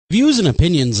Views and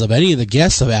opinions of any of the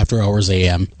guests of After Hours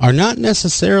AM are not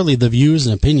necessarily the views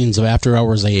and opinions of After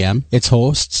Hours AM, its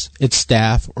hosts, its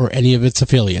staff, or any of its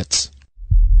affiliates.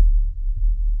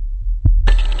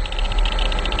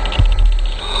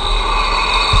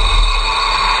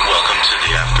 Welcome to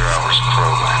the After Hours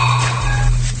program.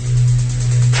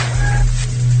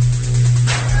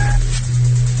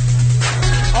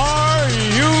 Are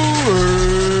you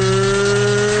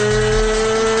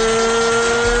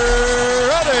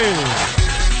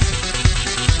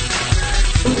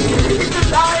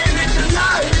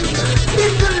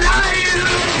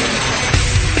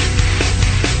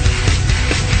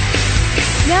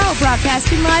Now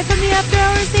broadcasting live from the After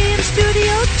Hours AM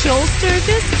studio, Joel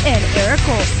Sturgis and Eric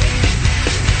Olson.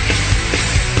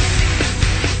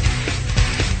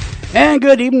 And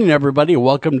good evening, everybody.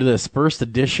 Welcome to this first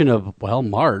edition of,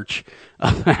 March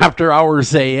of After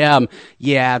Hours AM.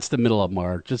 Yeah, it's the middle of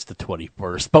March. It's the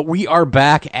 21st. But we are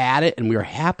back at it, and we are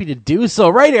happy to do so.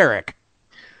 Right, Eric?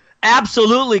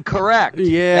 Absolutely correct.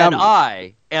 Yeah. And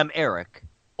I am Eric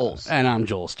Olson. And I'm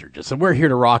Joel Sturgis. And we're here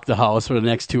to rock the house for the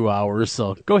next 2 hours.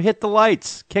 So go hit the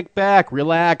lights, kick back,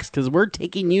 relax, because we're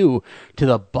taking you to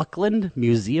the Buckland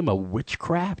Museum of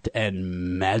Witchcraft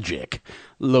and Magick,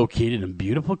 located in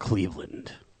beautiful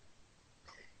Cleveland.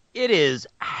 It is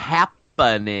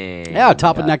happening. Yeah,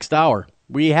 top of next hour.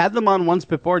 We had them on once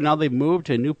before. Now they've moved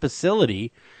to a new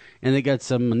facility, and they got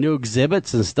some new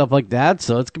exhibits and stuff like that.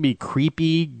 So it's going to be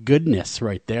creepy goodness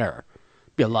right there.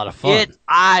 Be a lot of fun.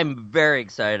 I'm very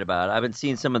excited about it. I've been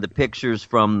seeing some of the pictures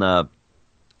from the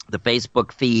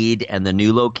Facebook feed and the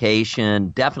new location.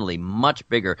 Definitely much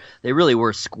bigger. They really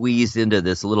were squeezed into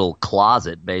this little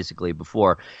closet basically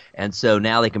before. And so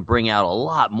now they can bring out a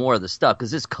lot more of the stuff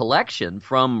because this collection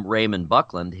from Raymond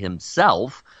Buckland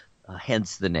himself,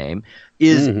 hence the name,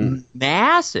 is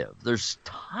massive. There's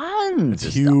tons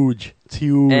of huge. stuff. It's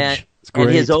huge. It's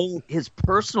great. And his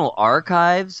personal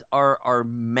archives are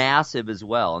massive as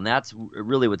well. And that's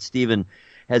really what Stephen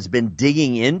has been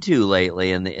digging into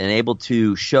lately and able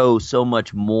to show so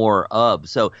much more of.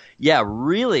 So, yeah,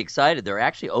 really excited. They're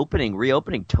actually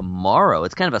reopening tomorrow.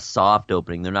 It's kind of a soft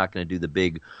opening. They're not going to do the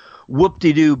big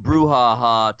whoop-de-doo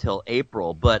brouhaha till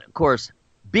April. But, of course,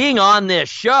 being on this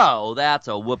show, that's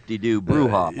a whoop-de-doo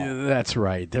brouhaha. That's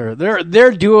right.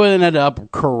 They're doing it up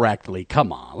correctly.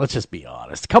 Come on, let's just be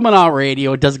honest. Coming on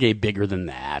radio, it doesn't get bigger than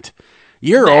that.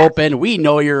 You're open. We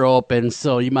know you're open,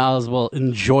 so you might as well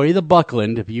enjoy the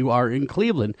Buckland if you are in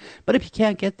Cleveland. But if you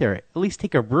can't get there, at least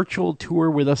take a virtual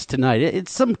tour with us tonight.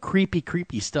 It's some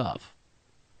creepy stuff.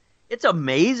 It's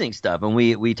amazing stuff, and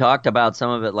we talked about some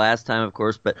of it last time, of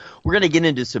course, but we're going to get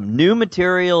into some new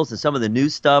materials and some of the new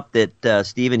stuff that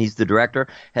Stephen, he's the director,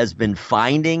 has been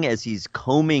finding as he's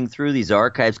combing through these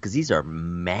archives, because these are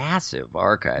massive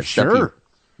archives. Sure.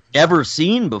 Never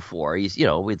seen before. He's,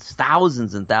 it's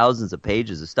thousands and thousands of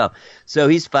pages of stuff. So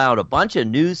he's found a bunch of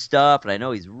new stuff, and I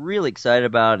know he's really excited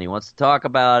about it, and he wants to talk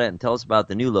about it and tell us about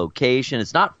the new location.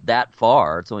 It's not that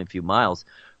far. It's only a few miles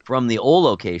from the old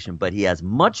location, but he has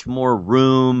much more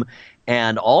room.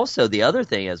 And also the other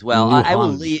thing as well, I will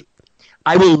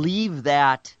leave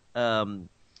that to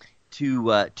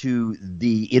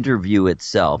the interview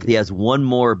itself. He has one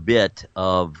more bit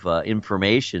of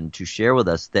information to share with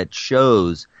us that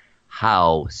shows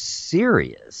how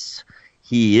serious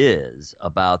he is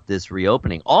about this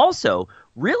reopening. Also,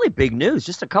 really big news.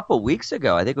 Just a couple of weeks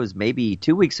ago, I think it was maybe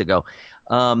 2 weeks ago,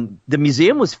 the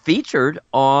museum was featured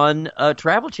on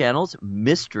Travel Channel's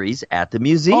Mysteries at the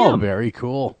Museum. Oh, very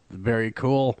cool. Very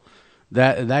cool.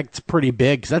 That's pretty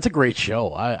big, because that's a great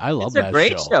show. I love that show. It's a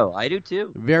great show. I do,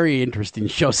 too. Very interesting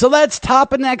show. So that's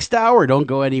top of next hour. Don't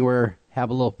go anywhere.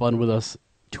 Have a little fun with us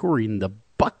touring the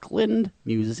Buckland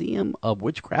Museum of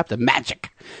Witchcraft and Magick.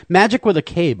 Magick with a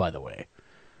K, by the way.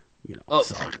 With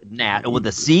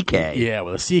a CK. Yeah,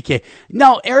 with a CK.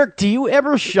 Now, Eric, do you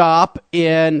ever shop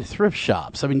in thrift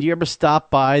shops? I mean, do you ever stop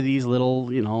by these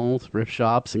little, thrift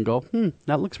shops and go,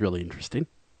 that looks really interesting?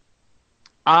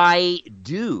 I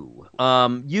do.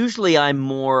 Usually I'm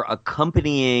more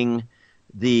accompanying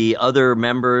the other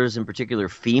members, in particular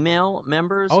female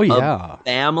members of the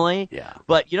family. Yeah.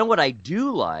 But you know what I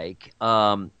do like?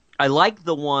 I like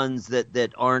the ones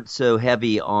that aren't so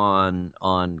heavy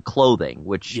on clothing,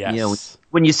 which,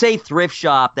 when you say thrift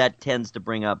shop, that tends to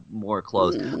bring up more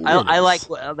clothes. I like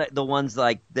the ones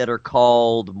that are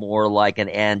called more like an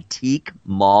antique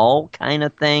mall kind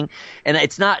of thing. And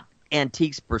it's not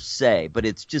antiques per se, but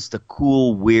it's just the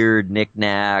cool, weird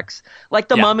knickknacks, like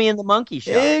the Mummy and the Monkey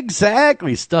shop.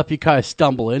 Exactly. Stuff you kind of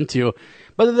stumble into.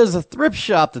 But there's a thrift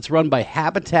shop that's run by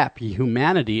Habitat for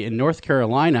Humanity in North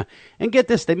Carolina. And get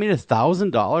this, they made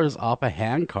 $1,000 off a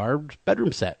hand-carved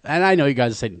bedroom set. And I know you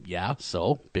guys are saying, yeah,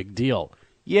 so, big deal.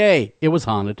 Yay, it was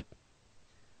haunted.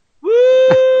 Woo!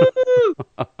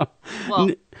 Well,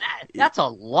 that's a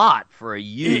lot for a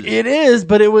used. It is,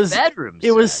 but it was bedroom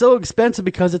it was set. so expensive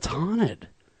because it's haunted.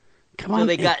 Come on. So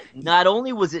they got, not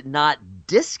only was it not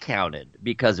discounted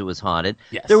because it was haunted,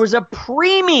 Yes. there was a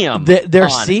premium. There on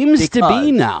it seems to be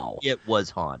because now. It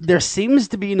was haunted. There seems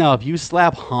to be now. If you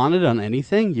slap haunted on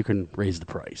anything, you can raise the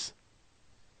price.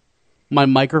 My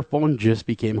microphone just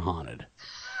became haunted.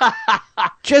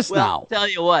 Just Well, now. I'll tell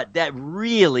you what, that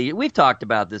really, we've talked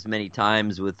about this many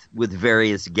times with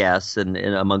various guests and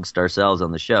amongst ourselves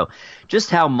on the show,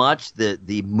 just how much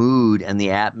the mood and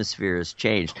the atmosphere has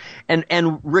changed.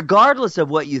 And regardless of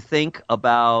what you think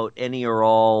about any or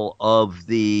all of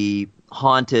the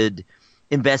haunted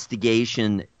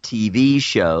investigation TV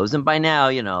shows, and by now,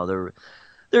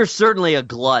 there's certainly a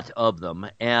glut of them,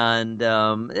 and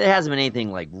it hasn't been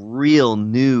anything like real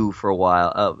new for a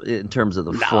while in terms of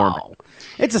the format.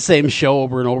 It's the same show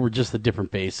over and over, just a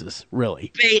different basis,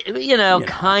 really.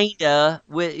 Kinda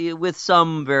with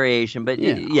some variation, but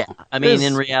yeah. I mean,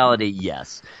 in reality,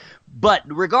 yes. But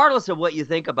regardless of what you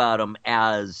think about them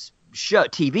as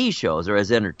TV shows or as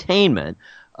entertainment,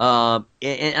 and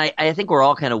I think we're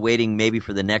all kind of waiting maybe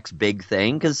for the next big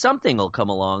thing, because something will come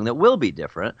along that will be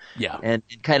different, and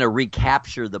kind of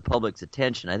recapture the public's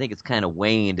attention. I think it's kind of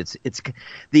waned. It's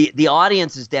the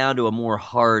audience is down to a more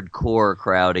hardcore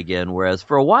crowd again, whereas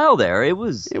for a while there it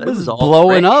was all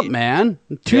blowing great. up, man.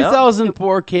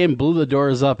 2004 came, blew the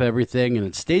doors up, everything, and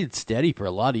it stayed steady for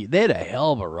a lot of. They had a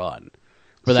hell of a run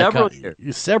for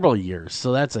several years.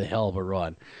 So that's a hell of a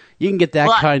run. You can get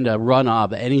that kind of run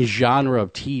off any genre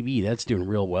of TV. That's doing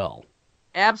real well.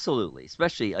 Absolutely.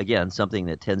 Especially, again, something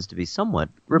that tends to be somewhat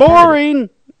repetitive. Boring.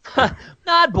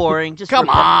 Not boring. Just Come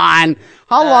on.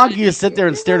 How long do you sit there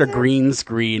and stare at a green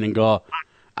screen and go,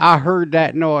 I heard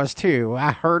that noise too.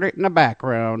 I heard it in the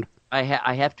background. I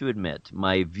have to admit,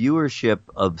 my viewership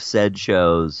of said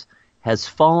shows has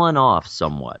fallen off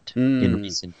somewhat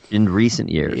in recent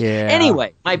years. Yeah.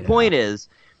 Anyway, my point is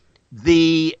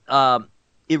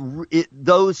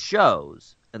those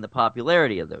shows and the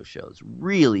popularity of those shows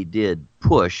really did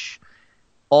push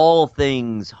all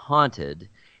things haunted,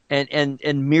 and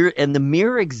the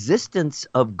mere existence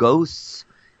of ghosts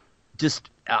just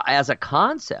as a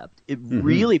concept, it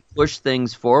really pushed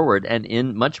things forward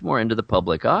and much more into the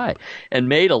public eye, and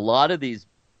made a lot of these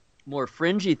more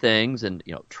fringy things and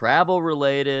travel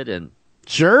related and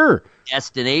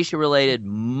destination related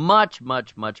much more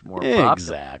popular.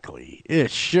 Exactly.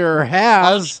 It sure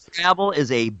has. Travel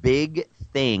is a big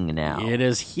thing now. It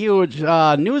is huge.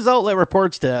 News outlet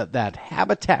reports that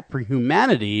Habitat for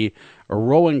Humanity,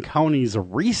 Rowan County's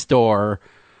Restore,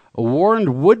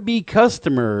 warned would-be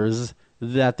customers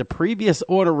that the previous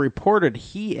owner reported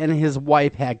he and his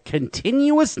wife had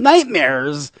continuous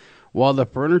nightmares while the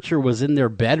furniture was in their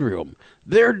bedroom.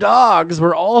 Their dogs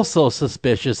were also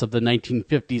suspicious of the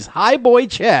 1950s highboy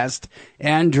chest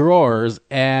and drawers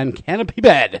and canopy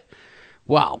bed.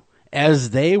 Wow,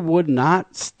 as they would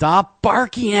not stop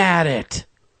barking at it.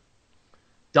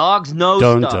 Dogs know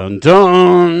dun, stuff. Dun,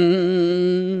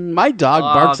 dun. My dog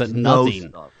barks at nothing.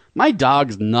 Stuff. My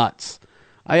dog's nuts.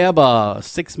 I have a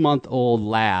 6-month-old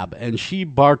lab, and she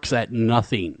barks at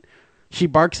nothing. She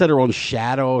barks at her own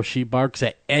shadow. She barks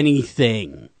at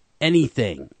anything.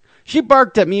 Anything. She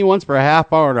barked at me once for a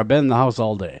half hour, and I've been in the house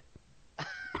all day.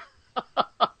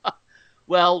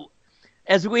 Well,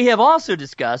 as we have also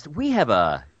discussed, we have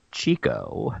a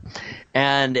Chico,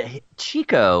 and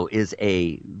Chico is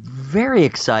a very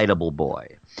excitable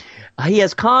boy. He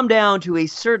has calmed down to a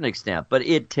certain extent, but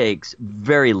it takes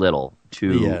very little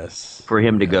for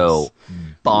him to go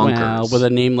bonkers. Well, with a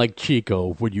name like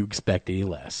Chico, would you expect any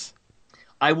less?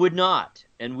 I would not,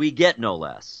 and we get no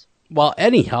less. Well,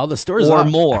 anyhow, the store's or up.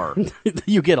 more.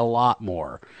 You get a lot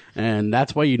more, and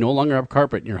that's why you no longer have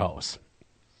carpet in your house.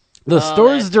 The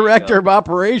store's director of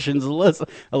operations,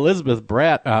 Elizabeth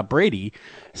Brady,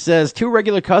 says 2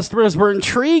 regular customers were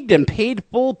intrigued and paid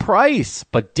full price,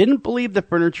 but didn't believe the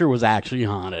furniture was actually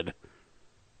haunted.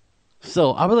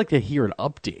 So I would like to hear an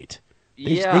update.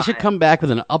 They should come back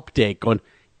with an update going,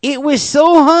 it was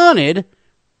so haunted,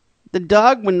 the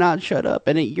dog would not shut up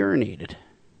and it urinated.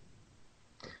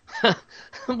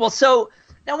 Well, so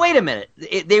now wait a minute.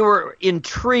 They were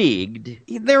intrigued.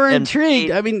 They were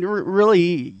intrigued. I mean,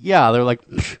 really, yeah. They're like,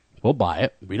 we'll buy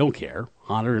it. We don't care.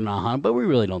 haunted or not haunted, but we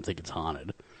really don't think it's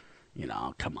haunted. You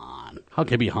know, come on. How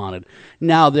can it be haunted?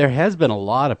 Now, there has been a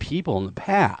lot of people in the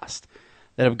past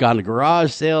that have gone to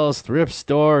garage sales, thrift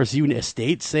stores, even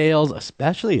estate sales,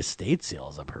 especially estate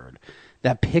sales, I've heard,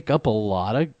 that pick up a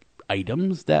lot of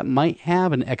items that might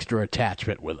have an extra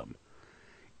attachment with them.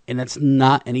 And that's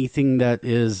not anything that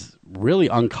is really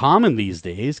uncommon these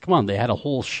days. Come on, they had a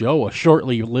whole show, a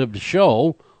shortly lived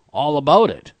show, all about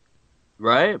it.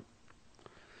 Right.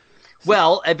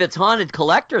 Well, if it's Haunted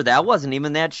Collector, that wasn't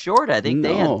even that short. I think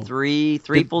they had three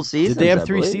full seasons. Did they have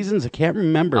 3 seasons? I can't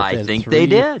remember. I think they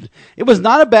did. It was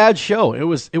not a bad show. It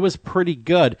was pretty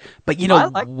good. But, you know,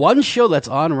 one show that's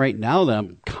on right now that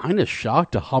I'm kind of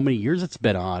shocked at how many years it's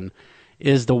been on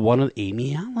is the one with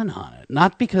Amy Allen on it.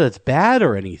 Not because it's bad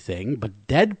or anything, but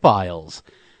Dead Files.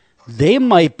 They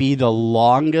might be the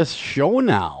longest show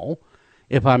now,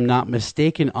 if I'm not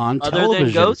mistaken, on television. Other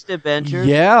than Ghost Adventures?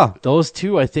 Yeah, those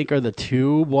two, I think, are the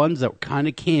two ones that kind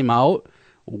of came out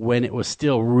when it was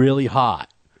still really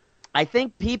hot. I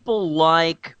think people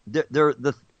like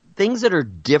the things that are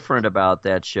different about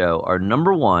that show are,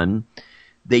 number one,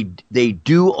 they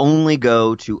do only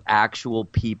go to actual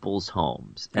people's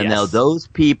homes. And now those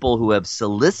people who have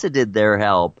solicited their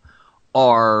help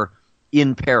are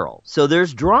in peril. So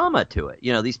there's drama to it.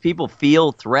 You know, these people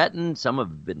feel threatened. Some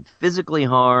have been physically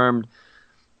harmed.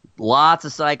 Lots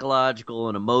of psychological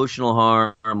and emotional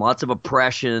harm, lots of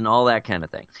oppression, all that kind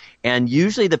of thing. And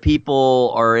usually the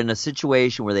people are in a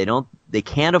situation where they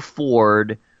can't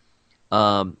afford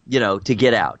to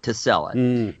get out, to sell it.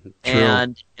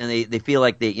 And they feel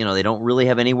like they don't really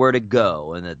have anywhere to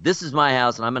go, and that this is my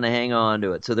house and I'm going to hang on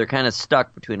to it. So they're kind of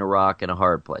stuck between a rock and a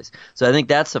hard place. So I think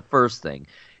that's the first thing.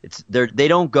 They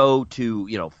don't go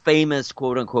to, famous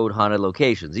quote unquote haunted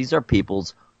locations. These are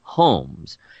people's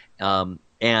homes,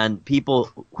 and people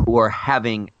who are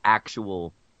having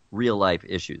actual real life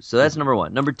issues. So that's number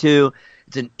one. Number two,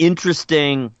 it's an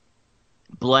interesting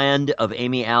blend of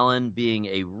Amy Allen being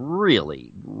a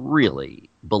really,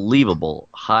 really believable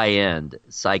high-end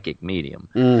psychic medium.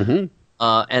 Mm-hmm.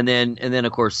 And then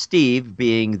of course Steve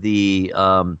being the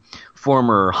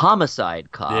former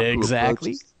homicide cop.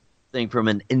 Exactly. Thing from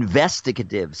an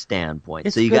investigative standpoint.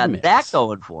 It's so you got mix. that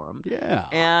going for him.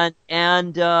 Yeah.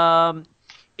 And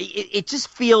it just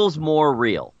feels more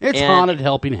real. It's haunted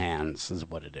helping hands is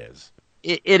what it is.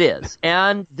 It is.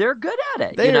 And they're good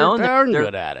at it. They're darn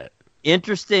good at it.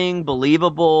 Interesting,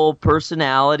 believable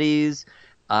personalities.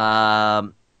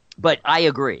 But I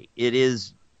agree. It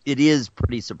is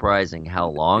pretty surprising how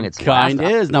long it's lasted.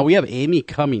 Kind is. Now, we have Amy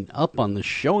coming up on the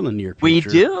show in the near future.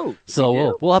 We do.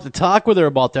 So we'll have to talk with her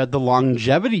about that, the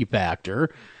longevity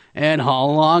factor, and how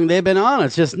long they've been on.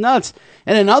 It's just nuts.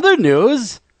 And in other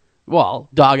news, well,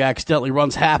 dog accidentally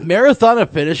runs half marathon and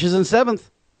finishes in 7th.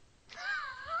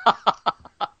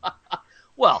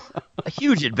 Well, a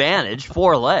huge advantage,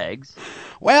 4 legs.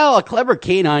 Well, a clever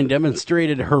canine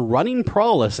demonstrated her running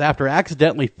prowess after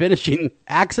accidentally finishing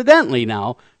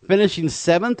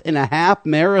 7th in a half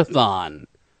marathon.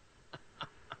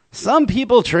 Some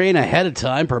people train ahead of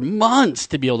time for months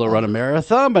to be able to run a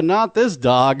marathon, but not this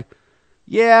dog.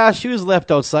 Yeah, she was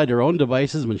left outside her own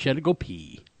devices when she had to go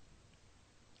pee.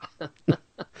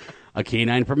 A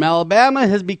canine from Alabama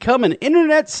has become an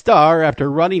internet star after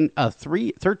running a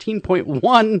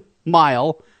 13.1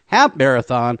 mile half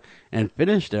marathon and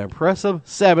finished an impressive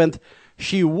 7th.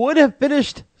 She would have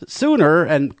finished sooner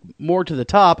and more to the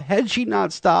top had she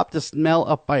not stopped to smell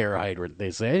a fire hydrant,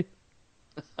 they say.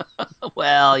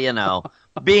 Well,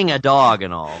 being a dog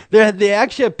and all. They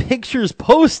actually have pictures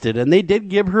posted, and they did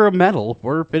give her a medal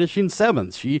for finishing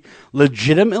 7th. She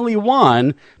legitimately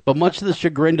won, but much to the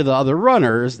chagrin to the other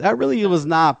runners, that really was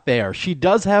not fair. She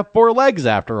does have 4 legs,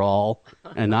 after all,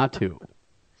 and not 2.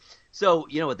 So,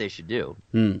 you know what they should do?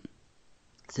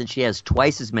 Since she has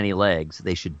twice as many legs,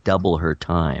 they should double her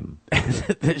time.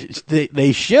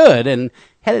 They should, and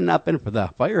had it not been for the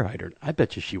fire hydrant, I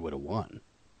bet you she would have won.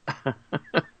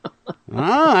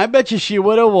 I bet you she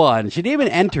would have won. She didn't even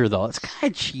enter, though. It's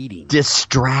kind of cheating.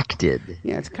 Distracted.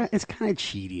 Yeah, it's kind of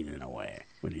cheating in a way.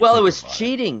 Well, it was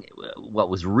cheating. What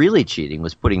was really cheating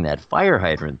was putting that fire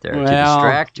hydrant there to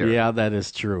distract her. Yeah, that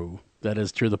is true. That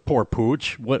is true. The poor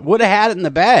pooch would have had it in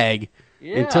the bag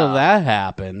until that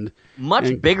happened.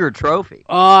 Much bigger trophy.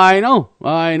 I know,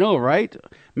 right?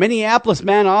 Minneapolis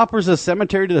man offers a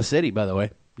cemetery to the city, by the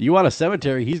way. You want a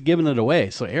cemetery, he's giving it away.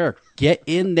 So, Eric, get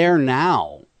in there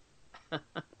now.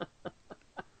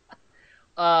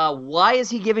 Why is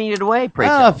he giving it away, pray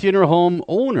A funeral home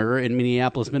owner in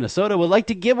Minneapolis, Minnesota would like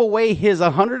to give away his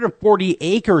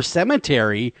 140-acre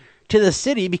cemetery to the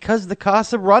city because of the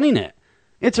cost of running it.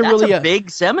 It's That's a big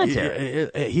cemetery.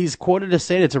 He's quoted as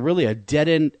saying it's really a dead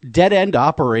end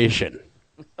operation.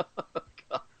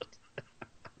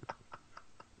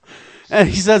 And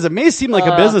he says it may seem like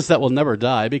a business that will never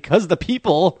die because the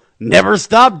people never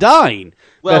stop dying.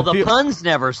 Well, the puns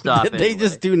never stop. They anyway.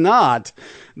 just do not.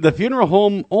 The funeral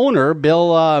home owner,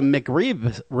 Bill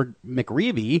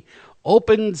McReevy,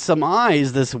 opened some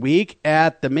eyes this week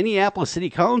at the Minneapolis City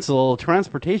Council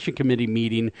Transportation Committee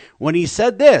meeting when he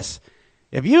said this: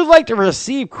 "If you'd like to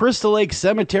receive Crystal Lake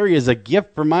Cemetery as a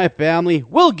gift from my family,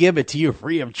 we'll give it to you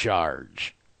free of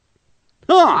charge."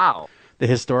 Huh. Wow. The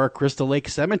historic Crystal Lake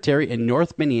Cemetery in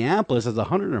North Minneapolis is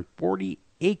 140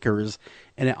 acres,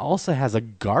 and it also has a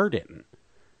garden.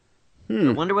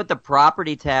 I wonder what the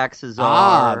property taxes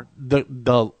are.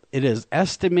 It is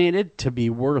estimated to be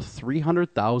worth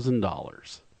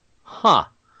 $300,000. Huh.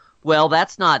 Well,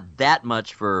 that's not that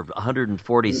much for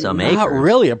 140 some acres. Not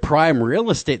really a prime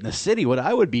real estate in the city. What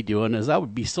I would be doing is I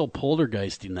would be still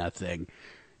poltergeisting that thing.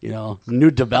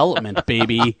 New development,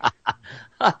 baby.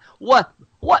 What?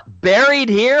 Buried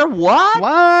here?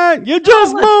 What? You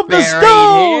just moved the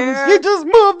stones. Here? You just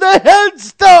moved the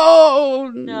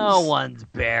headstones. No one's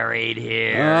buried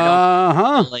here.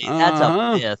 Uh-huh. Really, that's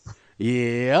a myth.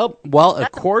 Yep. Well, That's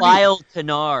according a wild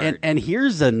canard. and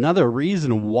here's another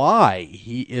reason why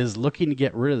he is looking to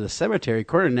get rid of the cemetery.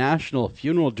 According to National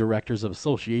Funeral Directors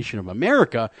Association of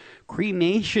America,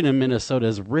 cremation in Minnesota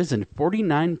has risen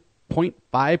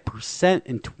 49.5%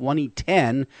 in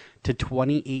 2010 to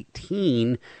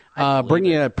 2018,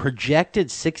 bringing a projected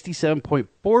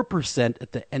 67.4%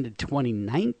 at the end of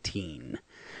 2019.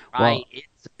 Well,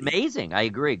 it's amazing. I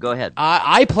agree. Go ahead.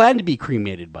 I plan to be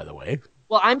cremated, by the way.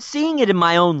 Well, I'm seeing it in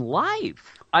my own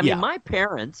life. I Yeah. mean, my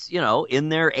parents, in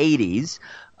their 80s,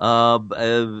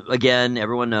 again,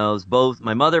 everyone knows, both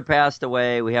my mother passed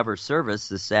away. We have her service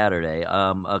this Saturday,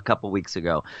 a couple weeks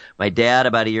ago. My dad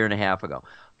about a year and a half ago.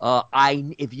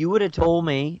 If you would have told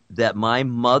me that my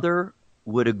mother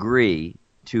would agree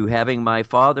to having my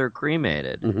father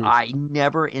cremated, I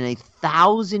never in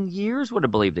 1,000 years would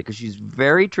have believed it, because she's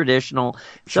very traditional,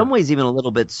 in some ways even a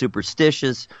little bit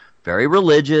superstitious, very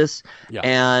religious,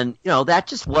 and that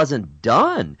just wasn't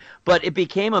done. But it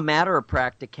became a matter of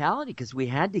practicality because we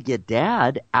had to get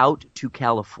Dad out to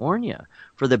California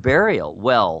for the burial.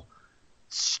 Well,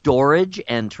 storage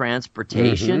and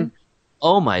transportation.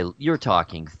 Oh my! You're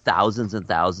talking thousands and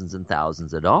thousands and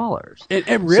thousands of dollars.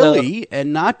 And really,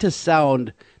 and not to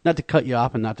cut you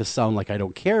off, and not to sound like I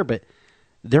don't care, but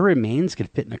their remains could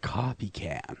fit in a coffee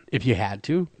can if you had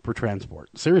to for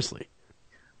transport. Seriously.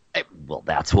 Well,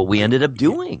 that's what we ended up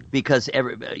doing, because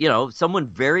someone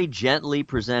very gently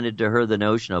presented to her the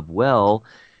notion of, well,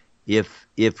 if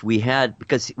we had,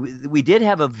 because we did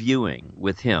have a viewing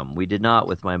with him. We did not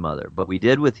with my mother, but we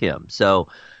did with him. So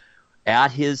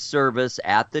at his service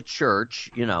at the church,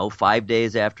 5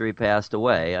 days after he passed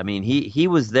away, I mean, he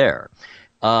was there.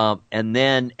 And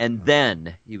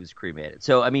then he was cremated.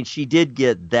 So, I mean, she did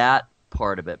get that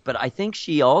part of it. But I think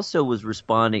she also was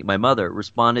my mother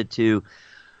responded to,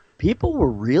 people were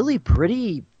really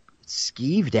pretty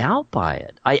skeeved out by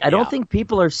it. I don't think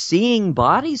people are seeing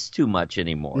bodies too much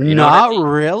anymore. Not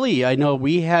really. I know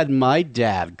we had my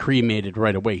dad cremated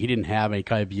right away. He didn't have any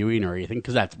kind of viewing or anything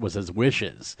because that was his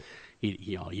wishes.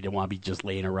 He didn't want to be just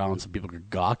laying around so people could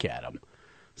gawk at him.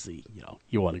 See,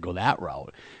 you want to go that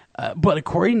route. But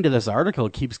according to this article,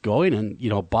 it keeps going, and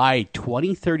by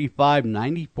 2035,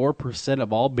 94%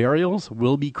 of all burials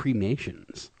will be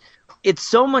cremations. It's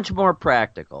so much more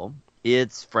practical.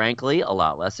 It's frankly a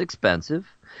lot less expensive,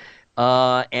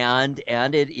 and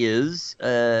it is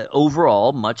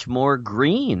overall much more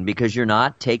green because you're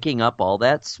not taking up all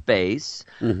that space,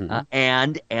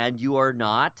 and you are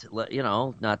not,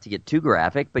 not to get too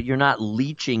graphic, but you're not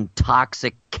leaching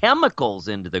toxic chemicals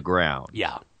into the ground.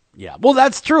 Yeah. Well,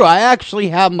 that's true. I actually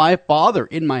have my father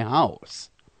in my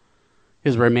house,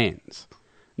 his remains,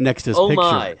 next to his picture.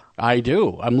 My. I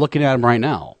do. I'm looking at him right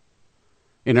now.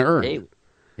 In an urn.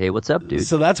 Hey, what's up, dude?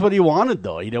 So that's what he wanted,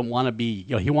 though. He didn't want to be,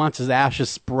 he wants his ashes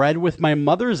spread with my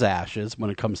mother's ashes when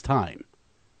it comes time.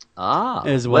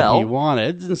 Is what he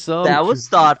wanted. And so that was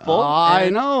thoughtful. I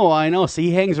know. See,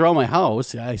 he hangs around my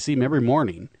house. I see him every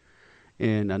morning.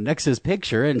 And next to his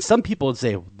picture, and some people would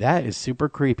say, that is super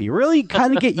creepy. Really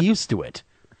kind of get used to it.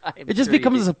 It just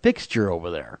becomes a fixture over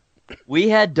there. We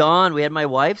had my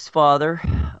wife's father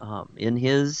in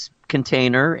his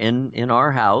container in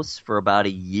our house for about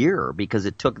a year because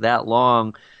it took that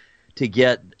long to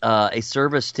get a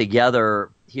service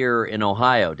together here in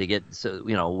Ohio to get, so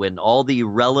when all the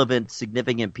relevant,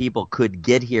 significant people could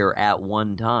get here at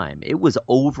one time. It was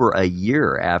over a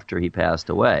year after he passed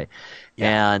away.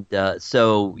 Yeah. And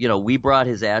so we brought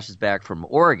his ashes back from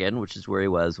Oregon, which is where he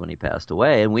was when he passed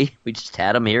away, and we just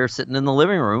had him here sitting in the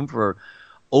living room for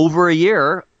over a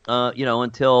year,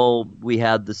 until we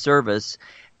had the service.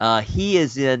 He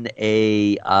is in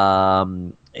a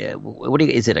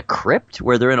is it a crypt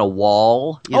where they're in a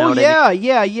wall? Yeah.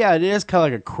 It is kind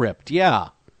of like a crypt. Yeah,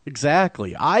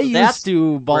 exactly. I used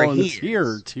to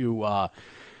volunteer to.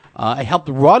 I helped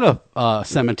run a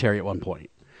cemetery at one point,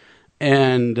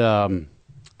 and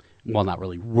well, not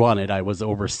really run it. I was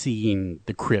overseeing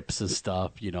the crypts and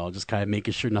stuff. Just kind of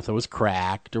making sure nothing was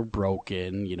cracked or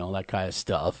broken. That kind of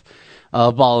stuff.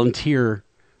 I'd volunteer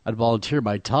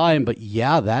my time, but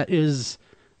yeah, that is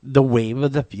the wave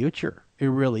of the future. It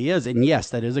really is. And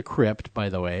yes, that is a crypt, by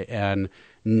the way. And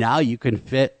now you can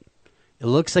fit, it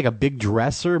looks like a big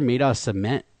dresser made out of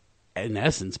cement, in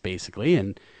essence, basically.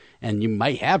 And you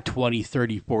might have 20,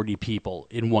 30, 40 people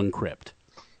in one crypt.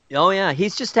 Oh, yeah. He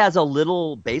just has a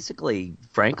little, basically,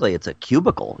 frankly, it's a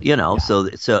cubicle, Yeah. So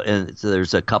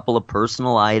there's a couple of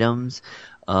personal items.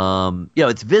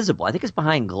 It's visible. I think it's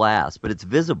behind glass, but it's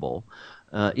visible.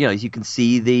 You can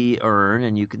see the urn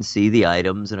and you can see the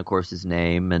items and, of course, his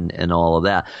name and all of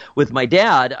that. With my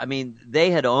dad, I mean, they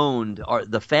had owned,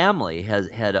 the family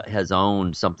has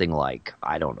owned something like,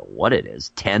 I don't know what it is,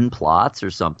 10 plots or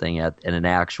something in an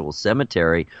actual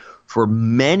cemetery for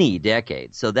many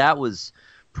decades. So that was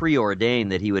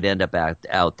preordained that he would end up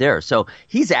out there. So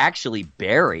he's actually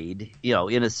buried,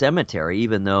 in a cemetery,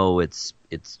 even though it's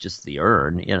just the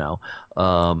urn,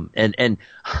 and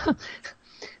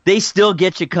they still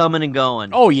get you coming and going.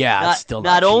 Oh, yeah.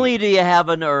 Not only do you have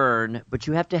an urn, but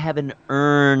you have to have an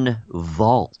urn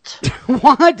vault.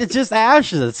 What? It's just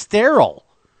ashes. It's sterile.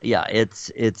 Yeah, it's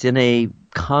in a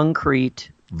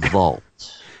concrete vault.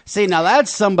 See, now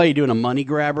that's somebody doing a money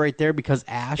grab right there, because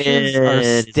ashes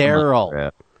are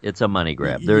sterile. It's a money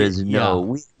grab. There is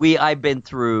no... Yeah. I've been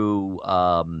through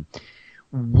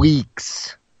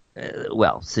weeks...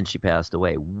 since she passed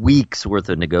away, weeks worth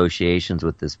of negotiations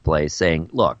with this place saying,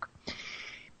 look,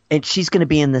 and she's going to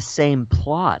be in the same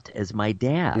plot as my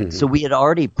dad. Mm-hmm. So we had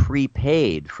already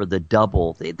prepaid for the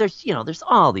double. There's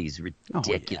all these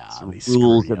ridiculous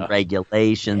rules and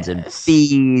regulations and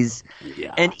fees.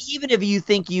 Yeah. And even if you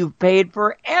think you've paid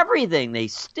for everything, they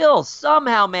still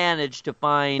somehow manage to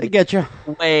find a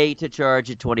way to charge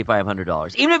you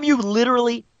 $2,500. Even if you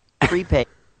literally prepaid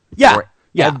for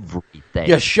everything.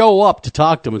 You show up to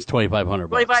talk to them, it's $2,500.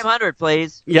 $2,500,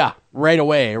 please. Yeah, right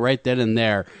away, right then and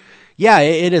there. Yeah,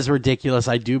 it is ridiculous.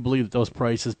 I do believe that those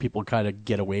prices, people kind of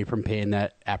get away from paying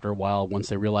that after a while once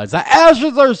they realize that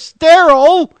ashes are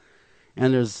sterile,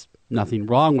 and there's nothing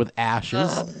wrong with ashes.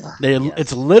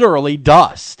 It's literally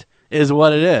dust, is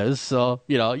what it is. So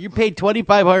you paid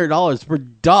 $2,500 for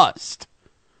dust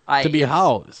to be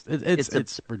housed.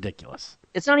 It's ridiculous.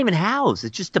 It's not even housed.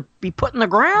 It's just to be put in the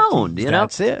ground.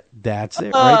 That's it. That's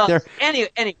it right there.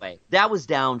 Anyway, that was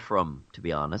down from, to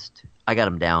be honest, I got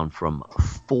him down from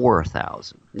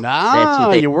 4,000.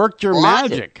 You worked your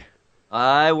magic.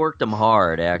 I worked him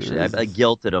hard, actually. I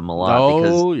guilted him a lot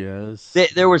because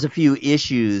there was a few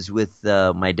issues with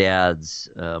my dad's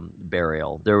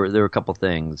burial. There were a couple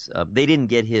things. They didn't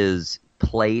get his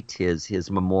plate, his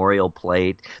memorial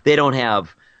plate. They don't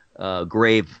have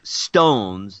grave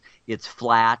stones. It's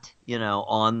flat,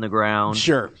 on the ground.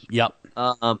 Sure. Yep.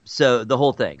 So the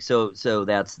whole thing. So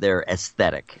that's their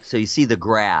aesthetic. So you see the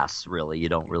grass, really. You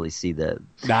don't really see the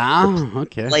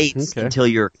plates until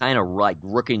you're kind of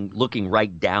looking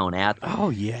right down at them. Oh,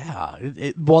 yeah.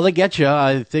 Well, they get you.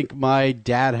 I think my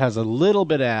dad has a little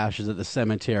bit of ashes at the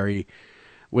cemetery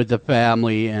with the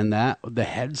family, and the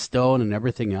headstone and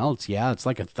everything else. Yeah, it's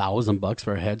like $1,000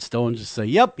 for a headstone. Just say,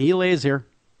 yep, he lays here.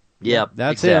 Yep,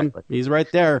 that's him. He's right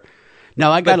there.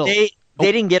 Now I got They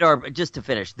didn't get just to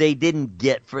finish. They didn't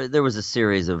get there was a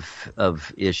series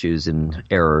of issues and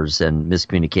errors and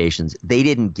miscommunications. They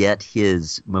didn't get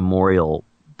his memorial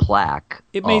plaque.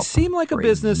 It may seem like a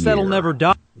business that'll never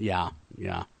die. Yeah.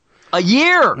 A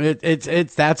year.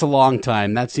 That's a long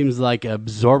time. That seems like an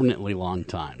absorbently long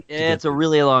time. It's a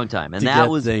really long time, and that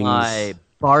was my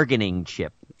bargaining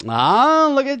chip.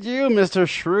 Look at you, Mr.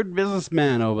 Shrewd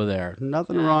Businessman over there.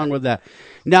 Nothing wrong with that.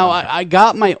 Now, I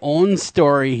got my own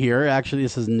story here. Actually,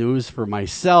 this is news for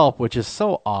myself, which is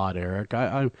so odd, Eric.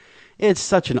 It's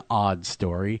such an odd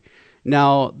story.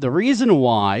 Now, the reason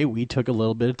why we took a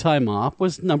little bit of time off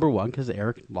was, number one, because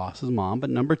Eric lost his mom,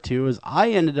 but number two is I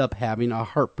ended up having a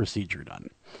heart procedure done.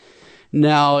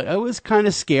 Now, it was kind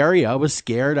of scary. I was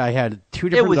scared. I had two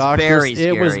different doctors. Very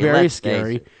scary. It was very Let's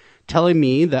scary, face it. telling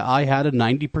me that I had a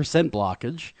 90%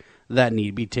 blockage that needed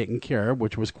to be taken care of,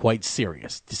 which was quite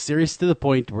serious. Serious to the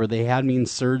point where they had me in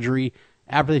surgery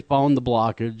after they found the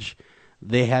blockage.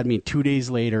 They had me 2 days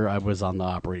later. I was on the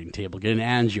operating table getting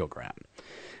an angiogram.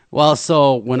 Well,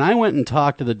 so when I went and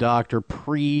talked to the doctor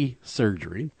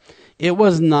pre-surgery, it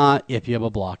was not if you have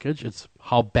a blockage. It's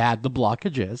how bad the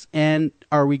blockage is. And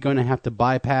are we going to have to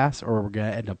bypass or we're going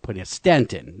to end up putting a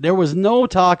stent in? There was no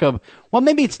talk of, well,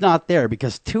 maybe it's not there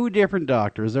because two different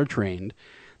doctors are trained.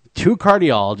 Two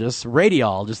cardiologists,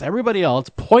 radiologists, everybody else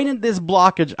pointed this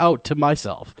blockage out to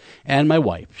myself and my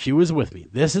wife. She was with me.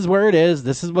 This is where it is.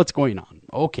 This is what's going on.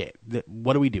 Okay,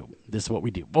 what do we do? This is what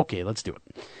we do. Okay, let's do it.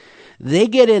 They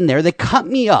get in there. They cut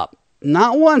me up.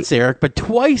 Not once, Eric, but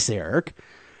twice, Eric,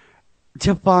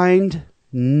 to find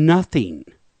nothing.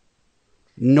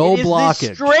 No blockage.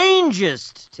 It is the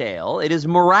strangest tale. It is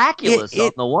miraculous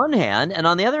on the one hand, and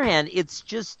on the other hand, it's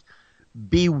just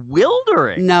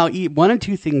bewildering. Now, one of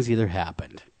two things either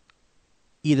happened.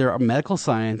 Either our medical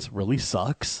science really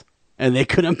sucks, and they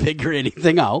couldn't figure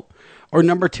anything out, or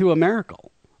number two, a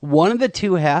miracle. One of the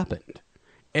two happened.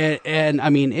 And I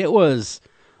mean, it was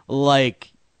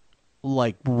like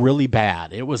really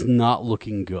bad. It was not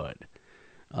looking good.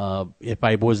 If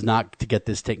I was not to get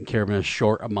this taken care of in a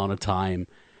short amount of time,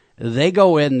 they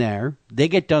go in there, they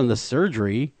get done the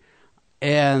surgery,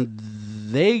 and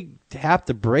they have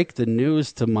to break the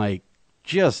news to my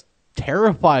just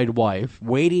terrified wife,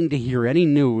 waiting to hear any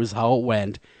news, how it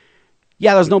went.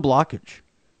 Yeah, there's no blockage.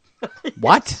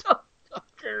 What?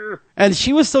 And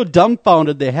she was so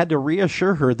dumbfounded, they had to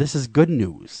reassure her this is good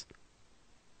news.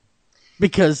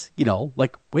 Because,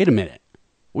 wait a minute.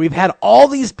 We've had all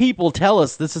these people tell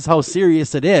us this is how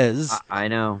serious it is. I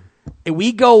know.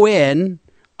 We go in.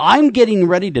 I'm getting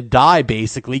ready to die,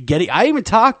 basically. I even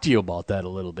talked to you about that a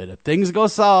little bit. If things go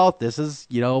south, this is,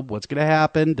 what's going to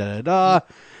happen. Da da da.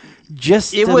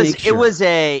 Just it was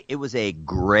a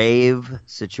grave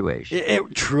situation.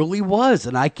 It truly was,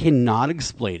 and I cannot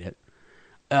explain it.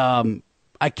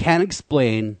 I can't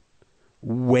explain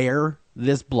where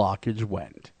this blockage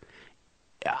went.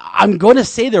 I'm going to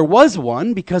say there was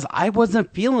one because I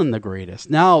wasn't feeling the greatest.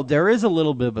 Now, there is a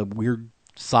little bit of a weird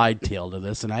side tale to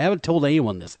this, and I haven't told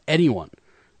anyone this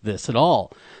at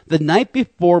all. The night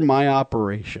before my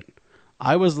operation,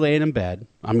 I was laying in bed.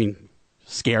 I mean,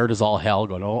 scared as all hell,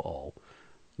 going,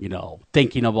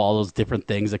 thinking of all those different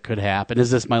things that could happen.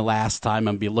 Is this my last time I'm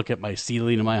going to be looking at my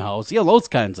ceiling in my house? Those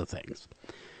kinds of things.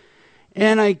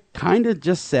 And I kind of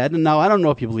just said, and now I don't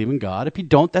know if you believe in God. If you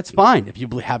don't, that's fine. If you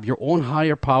have your own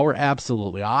higher power,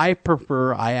 absolutely. I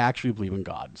actually believe in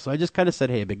God. So I just kind of said,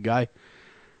 hey, big guy,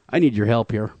 I need your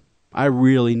help here. I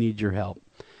really need your help.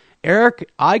 Eric,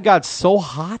 I got so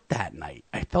hot that night.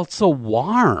 I felt so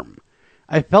warm.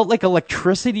 I felt like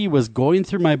electricity was going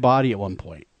through my body at one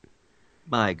point.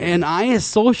 My goodness. And I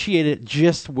associate it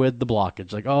just with the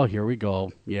blockage. Like, oh, here we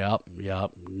go. Yep.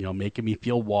 Making me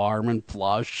feel warm and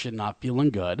flush and not feeling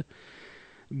good.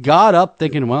 Got up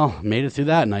thinking, well, made it through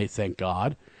that night, thank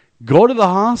God. Go to the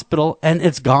hospital, and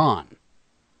it's gone.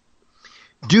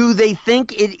 Do they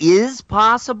think it is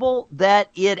possible that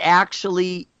it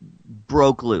actually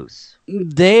broke loose?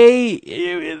 They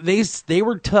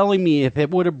were telling me if it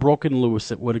would have broken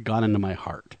loose, it would have gone into my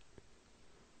heart.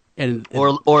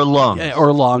 Or lungs.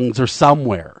 Or lungs or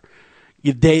somewhere.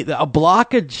 A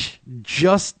blockage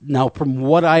just now, from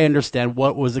what I understand,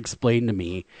 what was explained to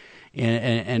me,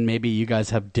 and maybe you guys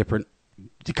have different,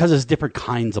 because there's different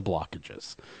kinds of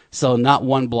blockages. So not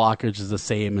one blockage is the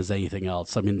same as anything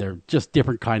else. I mean, they're just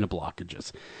different kind of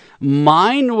blockages.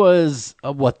 Mine was,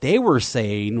 what they were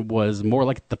saying was more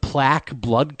like the plaque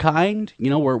blood kind,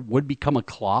 where it would become a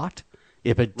clot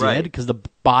if it did, because the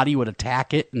body would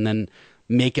attack it and then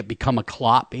make it become a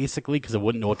clot, basically, because it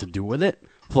wouldn't know what to do with it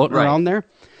floating around there.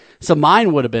 So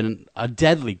mine would have become a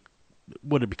deadly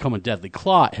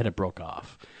clot had it broke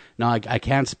off. Now, I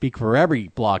can't speak for every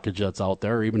blockage that's out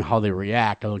there, or even how they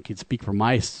react. I can speak for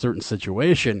my certain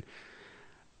situation.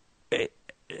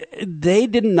 They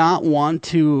did not want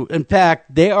to. In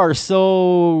fact, they are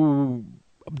so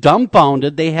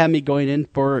dumbfounded, they had me going in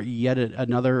for yet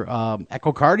another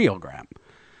echocardiogram,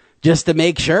 just to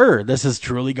make sure this is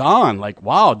truly gone. Like,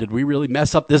 wow, did we really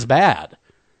mess up this bad?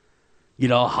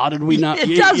 How did we not?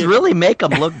 It does really make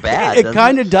them look bad. It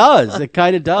kind of does. It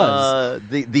kind of does.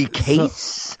 The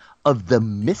case of the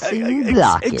missing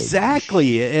blockage.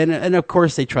 Exactly. And of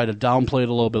course they try to downplay it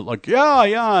a little bit, like,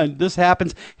 yeah, this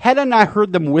happens. Had I not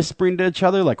heard them whispering to each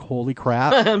other, like, holy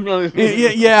crap.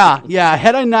 Yeah.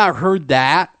 Had I not heard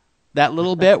that, that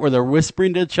little bit where they're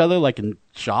whispering to each other like in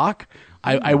shock,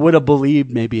 I would have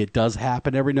believed maybe it does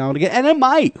happen every now and again. And it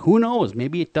might. Who knows?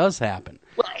 Maybe it does happen.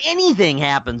 Well, anything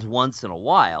happens once in a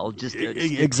while. Just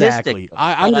exactly.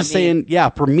 I'm just saying, yeah,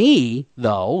 for me,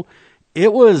 though,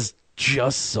 it was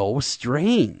just so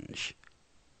strange.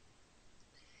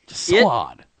 Just so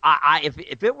odd.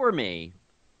 If it were me,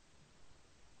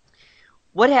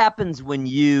 what happens when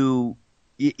you,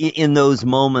 in those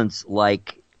moments,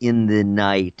 like in the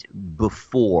night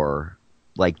before,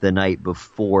 like the night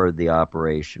before the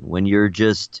operation, when you're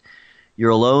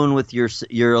alone with your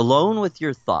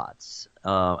thoughts.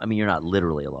 I mean, you're not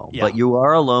literally alone, but you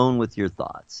are alone with your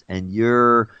thoughts, and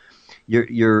your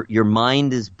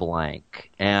mind is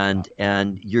blank, and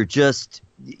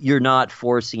you're not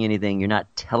forcing anything. You're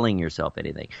not telling yourself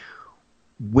anything.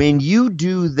 When you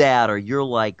do that, or you're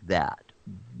like that,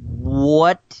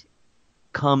 what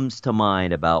comes to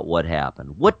mind about what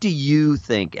happened? What do you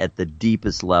think at the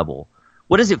deepest level?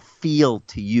 What does it feel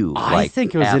to you? I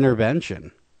think it was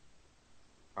intervention.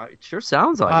 It sure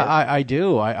sounds like it. I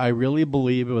do. I really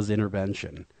believe it was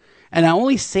intervention. And I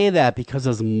only say that because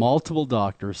there's multiple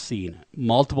doctors seeing it,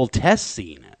 multiple tests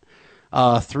seeing it,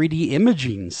 3D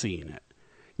imaging seeing it.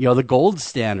 You know, the gold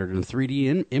standard in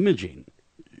 3D imaging.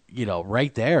 You know,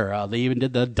 right there. They even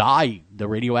did the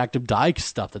radioactive dye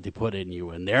stuff that they put in you,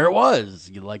 and there it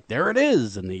was. You're like, there it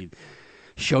is. And they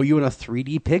show you in a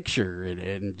 3D picture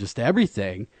and just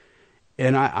everything.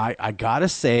 And I gotta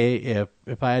say,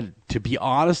 if I had to be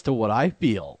honest to what I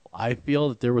feel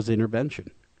that there was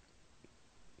intervention.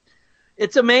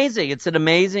 It's amazing. It's an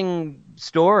amazing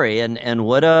story, and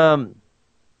what a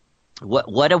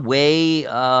way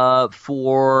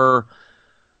for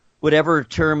whatever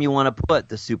term you want to put,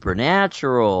 the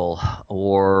supernatural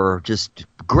or just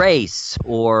grace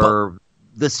or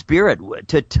the spirit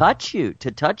to touch you,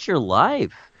 to touch your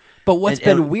life. But what's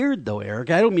been weird, though,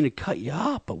 Eric, I don't mean to cut you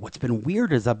off, but what's been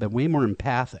weird is I've been way more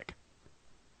empathic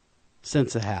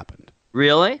since it happened.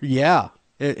 Really? Yeah.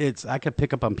 I could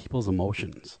pick up on people's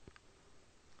emotions.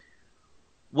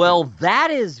 Well,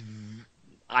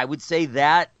 I would say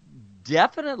that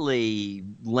definitely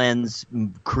lends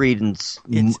credence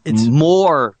it's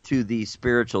more to the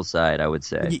spiritual side, I would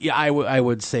say. Yeah, I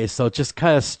would say so. Just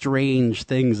kind of strange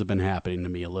things have been happening to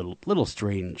me, a little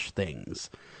strange things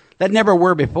that never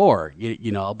were before,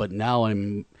 you know, but now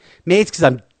maybe it's because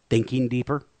I'm thinking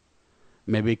deeper.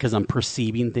 Maybe because I'm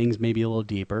perceiving things maybe a little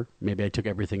deeper. Maybe I took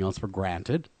everything else for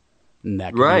granted, and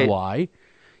that could be why.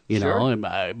 You know,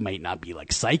 it might not be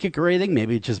like psychic or anything.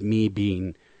 Maybe it's just me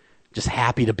being just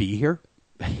happy to be here,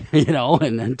 you know,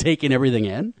 and then taking everything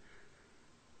in.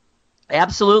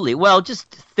 Absolutely. Well,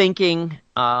 just thinking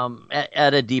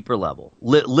at a deeper level,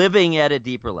 living at a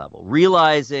deeper level,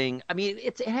 realizing, I mean,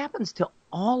 it happens to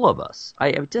all of us.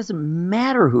 It doesn't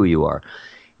matter who you are.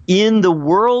 In the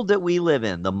world that we live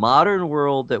in, the modern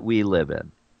world that we live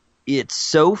in, it's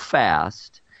so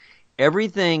fast.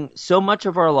 Everything, so much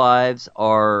of our lives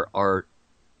are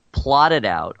plotted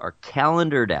out, are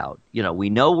calendared out. You know,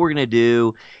 we know what we're going to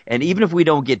do, and even if we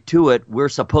don't get to it, we're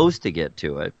supposed to get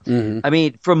to it. Mm-hmm. I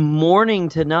mean, from morning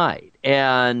to night.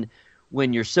 And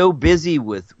when you're so busy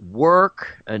with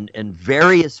work and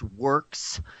various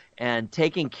works and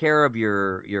taking care of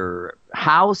your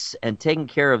house and taking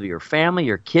care of your family,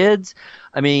 your kids,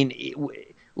 I mean,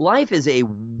 life is a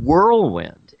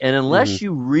whirlwind. And unless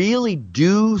you really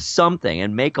do something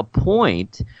and make a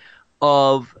point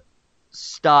of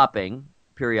stopping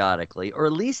periodically, or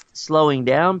at least slowing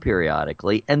down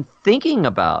periodically, and thinking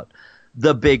about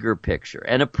the bigger picture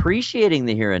and appreciating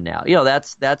the here and now. You know,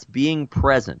 that's being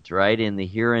present, right, in the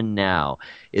here and now.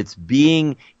 It's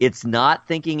not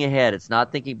thinking ahead. It's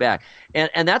not thinking back.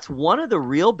 And that's one of the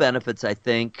real benefits, I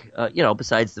think, you know,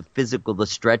 besides the physical, the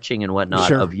stretching and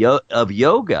whatnot of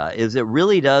yoga, is it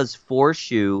really does force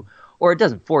you, or it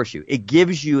doesn't force you, it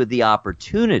gives you the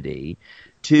opportunity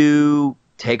to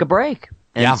take a break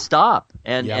and stop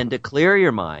and to clear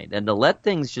your mind and to let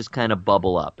things just kind of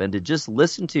bubble up and to just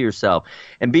listen to yourself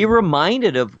and be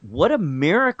reminded of what a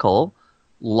miracle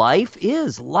life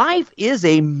is. Life is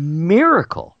a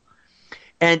miracle.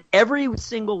 And every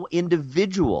single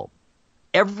individual,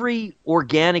 every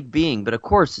organic being, but of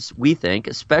course we think,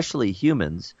 especially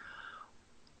humans,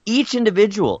 each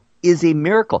individual is a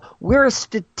miracle. We're a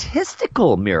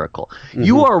statistical miracle. Mm-hmm.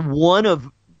 You are one of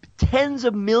tens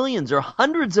of millions or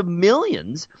hundreds of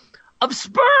millions of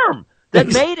sperm that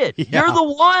made it. You're the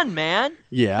one, man.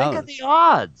 Yeah. Think of the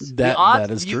odds. The odds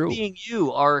that is of you being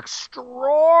you are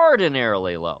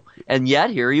extraordinarily low. And yet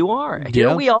here you are.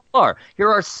 Here we all are. Here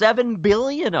are 7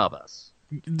 billion of us.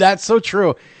 That's so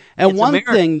true. And one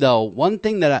thing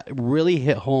that really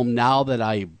hit home now that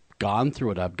I gone through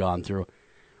what I've gone through,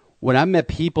 when I met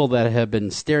people that have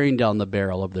been staring down the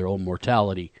barrel of their own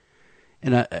mortality,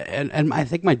 and I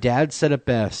think my dad said it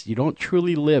best: you don't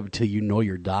truly live till you know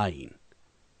you're dying.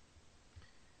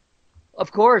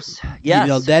 Of course,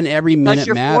 yes. Then every minute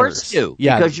you're matters. Forced to,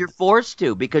 yeah, because you're forced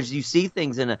to, because you see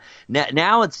things in a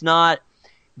now it's not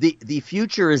the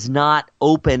future is not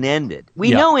open ended.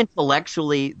 We know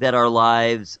intellectually that our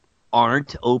lives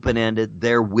aren't open ended.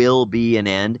 There will be an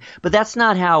end, but that's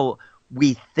not how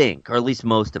we think, or at least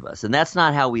most of us, and that's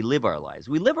not how we live our lives.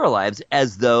 We live our lives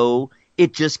as though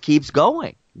it just keeps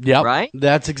going. Yep, right.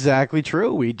 That's exactly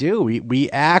true. We do. We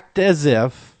act as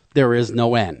if there is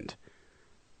no end.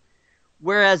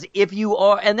 Whereas if you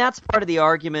are, and that's part of the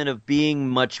argument of being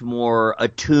much more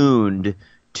attuned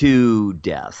to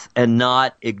death and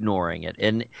not ignoring it.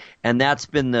 And that's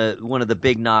been one of the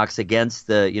big knocks against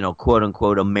the, quote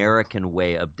unquote American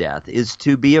way of death, is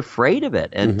to be afraid of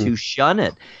it and to shun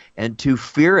it and to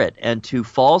fear it and to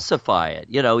falsify it.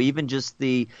 Even just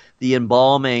the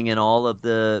embalming and all of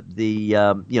the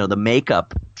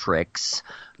makeup tricks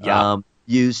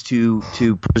used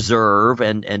to preserve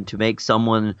and to make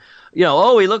someone,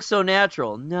 oh, he looks so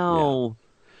natural. No,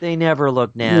 they never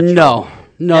look natural. No,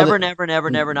 never,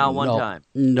 not one time.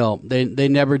 No, they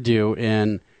never do.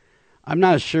 And I'm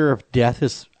not sure if death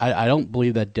is, I don't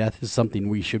believe that death is something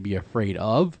we should be afraid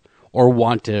of or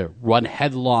want to run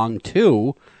headlong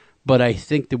to, but I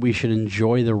think that we should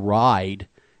enjoy the ride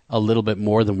a little bit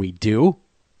more than we do,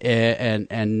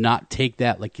 and not take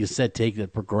that, like you said, take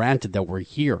it for granted that we're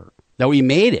here, that we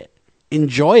made it.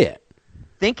 Enjoy it.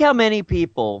 Think how many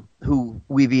people who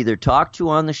we've either talked to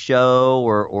on the show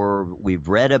or we've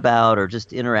read about or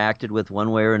just interacted with one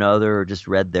way or another, or just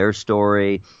read their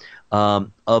story,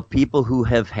 of people who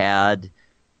have had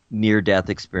near-death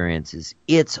experiences.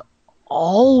 It's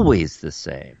always the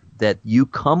same, that you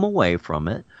come away from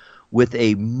it with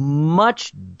a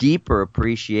much deeper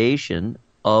appreciation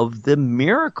of the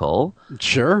miracle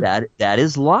that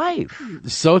is life.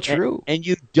 So true. And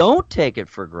you don't take it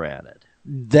for granted.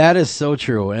 That is so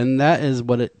true, and that is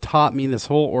what it taught me, this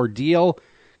whole ordeal,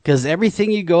 because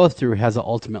everything you go through has an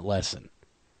ultimate lesson,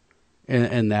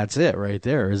 and that's it right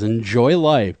there, is enjoy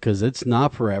life, because it's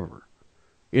not forever.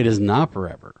 It is not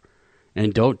forever,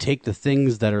 and don't take the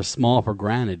things that are small for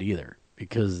granted either,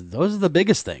 because those are the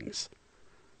biggest things.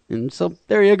 And so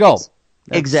there you go.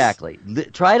 Exactly.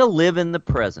 Try to live in the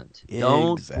present.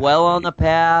 Don't dwell on the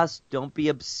past. Don't be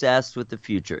obsessed with the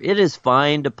future. It is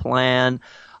fine to plan.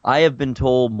 I have been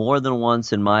told more than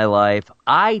once in my life,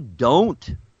 I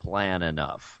don't plan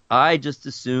enough. I just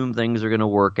assume things are going to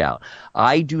work out.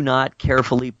 I do not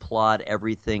carefully plot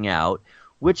everything out,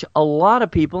 which a lot of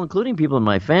people, including people in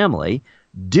my family,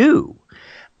 do.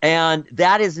 And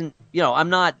that isn't,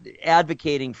 I'm not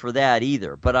advocating for that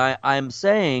either, but I'm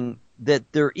saying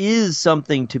that there is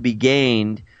something to be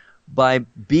gained by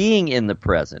being in the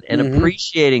present and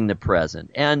appreciating the present.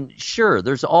 And sure,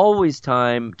 there's always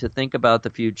time to think about the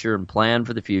future and plan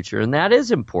for the future, and that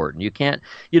is important.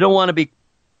 You don't want to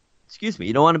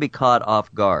be caught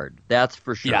off guard. That's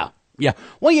for sure. Yeah.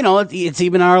 Well, it's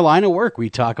even our line of work. We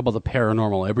talk about the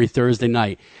paranormal every Thursday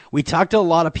night. We talk to a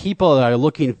lot of people that are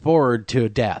looking forward to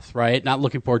death, right? Not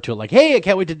looking forward to it like, hey, I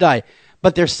can't wait to die.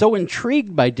 But they're so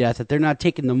intrigued by death that they're not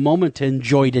taking the moment to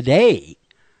enjoy today.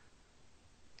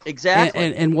 Exactly.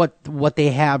 And what they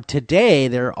have today,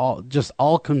 they're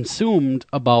all consumed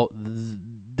about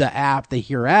the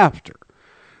hereafter,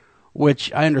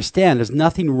 which I understand. There's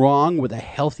nothing wrong with a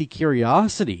healthy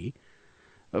curiosity,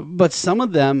 but some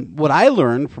of them, what I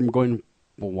learned from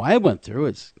what I went through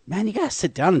is, man, you gotta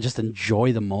sit down and just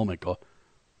enjoy the moment. Go,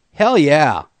 hell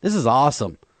yeah, this is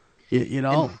awesome.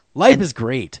 Life is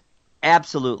great.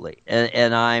 Absolutely,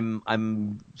 and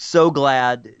I'm so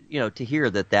glad to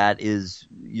hear that is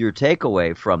your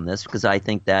takeaway from this, because I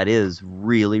think that is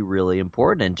really, really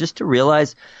important, and just to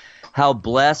realize how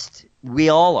blessed we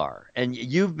all are. And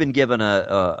you've been given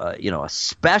a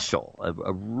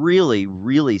really,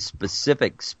 really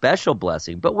specific special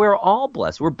blessing, but we're all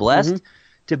blessed. We're blessed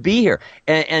to be here,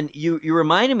 and you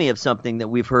reminded me of something that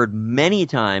we've heard many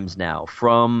times now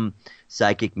from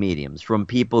psychic mediums, from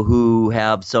people who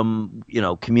have some,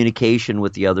 communication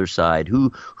with the other side,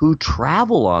 who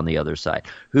travel on the other side,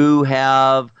 who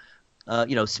have,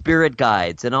 spirit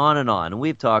guides, and on. And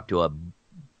we've talked to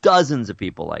dozens of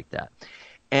people like that.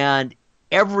 And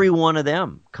every one of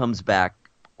them comes back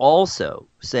also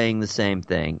saying the same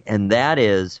thing, and that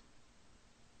is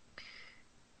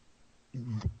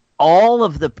all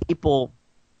of the people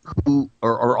who,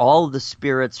 or all of the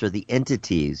spirits or the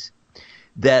entities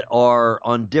that are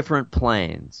on different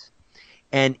planes,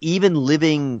 and even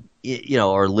living,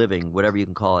 or living, whatever you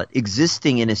can call it,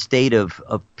 existing in a state of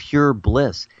pure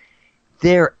bliss,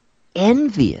 they're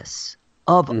envious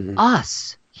of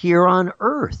us here on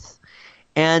Earth.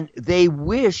 And they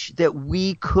wish that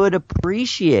we could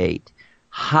appreciate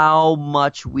how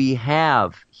much we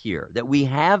have here, that we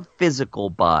have physical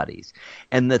bodies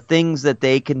and the things that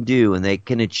they can do and they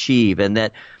can achieve, and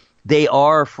that they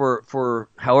are, for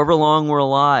however long we're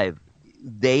alive,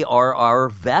 they are our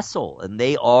vessel, and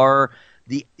they are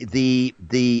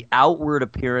the outward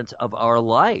appearance of our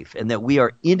life, and that we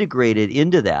are integrated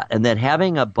into that, and that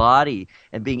having a body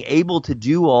and being able to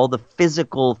do all the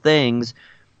physical things,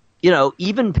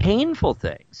 even painful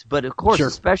things, but of course,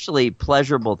 especially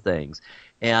pleasurable things,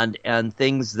 and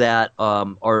things that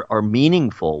are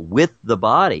meaningful with the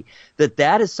body,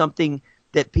 that is something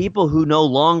that people who no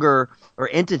longer, or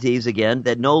entities again,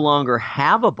 that no longer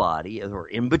have a body, or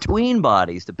in between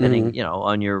bodies, depending,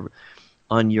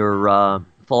 on your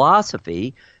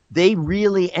philosophy, they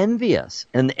really envy us,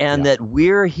 and that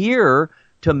we're here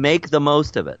to make the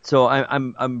most of it. So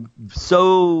I'm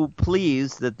so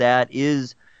pleased that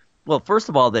is, well, first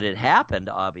of all, that it happened,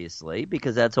 obviously,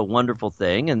 because that's a wonderful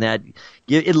thing, and that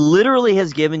it literally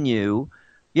has given you,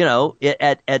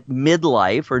 at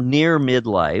midlife or near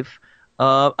midlife,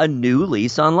 a new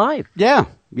lease on life. Yeah,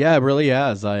 it really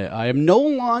has. I am no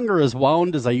longer as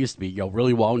wound as I used to be.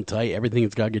 Really wound tight.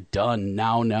 Everything's got to get done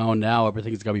now.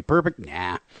 Everything's got to be perfect.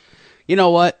 Nah. You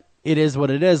know what? It is what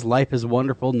it is. Life is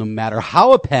wonderful no matter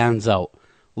how it pans out.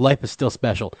 Life is still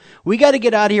special. We got to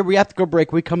get out of here. We have to go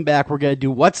break. We come back. We're going to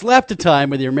do What's Left of Time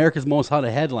with the America's Most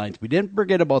Haunted Headlines. We didn't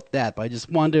forget about that, but I just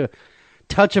wanted to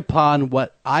touch upon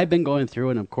what I've been going through,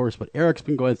 and of course what Eric's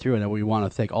been going through, and we want to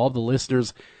thank all the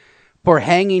listeners for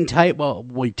hanging tight. Well,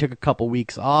 we took a couple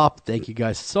weeks off. Thank you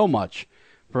guys so much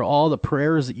for all the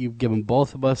prayers that you've given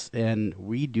both of us, and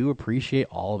we do appreciate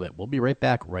all of it. We'll be right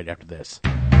back right after this.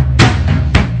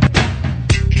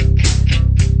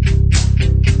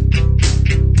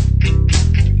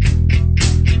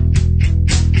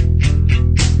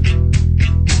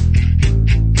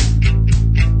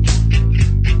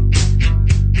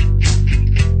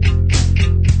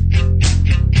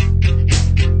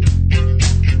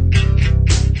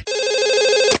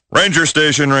 Ranger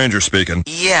Station, Ranger speaking.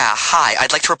 Yeah, hi.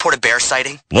 I'd like to report a bear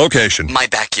sighting. Location. My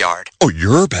backyard. Oh,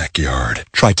 your backyard.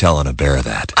 Try telling a bear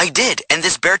that. I did, and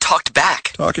this bear talked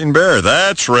back. Talking bear,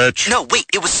 that's rich. No, wait,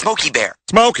 it was Smokey Bear.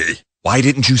 Smokey? Why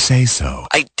didn't you say so?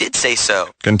 I did say so.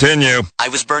 Continue. I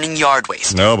was burning yard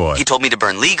waste. No, boy. He told me to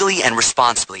burn legally and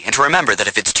responsibly, and to remember that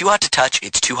if it's too hot to touch,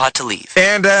 it's too hot to leave.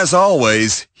 And as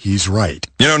always, he's right.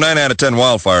 9 out of 10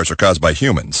 wildfires are caused by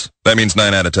humans. That means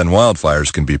 9 out of 10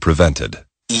 wildfires can be prevented.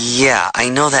 Yeah, I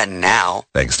know that now.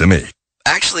 Thanks to me.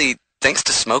 Actually, thanks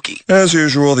to Smokey. As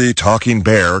usual, the talking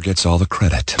bear gets all the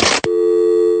credit.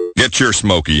 Get your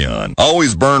Smokey on.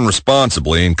 Always burn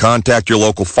responsibly and contact your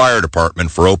local fire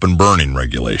department for open burning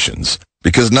regulations.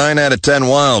 Because 9 out of 10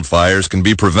 wildfires can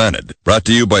be prevented. Brought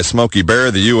to you by Smokey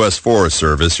Bear, the U.S. Forest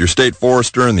Service, your state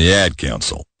forester, and the Ad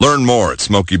Council. Learn more at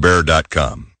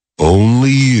smokeybear.com. Only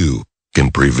you can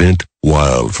prevent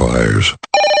wildfires.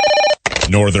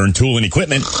 Northern Tool and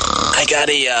Equipment. I got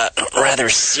a rather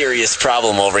serious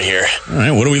problem over here. All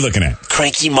right, what are we looking at?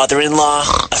 Cranky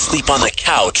mother-in-law asleep on the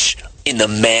couch in the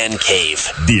man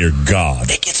cave. Dear God.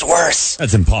 It gets worse.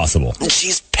 That's impossible.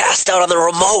 She's passed out on the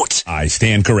remote. I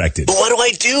stand corrected. What do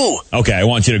I do? Okay, I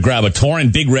want you to grab a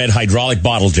Torrent Big Red hydraulic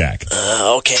bottle jack.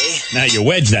 Okay. Now you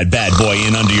wedge that bad boy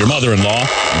in under your mother-in-law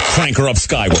and crank her up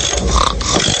skyward.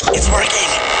 It's working.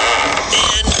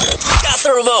 Got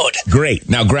the remote. Great.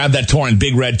 Now grab that Torrent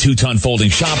Big Red 2-ton folding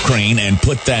shop crane and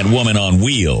put that woman on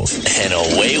wheels. And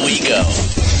away we go.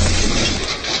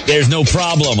 There's no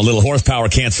problem a little horsepower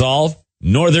can't solve.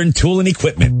 Northern Tool and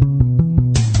Equipment.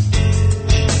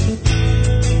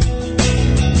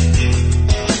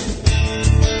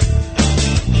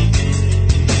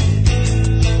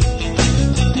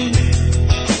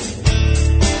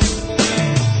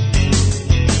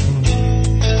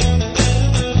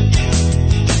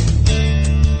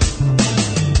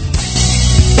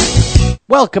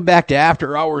 Welcome back to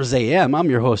After Hours AM. I'm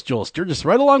your host, Joel Sturgis.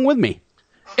 Right along with me,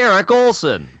 Eric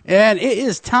Olson. And it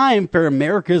is time for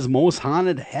America's Most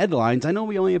Haunted Headlines. I know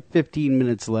we only have 15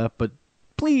 minutes left, but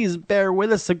please bear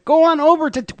with us. So go on over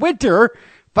to Twitter.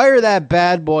 Fire that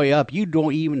bad boy up. You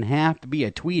don't even have to be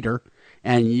a tweeter,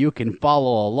 and you can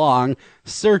follow along.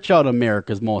 Search out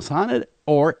America's Most Haunted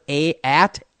or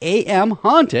at AM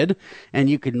Haunted, and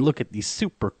you can look at these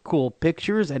super cool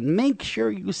pictures, and make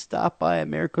sure you stop by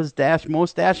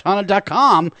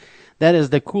America's-most-haunted.com. That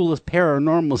is the coolest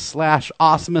paranormal /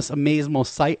 awesomest amazemo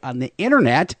site on the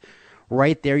internet.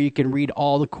 Right there, you can read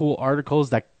all the cool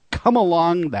articles that come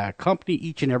along that accompany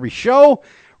each and every show,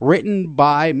 written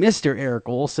by Mr. Eric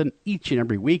Olson. Each and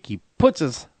every week, he puts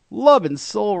his love and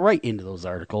soul right into those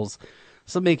articles.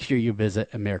 So make sure you visit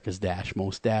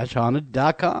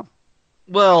America's-Most-Haunted.com.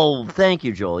 Well, thank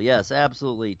you, Joel. Yes,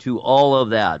 absolutely, to all of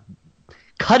that.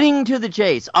 Cutting to the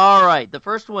chase. All right, the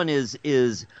first one is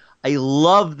I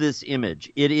love this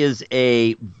image. It is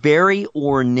a very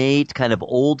ornate, kind of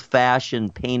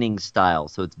old-fashioned painting style.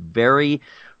 So it's very,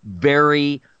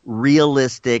 very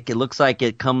realistic. It looks like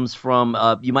it comes from,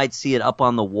 you might see it up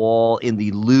on the wall in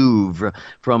the Louvre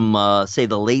from, say,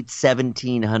 the late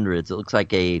 1700s. It looks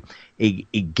like a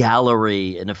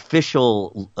gallery, an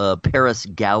official Paris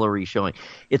gallery showing.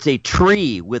 It's a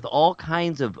tree with all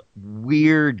kinds of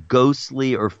weird,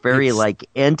 ghostly, or fairy-like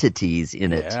entities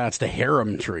in it. Yeah, it's the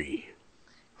harem tree.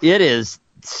 It is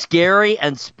scary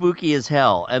and spooky as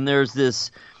hell. And there's this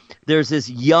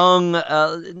young,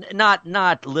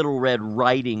 not Little Red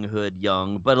Riding Hood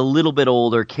young, but a little bit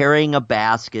older, carrying a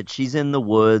basket. She's in the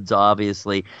woods,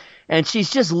 obviously. And she's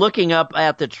just looking up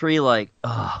at the tree like,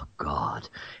 oh, God.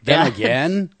 Then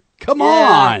again? Come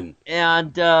on!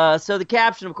 And so the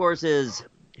caption, of course, is,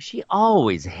 she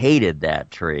always hated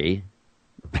that tree.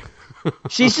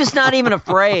 She's just not even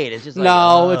afraid. It's just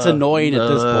like, it's annoying at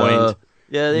this point.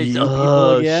 Yeah, there's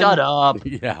people again? Shut up.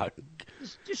 Yeah.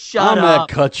 Just shut up. I'm going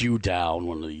to cut you down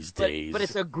one of these days. But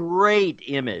it's a great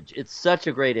image. It's such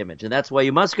a great image. And that's why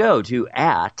you must go to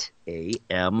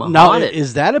 @AM Now, Haunted.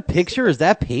 is that a picture? Is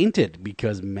that painted?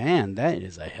 Because, man, that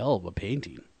is a hell of a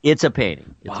painting. It's a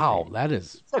painting. Wow, that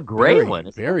is it's a great one.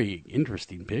 It's very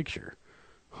interesting picture.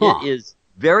 Huh. It is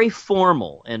very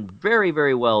formal and very,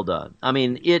 very well done. I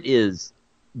mean, it is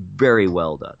very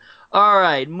well done. All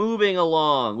right, moving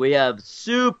along. We have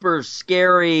super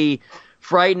scary,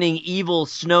 frightening, evil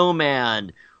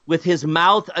snowman with his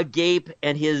mouth agape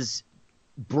and his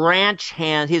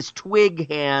his twig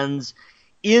hands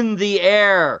in the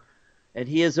air. And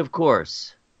he is, of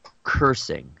course,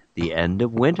 cursing the end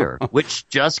of winter, which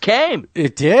just came.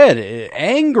 It did.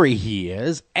 Angry he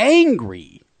is.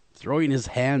 Angry. Throwing his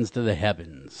hands to the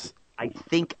heavens. I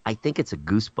think it's a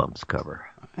Goosebumps cover.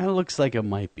 It looks like it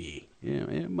might be. Yeah,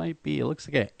 it might be. It looks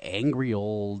like an angry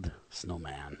old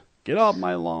snowman. Get off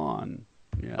my lawn.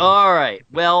 Yeah. All right.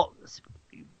 Well,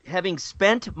 having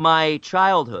spent my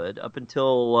childhood up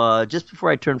until just before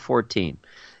I turned 14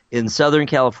 in Southern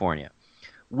California,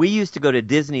 we used to go to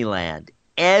Disneyland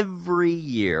every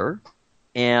year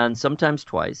and sometimes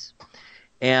twice.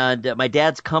 And my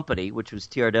dad's company, which was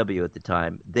TRW at the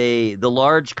time, the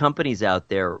large companies out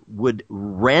there would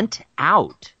rent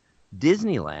out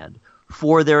Disneyland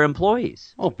for their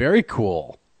employees. Oh, very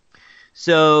cool.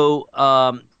 So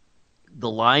the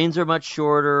lines are much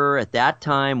shorter. At that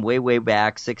time, way, way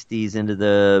back, 60s into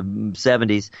the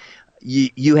 70s,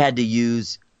 you had to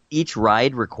use – each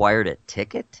ride required a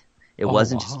ticket. It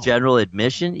wasn't just general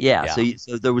admission. Yeah.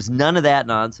 So there was none of that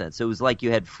nonsense. So it was like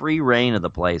you had free reign of the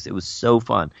place. It was so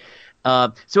fun.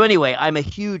 So anyway, I'm a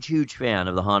huge, huge fan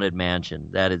of the Haunted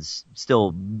Mansion. That is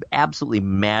still absolutely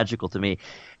magical to me.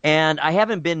 And I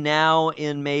haven't been now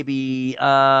in maybe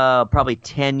probably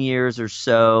 10 years or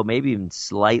so, maybe even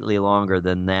slightly longer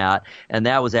than that. And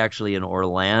that was actually in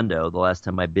Orlando the last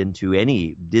time I've been to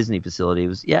any Disney facility. It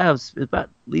was about at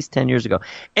least 10 years ago.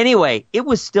 Anyway, it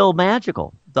was still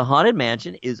magical. The Haunted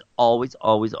Mansion is always,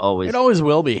 always, always. It always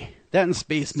will be. That and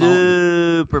Space Mountain.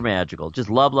 Super magical. Just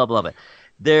love, love, love it.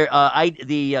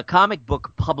 The comic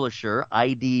book publisher,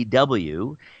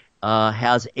 IDW,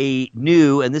 has a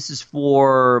new, and this is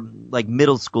for like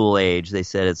middle school age. They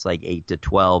said it's like 8 to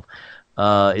 12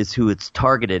 is who it's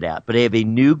targeted at. But they have a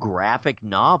new graphic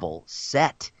novel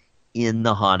set in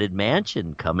the Haunted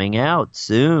Mansion coming out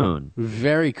soon.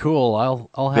 Very cool.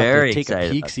 I'll have to take a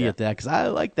peek-see at that because I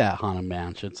like that Haunted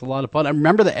Mansion. It's a lot of fun. I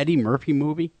remember the Eddie Murphy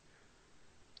movie.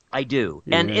 I do,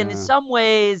 and in some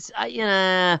ways,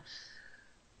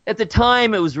 at the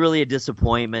time, it was really a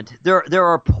disappointment. There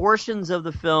are portions of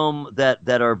the film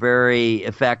that are very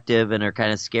effective and are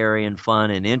kind of scary and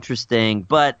fun and interesting,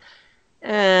 but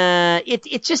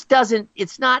it just doesn't.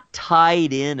 It's not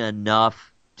tied in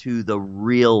enough to the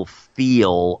real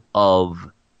feel of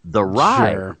the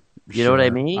ride. Sure. You know what I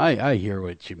mean? I hear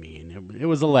what you mean. It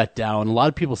was a letdown. A lot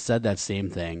of people said that same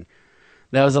thing.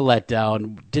 That was a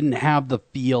letdown. Didn't have the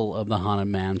feel of the Haunted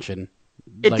Mansion.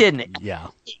 It didn't. Yeah.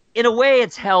 In a way,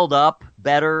 it's held up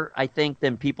better, I think,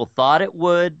 than people thought it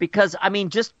would. Because, I mean,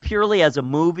 just purely as a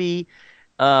movie,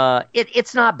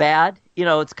 it's not bad. You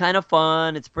know, it's kind of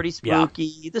fun. It's pretty spooky.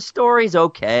 Yeah. The story's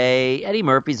okay. Eddie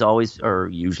Murphy's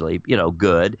usually,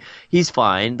 good. He's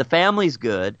fine. The family's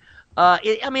good.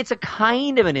 It's a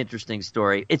kind of an interesting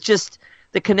story. It's just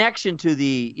the connection to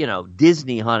the,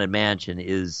 Disney Haunted Mansion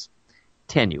is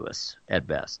tenuous at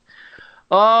best.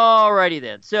 Alrighty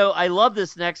then. So I love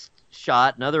this next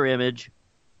shot, another image.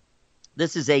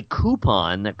 This is a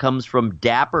coupon that comes from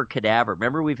Dapper Cadaver.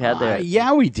 Remember we've had that?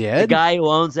 Yeah, we did. The guy who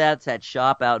owns that's that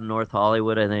shop out in North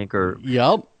Hollywood, I think, or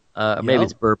maybe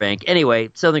it's Burbank. Anyway,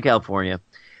 Southern California,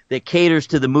 that caters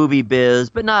to the movie biz,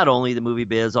 but not only the movie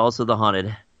biz, also the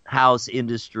haunted house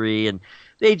industry, and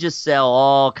they just sell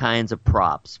all kinds of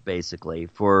props, basically,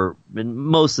 for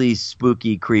mostly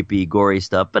spooky, creepy, gory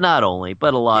stuff, but not only,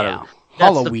 but a lot of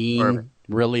Halloween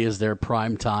really is their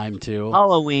prime time too.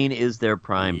 Halloween is their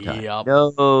prime time. Yep.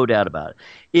 No doubt about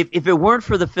it. If it weren't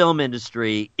for the film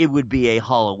industry, it would be a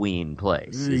Halloween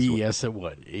place. Yes, it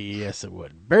would. Yes, it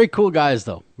would. Very cool guys,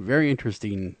 though. Very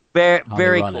interesting. Very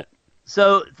cool.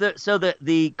 So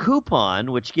the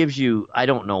coupon, which gives you, I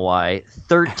don't know why,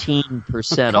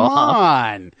 13% off. Come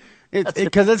on.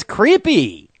 Because it's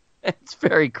creepy. It's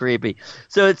very creepy.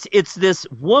 So it's this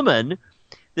woman,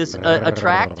 this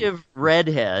attractive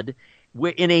redhead,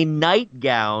 in a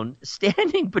nightgown,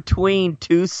 standing between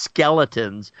two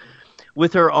skeletons,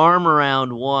 with her arm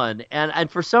around one,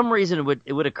 and for some reason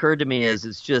it would occur to me as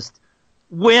it's just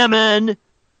women.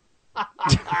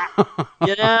 You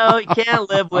can't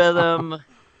live with them,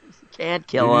 can't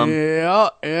kill them.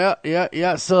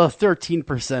 Yeah. So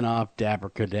 13% off Dapper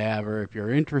Cadaver. If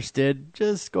you're interested,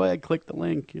 just go ahead, click the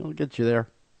link. It'll get you there.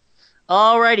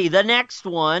 Alrighty, the next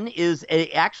one is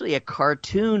actually a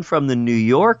cartoon from the New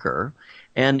Yorker,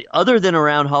 and other than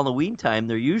around Halloween time,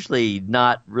 they're usually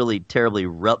not really terribly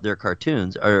their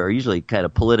cartoons are usually kind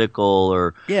of political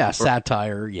or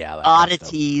satire,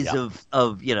 oddities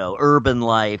of urban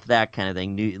life, that kind of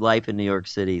thing, life in New York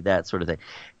City, that sort of thing.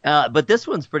 But this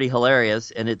one's pretty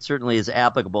hilarious, and it certainly is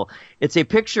applicable. It's a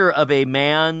picture of a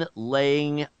man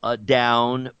laying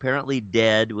down, apparently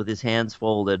dead, with his hands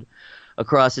folded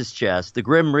across his chest. The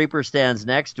Grim Reaper stands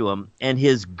next to him, and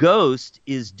his ghost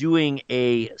is doing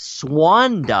a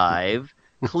swan dive,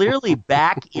 clearly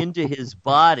back into his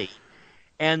body,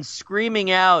 and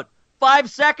screaming out,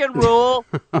 5-second rule!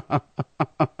 I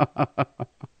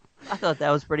thought that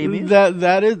was pretty amusing.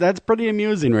 That's pretty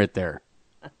amusing right there.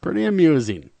 Pretty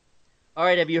amusing. All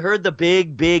right, have you heard the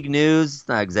big news? It's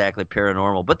not exactly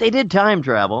paranormal, but they did time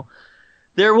travel.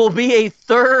 There will be a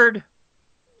third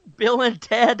Bill and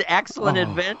Ted Excellent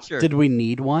Adventure. Did we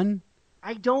need one?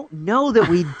 I don't know that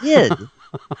we did.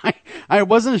 I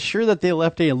wasn't sure that they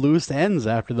left any loose ends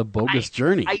after the Bogus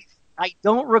Journey. I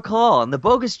don't recall. And the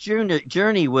Bogus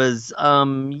Journey was,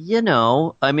 not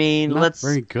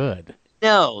very good.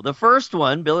 No, the first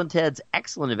one, Bill and Ted's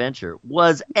Excellent Adventure,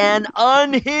 was an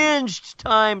unhinged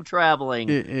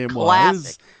time-traveling classic.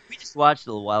 Was. We just watched it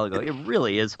a little while ago. It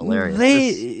really is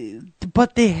hilarious.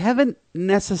 But they haven't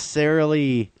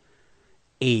necessarily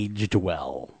aged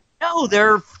well. No,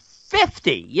 they're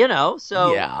 50,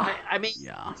 so, yeah.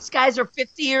 These guys are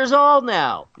 50 years old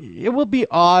now. It will be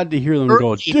odd to hear them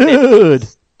go, dude.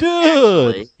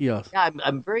 Yes. Yeah,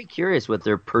 I'm very curious what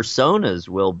their personas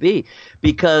will be,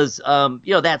 because,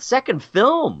 that second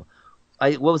film,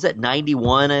 what was that,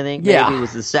 91, I think? Yeah. Maybe it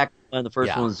was the second one. The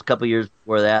first one was a couple years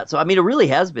before that. So, it really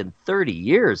has been 30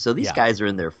 years. So these guys are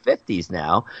in their 50s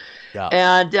now. Yeah.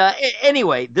 And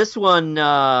anyway, this one,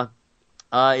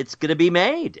 it's going to be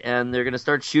made, and they're going to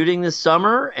start shooting this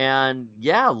summer. And,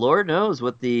 Lord knows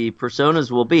what the personas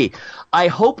will be. I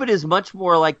hope it is much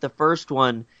more like the first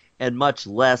one and much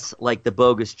less like the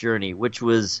Bogus Journey, which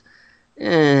was,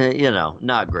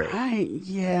 not great.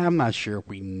 I'm not sure if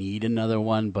we need another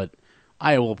one, but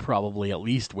I will probably at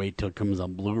least wait till it comes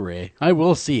on Blu-ray. I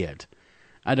will see it.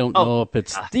 I don't know if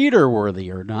it's theater worthy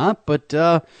or not, but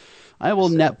I will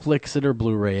Netflix it or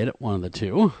Blu-ray it, one of the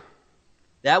two.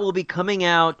 That will be coming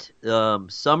out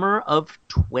summer of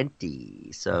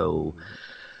 20, so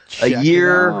a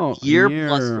year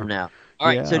plus from now. All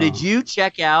right, so did you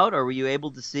check out, or were you able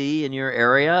to see in your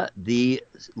area, the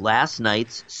last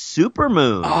night's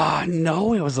supermoon?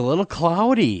 No, it was a little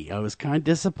cloudy. I was kind of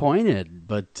disappointed,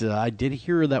 but I did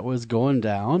hear that was going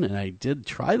down, and I did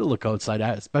try to look outside,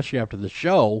 especially after the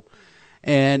show,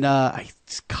 and I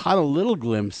caught a little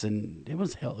glimpse, and it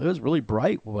was really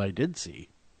bright what I did see.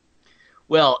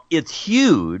 Well, it's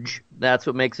huge. That's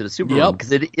what makes it a supermoon,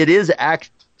 because it is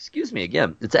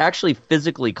it's actually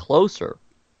physically closer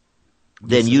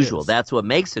than usual. That's what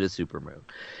makes it a supermoon.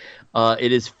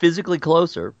 It is physically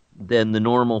closer than the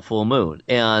normal full moon.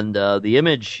 And the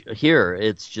image here,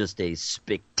 it's just a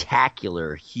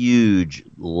spectacular, huge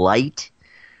light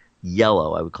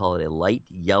yellow. I would call it a light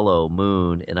yellow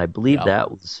moon, and I believe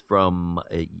that was from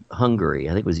Hungary.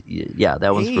 I think it was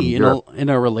that was from Europe. In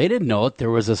a related note, there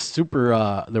was a super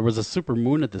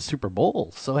moon at the Super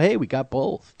Bowl. So hey, we got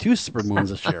both. 2 super moons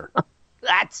this year.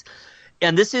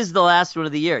 And this is the last one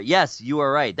of the year. Yes, you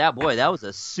are right. That was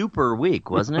a super week,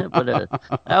 wasn't it? But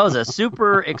that was a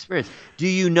super experience. Do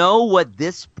you know what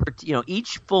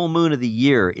each full moon of the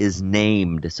year is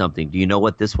named something? Do you know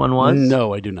what this one was?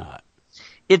 No, I do not.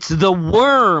 It's the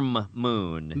worm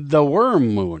moon. The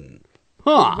worm moon.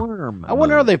 Huh. I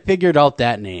wonder how they figured out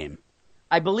that name.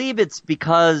 I believe it's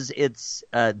because it's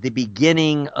the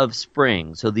beginning of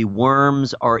spring, so the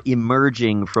worms are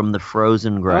emerging from the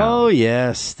frozen ground. Oh,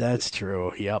 yes, that's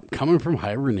true. Yep, coming from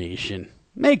hibernation.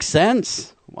 Makes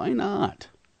sense. Why not?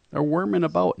 They're worming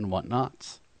about and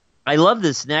whatnots. I love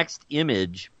this next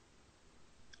image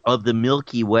of the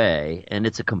Milky Way, and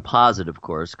it's a composite, of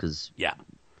course, because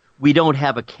we don't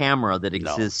have a camera that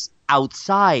exists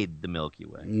outside the Milky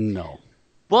Way. No.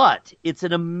 But it's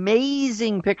an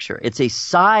amazing picture. It's a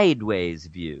sideways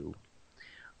view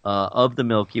of the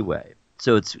Milky Way.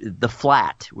 So it's the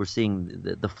flat. We're seeing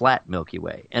the flat Milky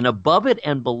Way. And above it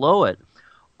and below it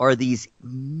are these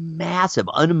massive,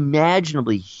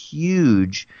 unimaginably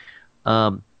huge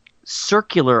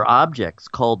circular objects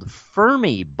called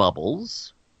Fermi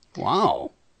bubbles.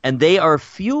 Wow. And they are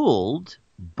fueled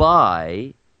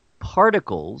by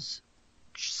particles,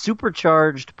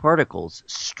 supercharged particles,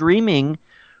 streaming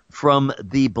from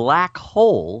the black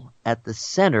hole at the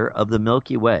center of the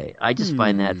Milky Way. I just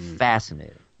find that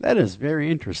fascinating. That is very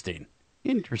interesting.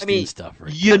 Interesting stuff.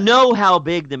 You know how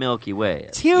big the Milky Way is.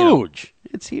 It's huge.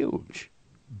 It's huge.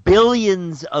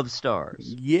 Billions of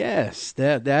stars. Yes,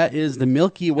 that is the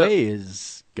Milky Way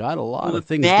has got a lot of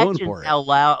things going for it. Imagine how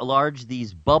large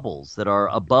these bubbles that are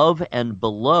above and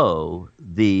below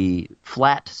the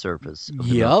flat surface.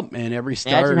 Yep, and every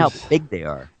star. Imagine how big they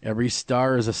are. Every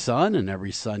star is a sun, and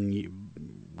every sun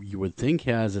you would think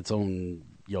has its own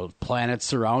planets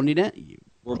surrounding it.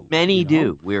 Well, many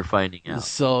do. We're finding out.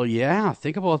 So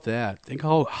think about that. Think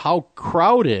how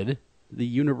crowded the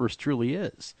universe truly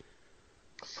is.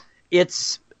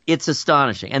 It's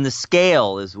astonishing, and the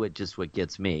scale is what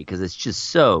gets me, because it's just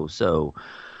so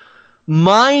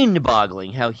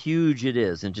mind-boggling how huge it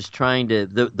is, and just trying to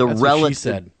the That's relative. What she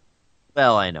said.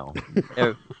 Well, I know.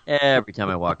 Every time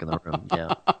I walk in the room,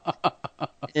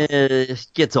 it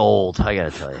gets old. I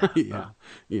gotta tell you.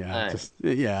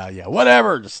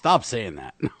 Whatever. Just stop saying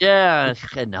that. Yeah,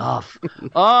 enough.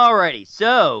 Alrighty.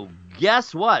 So,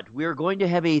 guess what? We're going to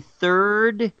have a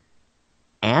third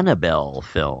Annabelle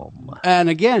film. And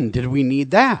again, did we need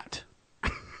that?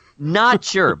 Not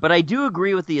sure, but I do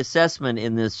agree with the assessment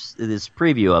in this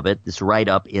preview of it, this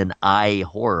write-up in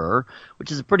iHorror,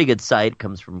 which is a pretty good site,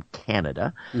 comes from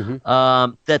Canada,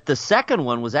 that the second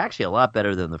one was actually a lot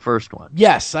better than the first one.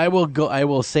 Yes, I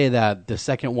will say that the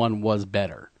second one was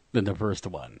better than the first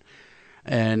one.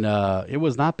 And it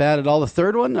was not bad at all. The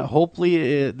third one,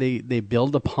 hopefully they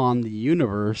build upon the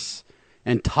universe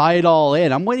and tie it all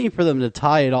in. I'm waiting for them to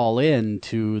tie it all in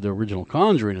to the original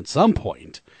Conjuring at some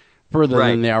point, further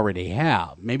than they already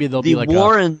have. Maybe they'll be like the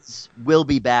Warrens will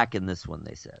be back in this one,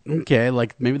 they said. Okay,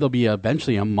 like maybe there'll be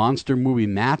eventually a monster movie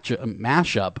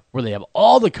mashup where they have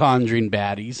all the Conjuring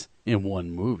baddies in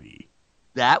one movie.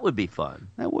 That would be fun.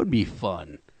 That would be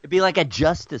fun. It'd be like a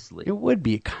Justice League. It would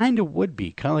be. It kind of would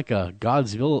be. Kind of like a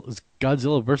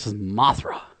Godzilla versus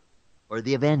Mothra. Or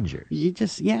the Avengers.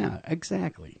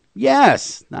 Exactly.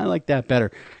 Yes, I like that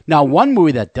better. Now, one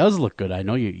movie that does look good, I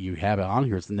know you have it on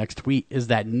here, it's the next tweet, is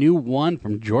that new one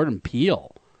from Jordan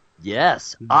Peele.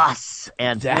 Yes, Us.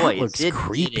 And that boy, looks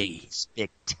creepy.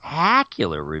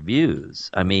 Spectacular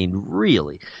reviews. I mean,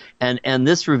 really. And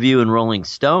this review in Rolling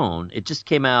Stone, it just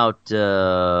came out,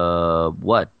 I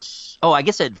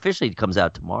guess it officially comes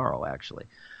out tomorrow, actually,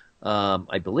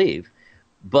 I believe.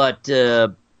 But,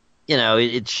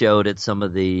 it showed at some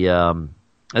of the...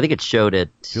 I think it showed at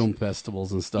film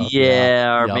festivals and stuff.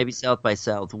 Yeah, or maybe South by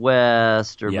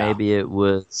Southwest, or maybe it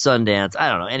was Sundance. I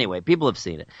don't know. Anyway, people have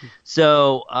seen it.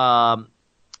 So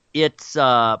it's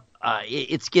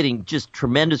getting just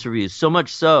tremendous reviews. So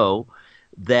much so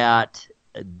that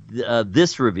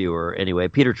this reviewer, anyway,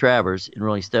 Peter Travers in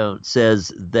Rolling Stone,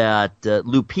 says that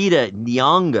Lupita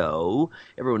Nyong'o,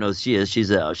 everyone knows she is.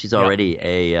 She's already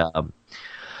a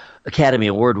Academy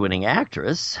Award-winning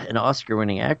actress, an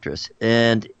Oscar-winning actress,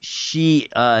 and she,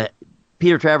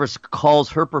 Peter Travers calls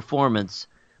her performance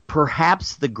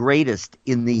perhaps the greatest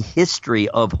in the history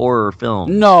of horror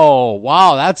film. No,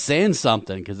 wow, that's saying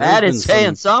something. That is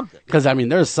saying something. Because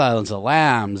there's Silence of the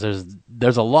Lambs.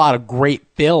 There's a lot of great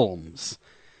films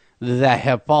that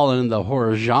have fallen in the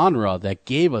horror genre that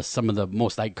gave us some of the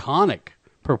most iconic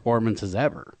performances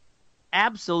ever.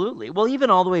 Absolutely. Well,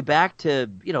 even all the way back to,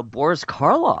 Boris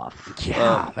Karloff.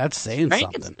 Yeah, that's saying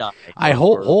something. I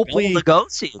hopefully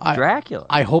Lugosi, Dracula.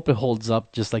 I hope it holds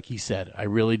up just like he said. I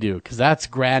really do, because that's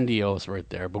grandiose right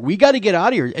there. But we got to get out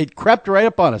of here. It crept right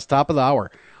up on us, top of the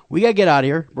hour. We got to get out of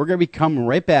here. We're going to be coming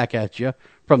right back at you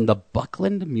from the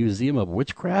Buckland Museum of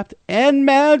Witchcraft and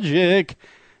Magic.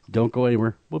 Don't go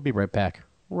anywhere. We'll be right back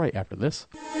right after this.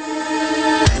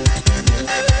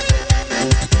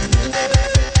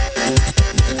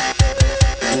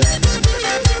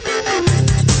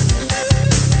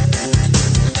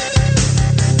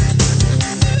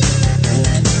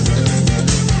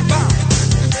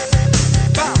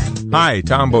 Hi,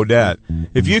 Tom Bodette.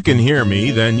 If you can hear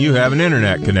me, then you have an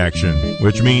internet connection,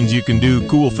 which means you can do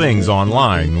cool things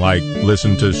online, like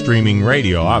listen to streaming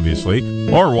radio, obviously,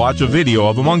 or watch a video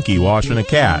of a monkey washing a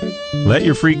cat. Let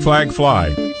your freak flag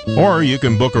fly. Or you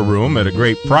can book a room at a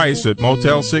great price at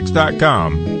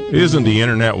Motel6.com. Isn't the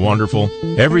internet wonderful?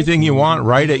 Everything you want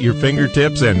right at your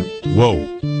fingertips, and whoa,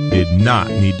 did not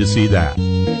need to see that.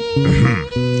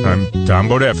 I'm Tom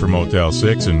Bodette for Motel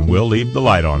 6, and we'll leave the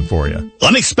light on for you.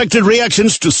 Unexpected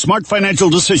reactions to smart financial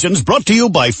decisions brought to you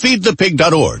by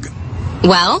feedthepig.org.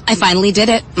 Well, I finally did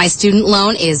it. My student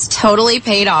loan is totally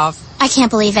paid off. I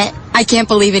can't believe it. I can't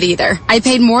believe it either. I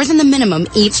paid more than the minimum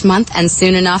each month, and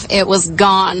soon enough, it was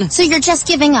gone. So you're just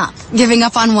giving up? Giving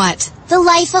up on what? The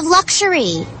life of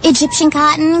luxury. Egyptian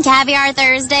cotton, caviar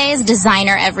Thursdays,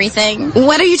 designer everything.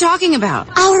 What are you talking about?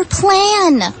 Our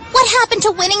plan. What happened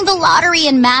to winning the lottery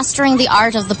and mastering the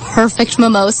art of the perfect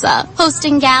mimosa?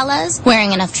 Hosting galas,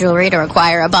 wearing enough jewelry to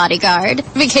require a bodyguard,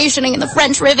 vacationing in the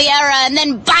French Riviera, and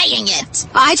then buying it.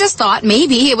 I just thought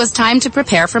maybe it was time to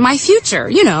prepare for my future.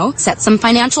 You know, set some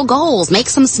financial goals, make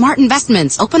some smart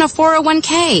investments, open a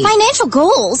 401k. Financial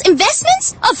goals?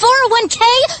 Investments? A 401k?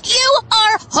 You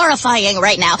are horrifying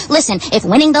right now. Listen, if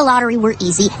winning the lottery were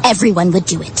easy, everyone would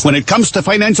do it. When it comes to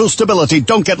financial stability,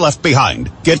 don't get left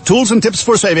behind. Get tools and tips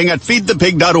for saving at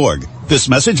feedthepig.org. This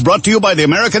message brought to you by the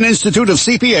American Institute of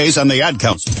CPAs and the Ad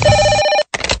Council.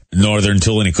 Northern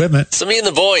Tool and Equipment. So me and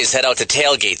the boys head out to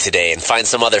tailgate today and find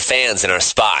some other fans in our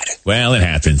spot. Well, it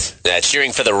happens.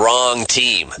 Cheering for the wrong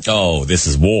team. Oh, this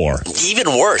is war. Even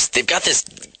worse, they've got this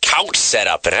couch set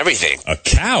up and everything. A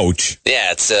couch?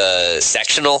 Yeah, it's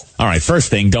sectional. All right, first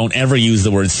thing, don't ever use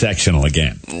the word sectional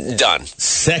again. Done.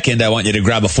 Second, I want you to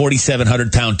grab a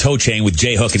 4,700-pound tow chain with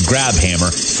J-hook and grab hammer.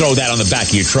 Throw that on the back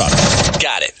of your truck.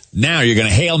 Got it. Now you're going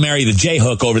to Hail Mary the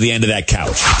J-hook over the end of that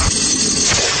couch.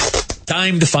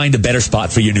 Time to find a better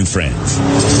spot for your new friends.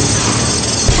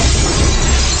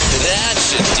 That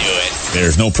should do it.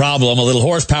 There's no problem a little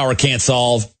horsepower can't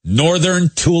solve. Northern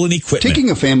Tool and Equipment. Taking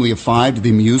a family of 5 to the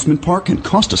amusement park can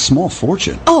cost a small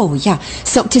fortune. Oh, yeah.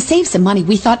 So to save some money,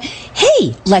 we thought,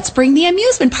 hey, let's bring the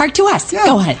amusement park to us. Yeah.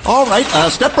 Go ahead. All right.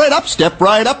 Step right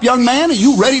up, young man. Are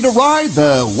you ready to ride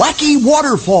the wacky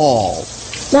waterfall?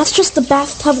 That's just the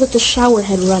bathtub with the shower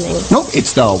head running. Nope,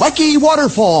 it's the wacky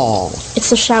waterfall. It's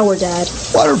the shower, Dad.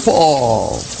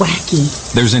 Waterfall.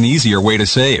 Wacky. There's an easier way to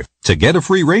save. To get a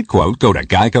free rate quote, go to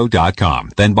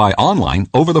geico.com. Then buy online,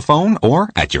 over the phone, or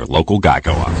at your local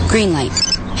Geico office. Green light.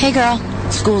 Hey, girl.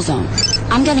 School zone.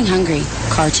 I'm getting hungry.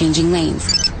 Car changing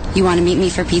lanes. You want to meet me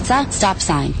for pizza? Stop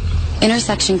sign.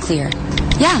 Intersection clear.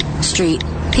 Yeah, street.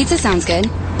 Pizza sounds good.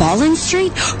 Ballin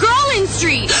Street? Girlin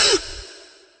Street!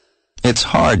 It's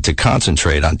hard to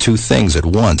concentrate on 2 things at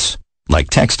once, like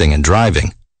texting and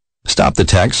driving. Stop the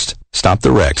text, stop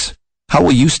the wrecks. How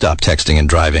will you stop texting and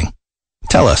driving?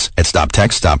 Tell us at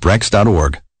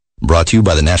stoptextstopwrecks.org. Brought to you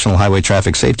by the National Highway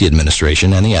Traffic Safety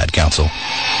Administration and the Ad Council.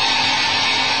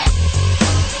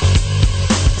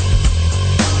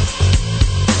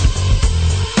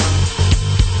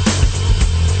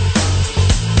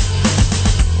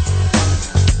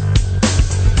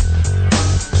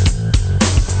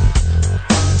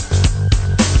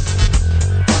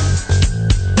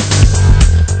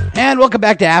 And welcome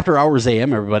back to After Hours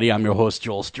AM, everybody. I'm your host,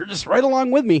 Joel Sturgis. Right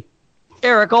along with me,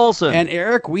 Eric Olson. And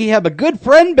Eric, we have a good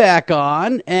friend back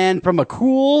on, and from a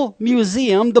cool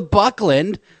museum, the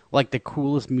Buckland, like the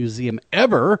coolest museum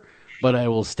ever. But I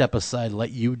will step aside and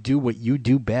let you do what you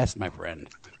do best, my friend.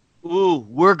 Ooh,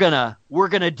 we're gonna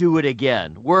do it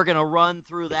again. We're gonna run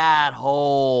through that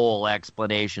whole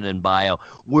explanation and bio.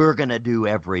 We're gonna do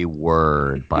every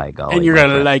word, by golly. And you're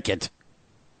gonna like it.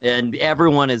 And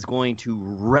everyone is going to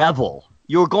revel.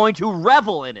 You're going to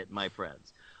revel in it, my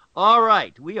friends. All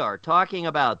right, we are talking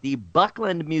about the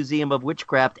Buckland Museum of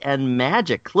Witchcraft and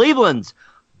Magic, Cleveland's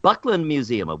Buckland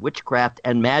Museum of Witchcraft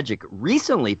and Magic,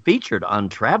 recently featured on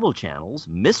Travel Channel's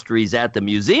Mysteries at the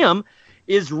Museum,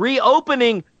 is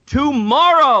reopening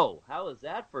tomorrow. How is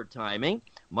that for timing?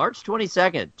 March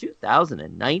 22nd,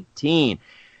 2019,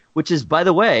 which is, by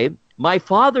the way, my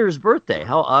father's birthday.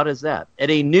 How odd is that?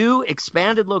 At a new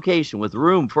expanded location with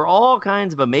room for all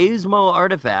kinds of amazemo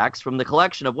artifacts from the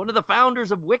collection of one of the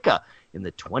founders of Wicca in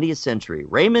the 20th century,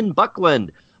 Raymond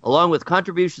Buckland, along with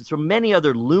contributions from many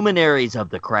other luminaries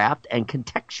of the craft and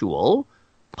contextual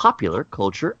popular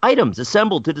culture items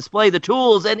assembled to display the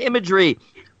tools and imagery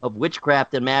of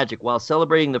witchcraft and magic while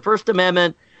celebrating the First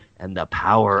Amendment and the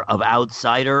power of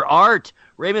outsider art.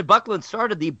 Raymond Buckland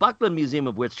started the Buckland Museum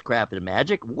of Witchcraft and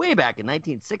Magic way back in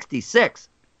 1966.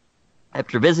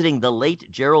 After visiting the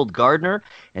late Gerald Gardner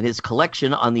and his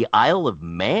collection on the Isle of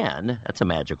Man, that's a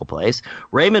magical place,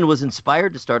 Raymond was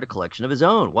inspired to start a collection of his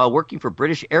own. While working for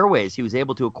British Airways, he was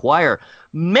able to acquire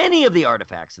many of the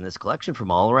artifacts in this collection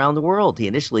from all around the world. He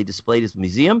initially displayed his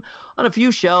museum on a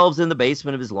few shelves in the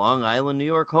basement of his Long Island, New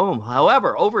York home.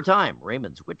 However, over time,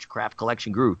 Raymond's witchcraft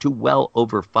collection grew to well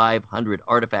over 500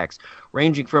 artifacts,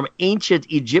 ranging from ancient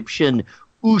Egyptian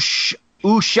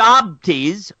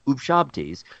Ushabtis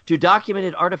to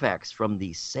documented artifacts from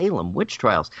the Salem witch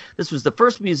trials. This was the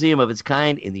first museum of its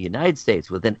kind in the United States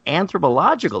with an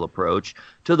anthropological approach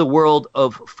to the world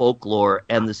of folklore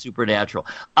and the supernatural.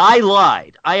 I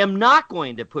lied. I am not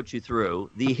going to put you through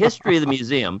the history of the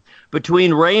museum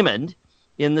between Raymond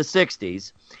in the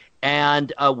 60s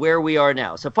and where we are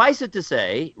now. Suffice it to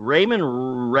say,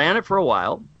 Raymond ran it for a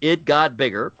while. It got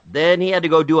bigger. Then he had to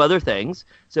go do other things,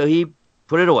 so he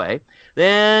put it away.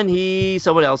 Then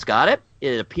someone else got it.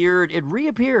 It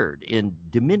reappeared in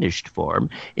diminished form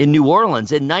in New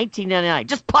Orleans in 1999,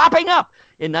 just popping up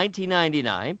in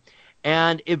 1999,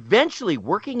 and eventually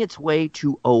working its way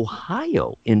to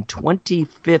Ohio in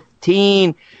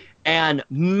 2015. And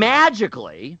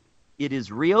magically, it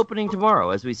is reopening tomorrow,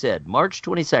 as we said, March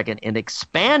 22nd, in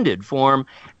expanded form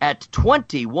at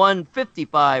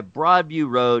 2155 Broadview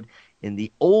Road in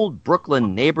the old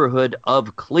Brooklyn neighborhood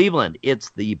of Cleveland. It's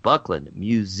the Buckland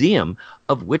Museum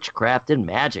of Witchcraft and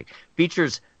Magic.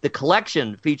 The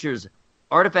collection features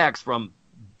artifacts from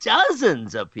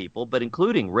dozens of people, but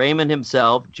including Raymond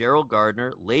himself, Gerald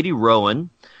Gardner, Lady Rowan,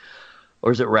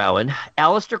 or is it Rowan,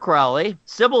 Aleister Crowley,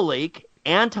 Sybil Leek,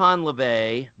 Anton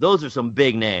LaVey. Those are some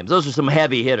big names. Those are some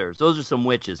heavy hitters. Those are some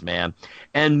witches, man.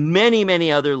 And many,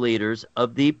 many other leaders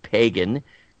of the pagan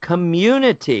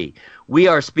community. We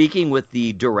are speaking with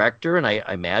the director and I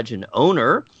imagine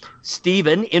owner,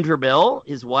 Stephen Intermill.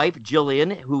 His wife,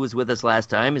 Jillian, who was with us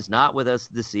last time, is not with us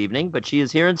this evening, but she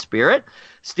is here in spirit.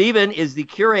 Stephen is the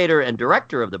curator and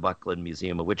director of the Buckland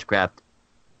Museum of Witchcraft.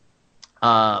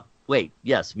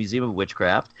 Museum of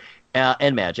Witchcraft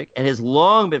and Magic, and has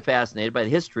long been fascinated by the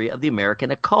history of the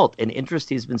American occult, an interest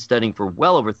he's been studying for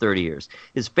well over 30 years.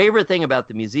 His favorite thing about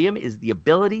the museum is the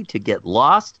ability to get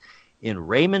lost in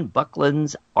Raymond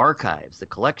Buckland's archives. The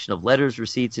collection of letters,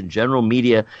 receipts, and general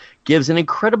media gives an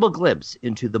incredible glimpse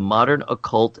into the modern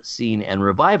occult scene and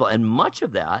revival. And much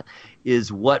of that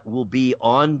is what will be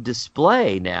on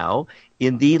display now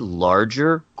in the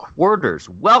larger quarters.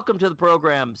 Welcome to the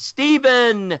program,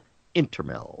 Stephen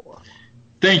Intermill.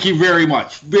 Thank you very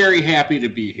much. Very happy to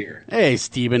be here. Hey,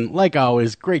 Stephen. Like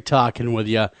always, great talking with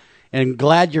you, and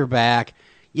glad you're back.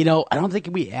 You know, I don't think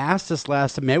we asked this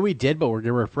last time. Maybe we did, but we're going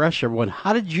to refresh everyone.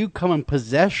 How did you come in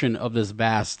possession of this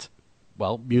vast,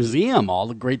 museum, all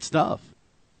the great stuff?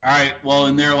 All right, well,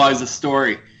 and there lies the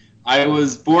story. I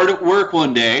was bored at work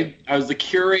one day. I was the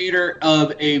curator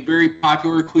of a very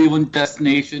popular Cleveland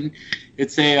destination.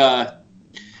 It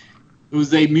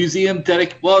was a museum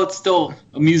it's still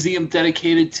a museum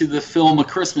dedicated to the film A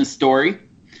Christmas Story.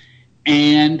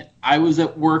 And I was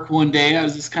at work one day. I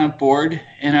was just kind of bored,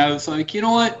 and I was like, you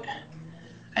know what?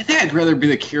 I think I'd rather be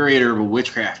the curator of a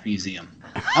witchcraft museum.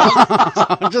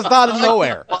 Just out of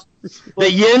nowhere.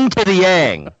 The yin to the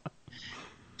yang.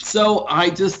 So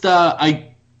I just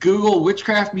I Google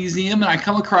witchcraft museum, and I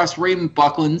come across Raymond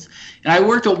Buckland's, and I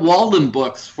worked at Walden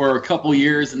Books for a couple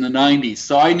years in the 90s,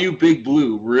 so I knew Big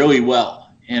Blue really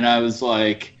well. And I was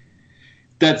like,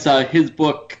 that's his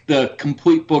book, The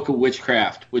Complete Book of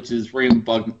Witchcraft, which is Raymond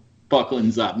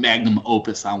Buckland's magnum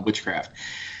opus on witchcraft.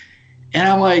 And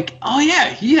I'm like, oh yeah,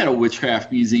 he had a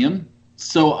witchcraft museum.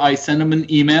 So I send him an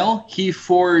email. He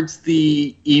forwards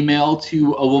the email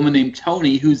to a woman named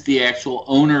Tony, who's the actual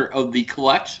owner of the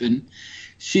collection.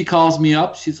 She calls me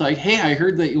up. She's like, hey, I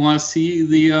heard that you want to see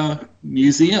the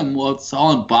museum. Well, it's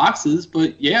all in boxes,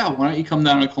 but yeah, why don't you come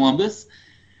down to Columbus?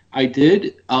 I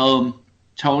did.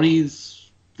 Tony's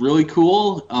really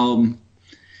cool.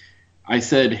 I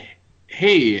said,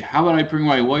 hey, how about I bring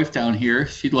my wife down here?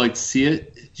 She'd like to see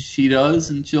it. She does,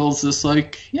 and Jill's just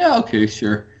like, yeah, okay,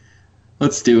 sure.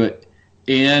 Let's do it.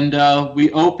 And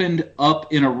we opened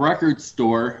up in a record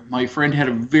store. My friend had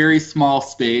a very small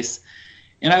space,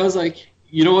 and I was like,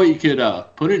 you know what you could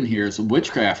put in here is a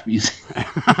Witchcraft museum.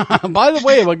 By the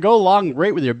way, it would go along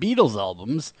great with your Beatles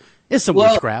albums. It's some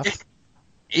Witchcraft.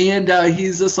 And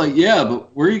he's just like, yeah,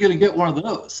 but where are you going to get one of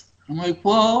those? I'm like,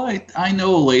 well, I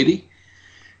know a lady.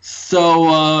 So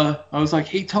I was like,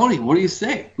 hey, Tony, what do you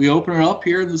say? We open it up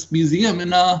here in this museum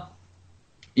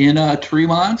in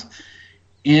Tremont.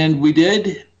 And we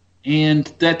did, and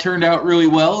that turned out really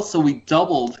well. So we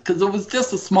doubled, because it was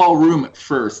just a small room at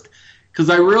first, because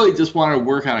I really just wanted to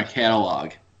work on a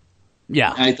catalog.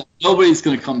 Yeah. And I thought, nobody's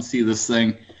going to come see this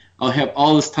thing. I'll have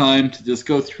all this time to just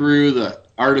go through the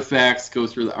artifacts, go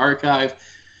through the archive.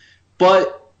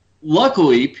 But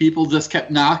luckily, people just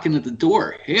kept knocking at the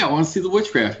door. Hey, I want to see the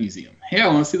Witchcraft Museum. Hey, I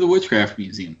want to see the Witchcraft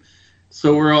Museum.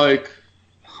 So we're like,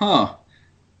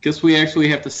 guess we actually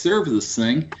have to serve this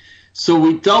thing. So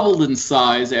we doubled in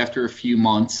size after a few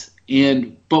months,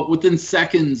 but within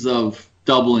seconds of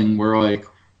doubling, we're like,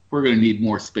 we're going to need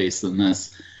more space than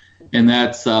this. And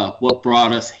that's what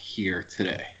brought us here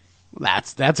today.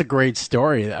 That's a great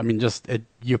story. I mean,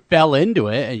 you fell into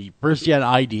it, and first you had an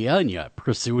idea, and you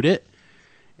pursued it.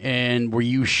 And were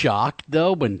you shocked,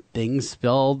 though, when things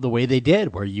fell the way they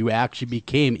did, where you actually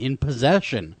became in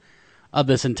possession of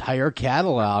this entire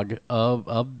catalog of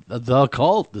the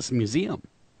occult, this museum?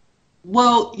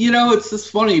 Well, it's just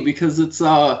funny because it's,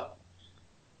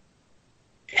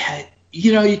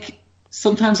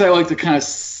 sometimes I like to kind of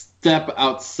step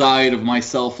outside of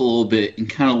myself a little bit and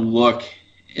kind of look,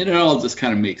 and it all just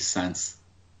kind of makes sense.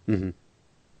 Mm-hmm.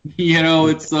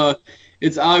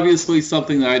 It's obviously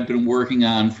something that I'd been working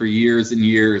on for years and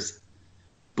years,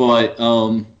 but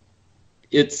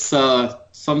it's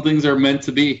some things are meant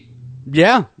to be.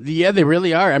 Yeah, they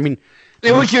really are. I mean,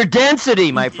 it was your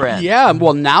density, my friend. Yeah,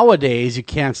 well, nowadays you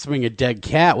can't swing a dead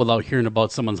cat without hearing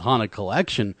about someone's haunted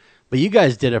collection. But you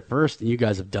guys did it first, and you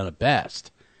guys have done it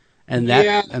best, and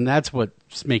that's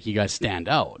what's making you guys stand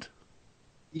out.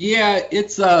 Yeah,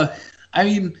 it's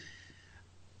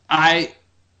I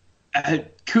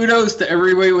kudos to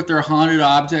everybody with their haunted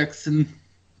objects and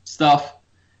stuff.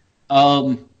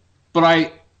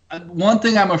 But one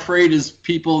thing I'm afraid is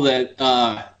people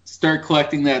that start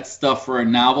collecting that stuff for a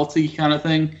novelty kind of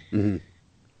thing, mm-hmm.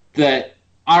 that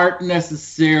aren't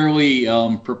necessarily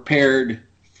prepared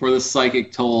for the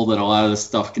psychic toll that a lot of this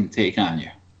stuff can take on you.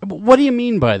 What do you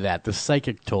mean by that, the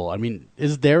psychic toll? I mean,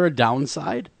 is there a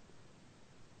downside?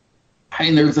 I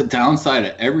mean, there's a downside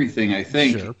to everything, I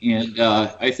think. Sure. And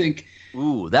I think...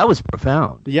 Ooh, that was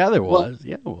profound. Yeah, there was. Well,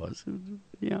 yeah, it was.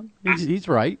 Yeah, he's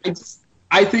right.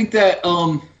 I think that,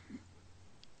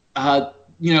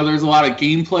 there's a lot of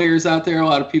game players out there. A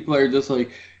lot of people are just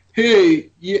like,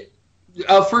 hey,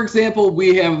 for example,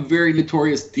 we have a very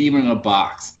notorious demon in a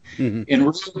box. Mm-hmm. And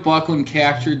Richard Buckland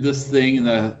captured this thing in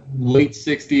the late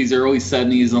 60s, early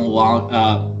 70s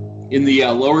in the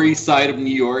Lower East Side of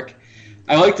New York.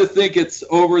 I like to think it's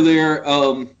over there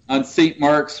on St.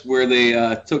 Mark's where they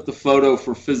took the photo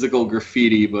for physical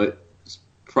graffiti, but it's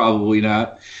probably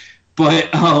not. But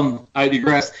I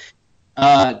digress.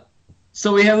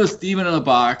 So we have this demon in a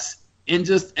box, and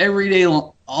just every day,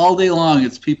 all day long,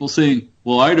 it's people saying,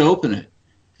 well, I'd open it.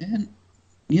 And,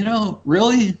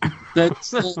 really?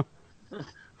 That's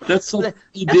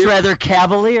rather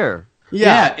cavalier.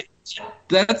 Yeah,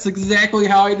 that's exactly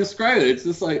how I describe it. It's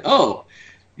just like, oh,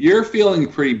 you're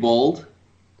feeling pretty bold.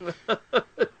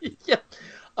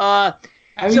 Yeah.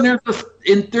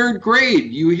 In third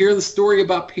grade, you hear the story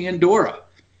about Pandora.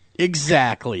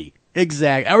 Exactly.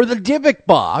 Or the Dybbuk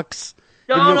box.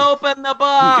 Don't open the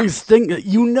box.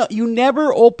 You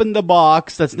never open the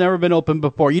box that's never been opened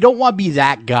before. You don't want to be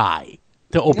that guy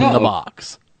to open the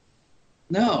box.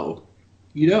 No,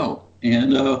 you don't.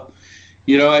 And,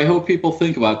 I hope people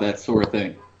think about that sort of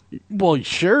thing. Well,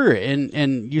 sure.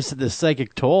 And you said the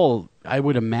psychic toll. I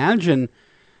would imagine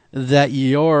that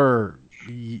your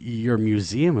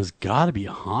museum has got to be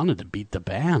haunted to beat the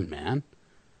band, man.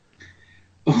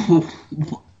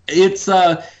 It's,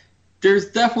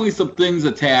 there's definitely some things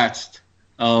attached.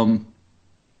 And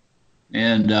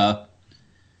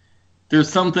there's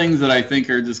some things that I think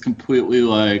are just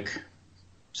completely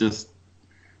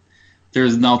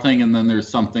there's nothing, and then there's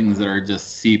some things that are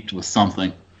just seeped with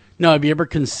something. Now, have you ever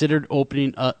considered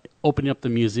opening up the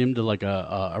museum to like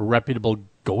a reputable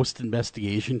ghost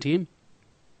investigation team?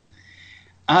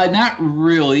 Not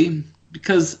really,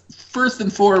 because first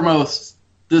and foremost,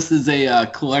 this is a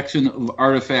collection of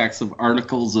artifacts of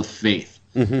articles of faith.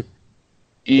 Mm-hmm.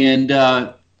 And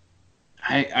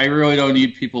I really don't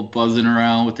need people buzzing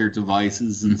around with their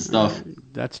devices and stuff.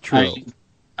 That's true.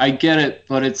 I get it,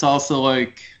 but it's also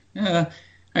like,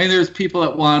 there's people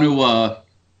that want to.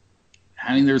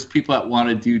 There's people that want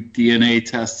to do DNA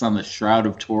tests on the Shroud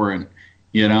of Turin,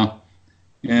 and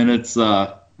it's.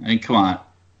 Come on.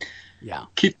 Yeah.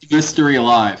 Keep the mystery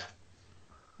alive.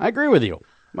 I agree with you.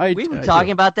 We were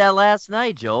talking about that last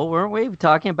night, Joel, weren't we?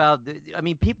 Talking about,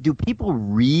 do people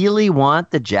really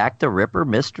want the Jack the Ripper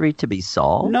mystery to be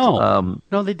solved? No,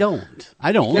 no, they don't.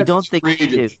 I don't. I don't think they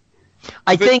do.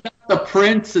 I think the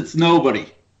Prince, it's nobody.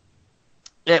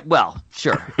 Well,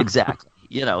 sure, exactly.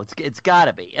 It's got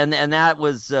to be, and that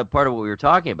was part of what we were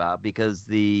talking about, because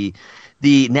the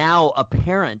now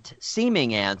apparent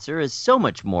seeming answer is so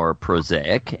much more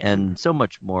prosaic and so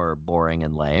much more boring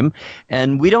and lame,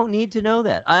 and we don't need to know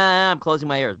that. I'm closing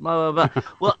my ears. Blah, blah, blah.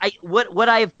 Well, what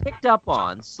I have picked up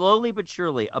on slowly but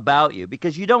surely about you,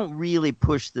 because you don't really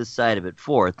push this side of it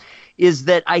forth, is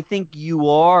that I think you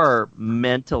are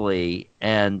mentally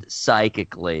and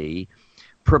psychically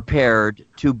prepared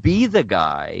to be the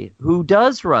guy who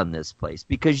does run this place,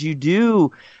 because you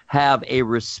do have a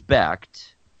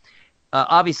respect.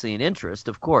 Obviously an interest,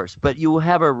 of course, but you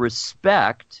have a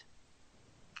respect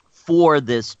for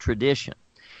this tradition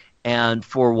and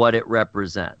for what it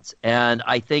represents. And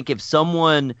I think if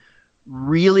someone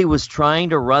really was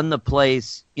trying to run the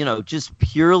place, just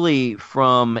purely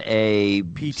from a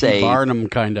P.T. Barnum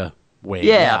kind of way,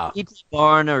 P.T.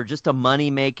 Barnum, or just a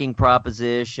money-making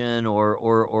proposition,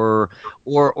 or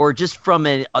just from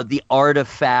the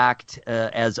artifact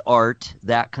as art,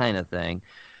 that kind of thing,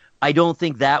 I don't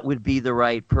think that would be the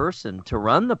right person to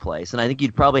run the place. And I think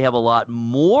you'd probably have a lot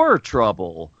more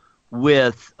trouble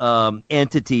with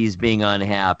entities being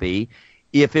unhappy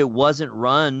if it wasn't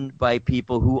run by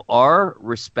people who are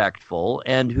respectful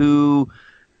and who,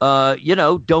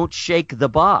 don't shake the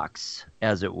box,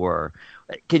 as it were.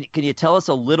 Can you tell us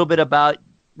a little bit about,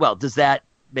 does that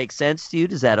make sense to you?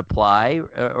 Does that apply?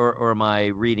 Or am I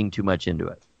reading too much into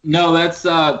it? No,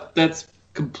 that's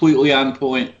completely on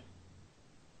point.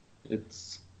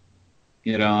 It's,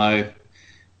 I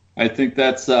think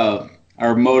that's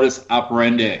our modus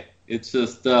operandi. It's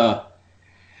just, I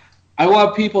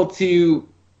want people to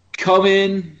come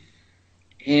in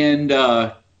and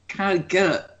kind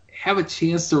of have a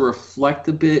chance to reflect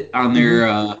a bit on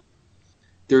their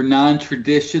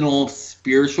non-traditional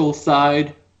spiritual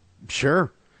side.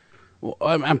 Sure. Well,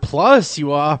 and plus,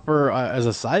 you offer as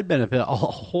a side benefit a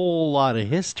whole lot of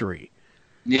history.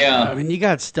 Yeah. I mean, you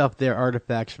got stuff there,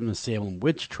 artifacts from the Salem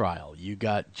witch trial. You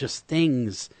got just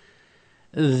things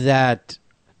that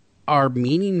are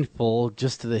meaningful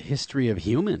just to the history of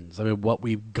humans. I mean, what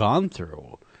we've gone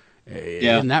through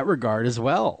in that regard as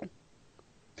well.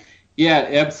 Yeah,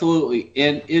 absolutely.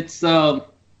 And it's, there's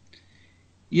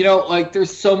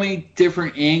so many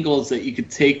different angles that you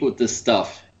could take with this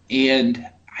stuff. And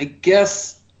I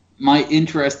guess my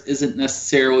interest isn't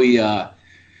necessarily,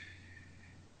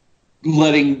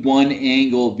 letting one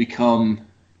angle become,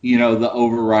 the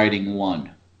overriding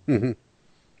one. Mm-hmm.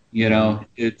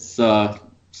 It's just a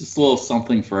little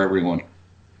something for everyone.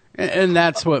 And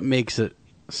that's what makes it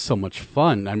so much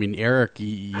fun. I mean, Eric,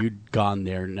 you'd gone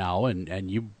there now, and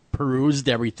you perused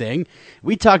everything.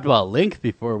 We talked about length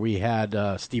before we had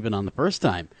Stephen on the first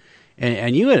time.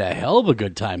 And you had a hell of a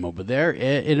good time over there.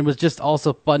 And it was just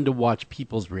also fun to watch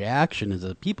people's reaction as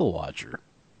a people watcher.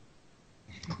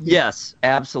 Yes,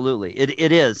 absolutely.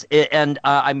 It is. And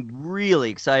I'm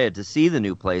really excited to see the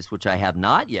new place, which I have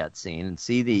not yet seen, and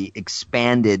see the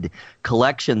expanded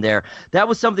collection there. That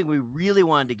was something we really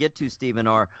wanted to get to, Stephen,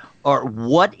 or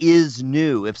what is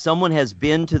new? If someone has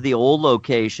been to the old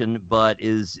location but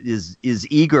is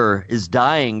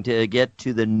dying to get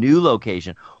to the new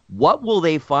location, what will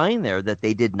they find there that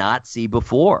they did not see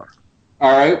before?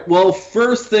 All right. Well,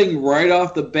 first thing right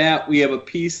off the bat, we have a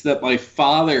piece that my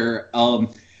father,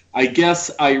 I guess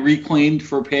I reclaimed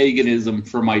for paganism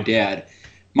for my dad.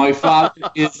 My father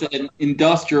is an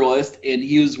industrialist, and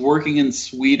he was working in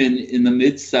Sweden in the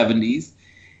mid-'70s,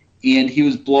 and he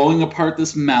was blowing apart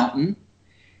this mountain,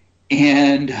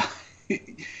 and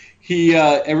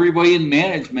everybody in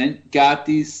management got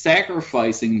these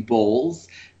sacrificing bowls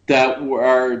that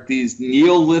were these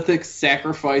Neolithic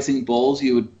sacrificing bowls.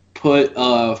 You would put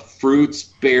fruits,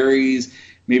 berries,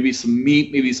 maybe some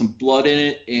meat, maybe some blood in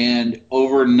it, and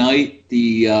overnight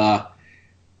the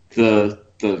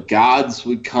gods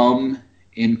would come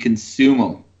and consume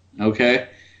them. Okay,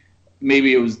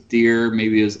 maybe it was deer,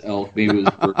 maybe it was elk, maybe it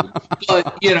was bird.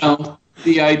 But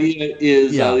the idea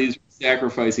is these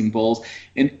sacrificing bowls,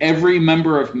 and every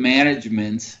member of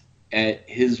management at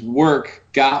his work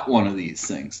got one of these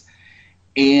things.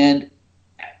 And,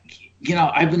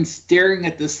 I've been staring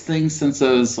at this thing since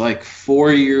I was like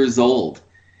 4 years old.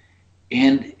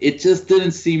 And it just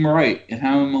didn't seem right.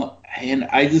 And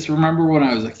I just remember when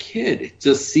I was a kid,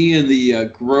 just seeing the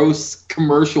gross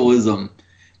commercialism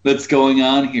that's going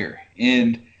on here.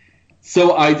 And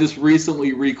so I just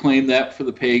recently reclaimed that for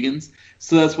the pagans.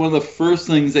 So that's one of the first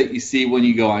things that you see when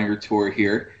you go on your tour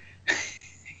here.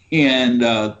 And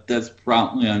that's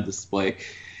promptly on display.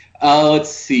 Let's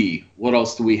see. What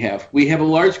else do we have? We have a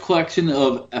large collection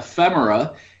of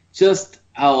ephemera, just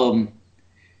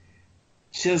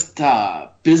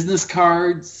business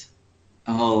cards,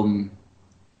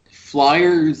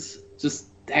 flyers,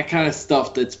 just that kind of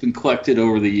stuff that's been collected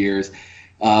over the years.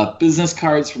 Business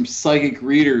cards from psychic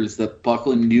readers that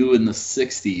Buckland knew in the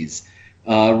 60s.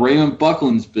 Raymond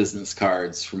Buckland's business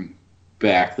cards from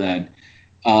back then.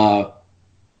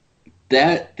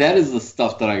 That is the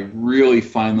stuff that I really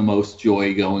find the most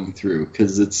joy going through,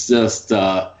 because it's just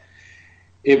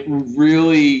it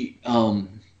really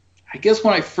I guess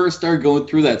when I first started going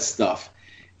through that stuff,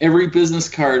 every business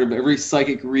card of every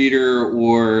psychic reader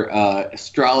or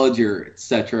astrologer,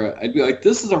 etc., I'd be like,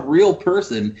 this is a real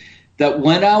person that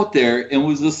went out there and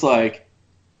was just like,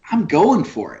 I'm going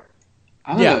for it.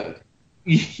 And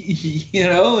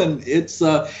it's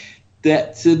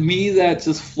that, to me, that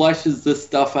just fleshes this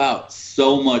stuff out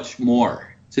so much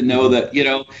more, to know that,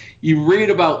 you read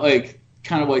about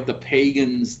kind of like the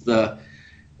pagans, like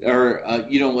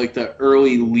the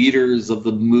early leaders of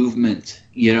the movement,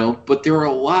 but there were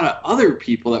a lot of other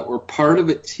people that were part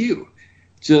of it too,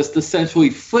 just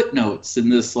essentially footnotes in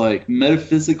this like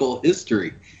metaphysical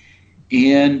history.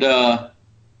 And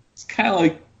it's kind of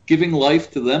like giving life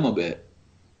to them a bit.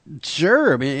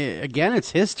 Sure. I mean, again,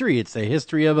 it's history. It's the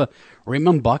history of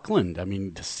Raymond Buckland. I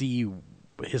mean, to see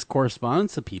his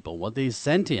correspondence to people, what they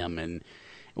sent him, and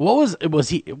what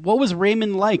was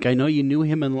Raymond like? I know you knew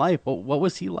him in life. What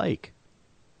was he like?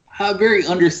 Very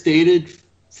understated,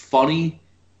 funny.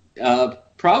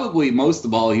 Probably most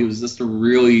of all, he was just a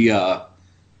really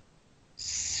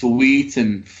sweet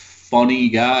and funny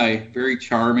guy. Very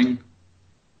charming.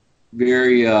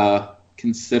 Very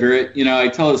considerate. I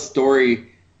tell a story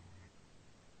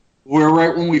where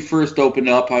right when we first opened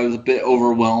up, I was a bit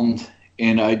overwhelmed,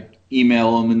 and I'd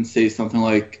email him and say something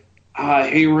like,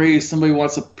 hey, Ray, somebody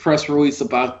wants a press release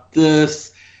about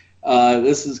this.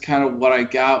 This is kind of what I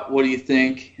got. What do you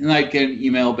think? And I'd get an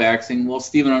email back saying, well,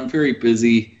 Stephen, I'm very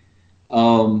busy.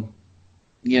 Can't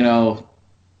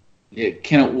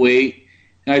wait.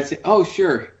 And I'd say, oh,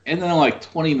 sure. And then like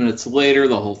 20 minutes later,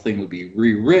 the whole thing would be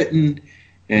rewritten.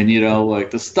 And,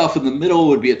 the stuff in the middle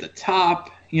would be at the top,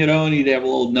 and he'd have a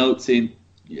little note saying,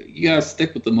 you got to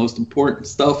stick with the most important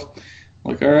stuff.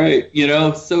 I'm like, all right,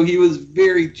 So he was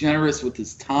very generous with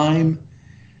his time.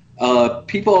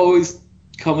 People always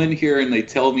come in here and they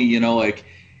tell me, yeah,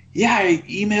 I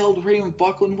emailed Raymond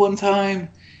Buckland one time.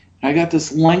 And I got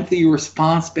this lengthy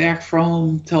response back from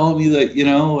him telling me that,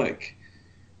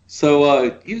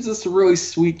 So he was just a really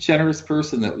sweet, generous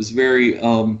person that was very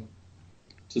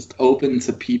just open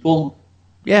to people.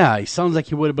 Yeah, he sounds like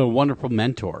he would have been a wonderful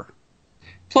mentor.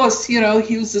 Plus, he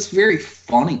was just very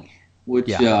funny,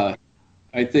 which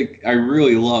I think I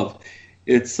really love.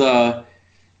 It's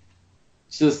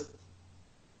just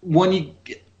when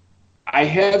I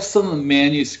have some of the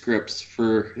manuscripts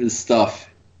for his stuff,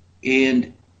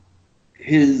 and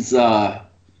his not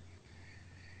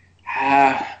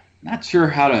sure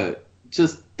how to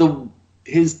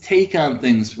his take on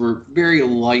things were very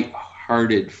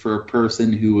light-hearted for a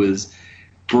person who was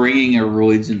bringing a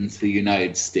religion to the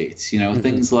United States.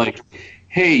 Things like,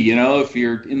 hey, if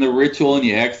you're in the ritual and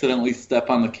you accidentally step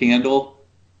on the candle,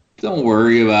 don't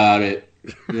worry about it.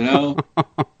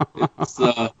 It's,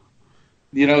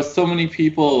 so many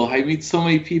people, I meet so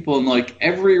many people, and like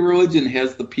every religion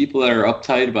has the people that are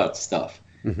uptight about stuff.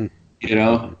 Mm-hmm.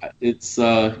 It's,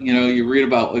 you read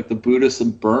about like the Buddhists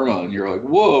in Burma and you're like,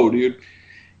 whoa, dude.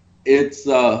 It's,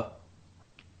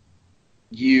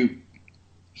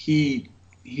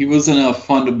 he wasn't a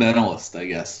fundamentalist, I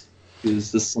guess. He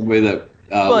was just somebody that,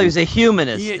 he was a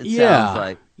humanist, sounds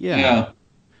like. Yeah.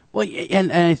 Well,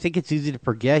 and I think it's easy to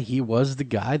forget he was the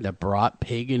guy that brought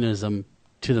paganism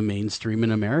to the mainstream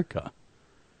in America.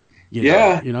 He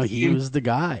was the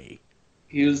guy.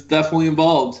 He was definitely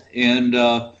involved. And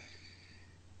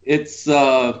it's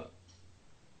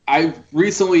I've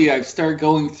started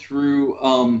going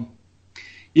through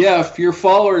if your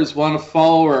followers want to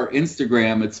follow our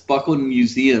Instagram, it's Buckland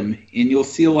Museum, and you'll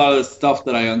see a lot of the stuff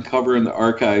that I uncover in the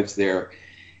archives there.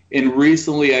 And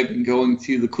recently I've been going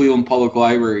to the Cleveland Public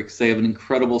Library because they have an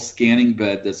incredible scanning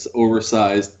bed that's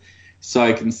oversized so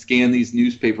I can scan these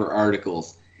newspaper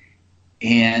articles.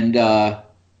 And,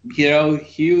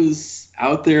 he was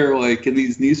out there like in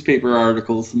these newspaper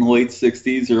articles in the late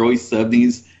 60s, early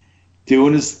 70s,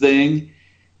 doing his thing,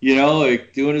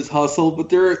 like doing his hustle. But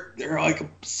there are like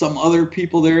some other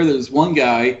people there. There's one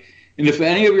guy, and if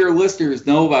any of your listeners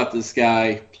know about this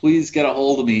guy, please get a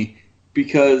hold of me.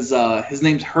 Because his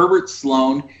name's Herbert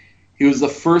Sloan. He was the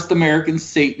first American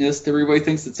Satanist. Everybody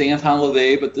thinks it's Anton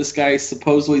LaVey, but this guy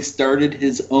supposedly started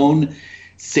his own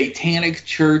satanic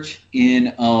church in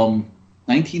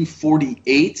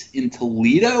 1948 in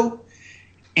Toledo.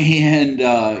 And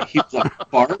he was a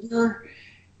barber.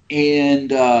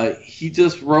 And he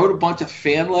just wrote a bunch of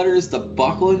fan letters to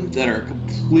Buckland that are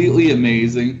completely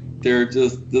amazing.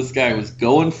 This guy was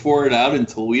going for it out in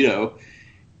Toledo.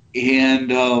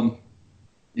 And...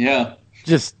 he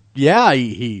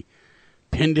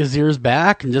pinned his ears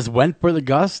back and just went for the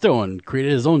gusto and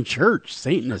created his own church,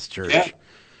 Satanist church.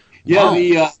 Wow.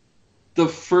 The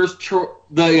first church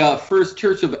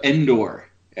of Endor,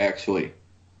 actually.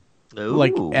 Ooh.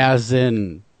 Like as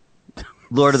in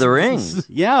Lord of the Rings.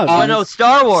 Yeah. No,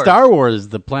 Star Wars. Star Wars,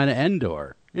 the planet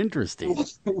Endor. Interesting.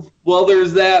 Well,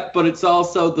 there's that, but it's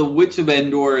also the Witch of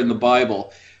Endor in the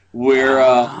Bible. Where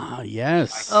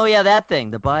yes. Oh yeah, that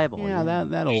thing, the Bible. Yeah,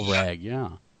 that old rag,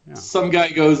 yeah. Some guy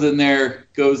goes in there,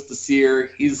 goes to see her.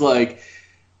 He's like,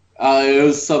 it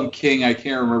was some king, I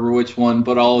can't remember which one,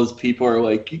 but all his people are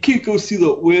like, you can't go see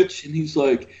that witch. And he's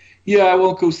like, yeah, I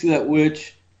won't go see that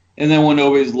witch. And then when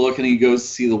nobody's looking, he goes to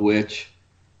see the witch.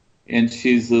 And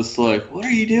she's just like, what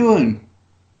are you doing?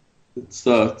 It's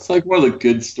like one of the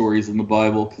good stories in the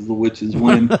Bible because the witches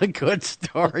win. The good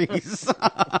stories.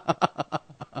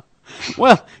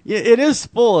 Well, it is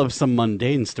full of some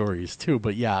mundane stories too,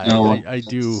 but yeah, I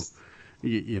do,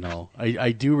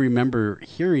 I do remember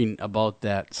hearing about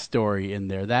that story in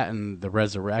there. That and the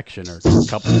resurrection are a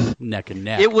couple neck and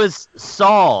neck. It was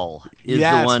Saul is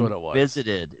That's the one what it who was.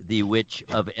 visited the Witch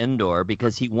of Endor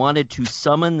because he wanted to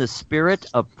summon the spirit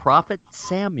of Prophet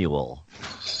Samuel.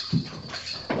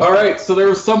 All right, so there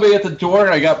was somebody at the door,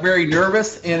 and I got very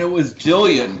nervous, and it was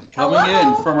Jillian coming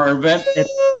in from our event at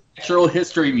the Natural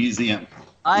History Museum.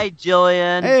 Hi,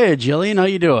 Jillian. Hey, Jillian, how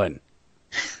you doing?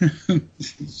 Good,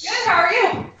 how are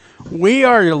you? We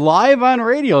are live on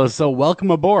radio, so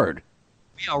welcome aboard.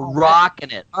 We are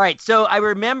rocking it. All right, so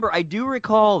I do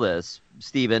recall this,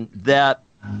 Stephen, that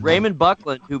Raymond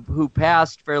Buckland, who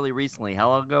passed fairly recently, how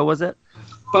long ago was it?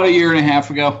 About a year and a half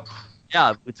ago.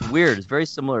 Yeah, it's weird. It's very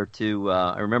similar to,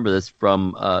 I remember this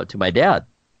from, to my dad.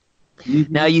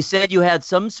 Mm-hmm. Now, you said you had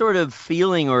some sort of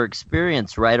feeling or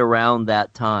experience right around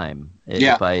that time,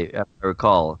 if I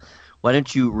recall. Why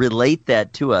don't you relate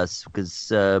that to us?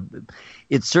 Because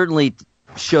it certainly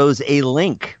shows a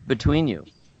link between you.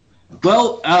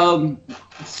 Well,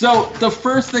 so the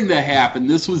first thing that happened,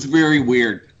 this was very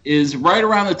weird, is right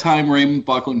around the time Raymond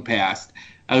Buckland passed,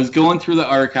 I was going through the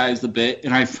archives a bit,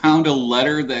 and I found a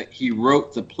letter that he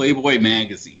wrote to Playboy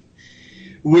magazine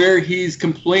where he's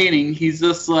complaining. He's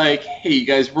just like, hey, you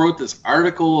guys wrote this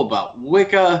article about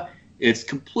Wicca. It's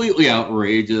completely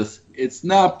outrageous. It's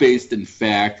not based in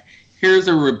fact. Here's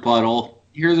a rebuttal.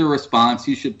 Here's a response.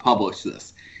 You should publish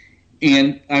this.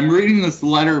 And I'm reading this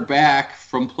letter back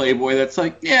from Playboy that's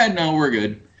like, yeah, no, we're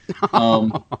good.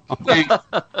 Thanks.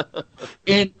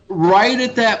 And right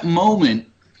at that moment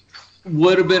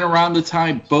would have been around the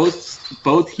time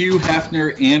both Hugh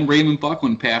Hefner and Raymond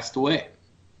Buckland passed away.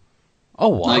 Oh,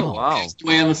 wow. Passed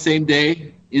away on the same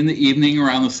day, in the evening,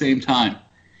 around the same time.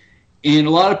 And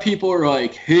a lot of people are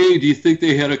like, hey, do you think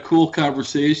they had a cool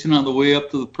conversation on the way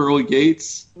up to the pearly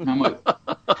gates? And I'm like,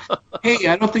 hey,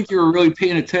 I don't think you were really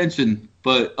paying attention,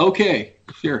 but okay,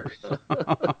 sure.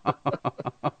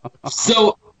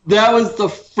 So that was the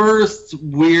first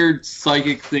weird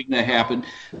psychic thing that happened.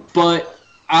 But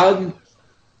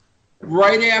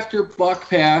right after Buck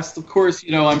passed, of course,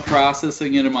 I'm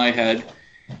processing it in my head.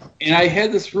 And I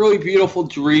had this really beautiful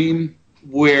dream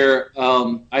where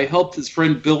I helped his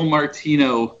friend Bill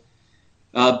Martino.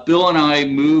 Bill and I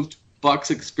moved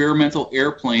Buck's experimental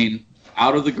airplane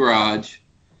out of the garage,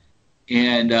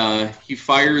 and he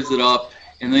fires it up,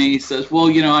 and then he says, well,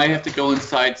 I have to go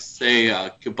inside to say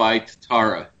goodbye to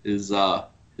Tara,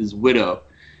 his widow.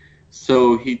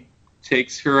 So he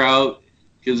takes her out,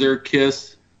 gives her a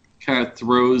kiss, kind of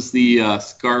throws the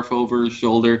scarf over his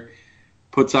shoulder,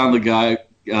 puts on the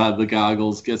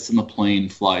goggles, gets in the plane,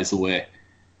 flies away.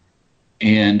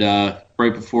 And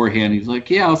right beforehand, he's like,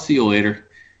 yeah, I'll see you later.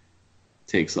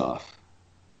 Takes off.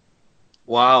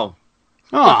 Wow.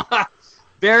 Huh.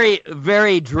 very,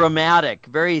 very dramatic,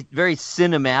 very, very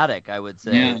cinematic, I would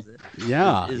say.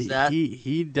 Yeah. Is that...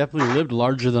 He definitely lived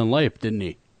larger than life, didn't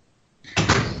he?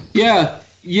 Yeah.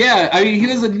 I mean, he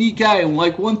was a neat guy, and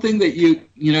like one thing that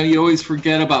you always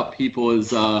forget about people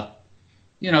is,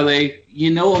 you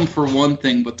know them for one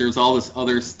thing, but there's all this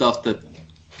other stuff that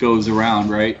goes around,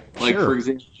 right? Like for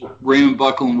example, Raymond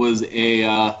Buckland was he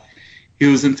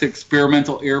was into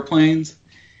experimental airplanes.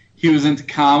 He was into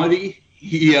comedy.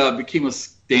 He became a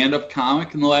stand-up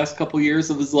comic in the last couple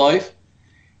years of his life.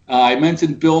 I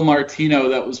mentioned Bill Martino.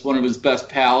 That was one of his best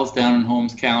pals down in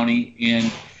Holmes County,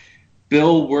 and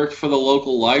Bill worked for the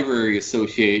local library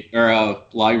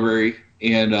library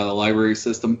and library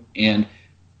system. And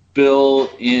Bill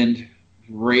and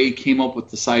Ray came up with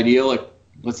this idea, like,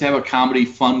 let's have a comedy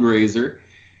fundraiser.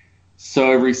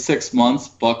 So every 6 months,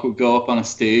 Buck would go up on a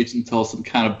stage and tell some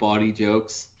kind of bawdy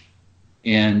jokes.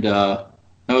 And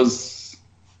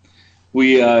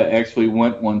we actually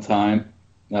went one time.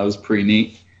 That was pretty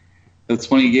neat. That's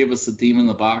when he gave us a Demon in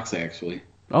the Box, actually.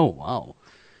 Oh, wow.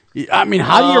 I mean,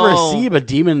 how do you receive a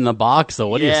Demon in the Box, though?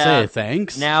 What do you say?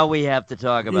 Thanks? Now we have to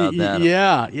talk about that.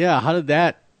 Yeah. How did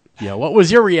that... Yeah, what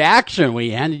was your reaction when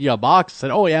he handed you a box and said,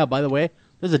 oh, yeah, by the way,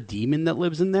 there's a demon that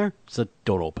lives in there, so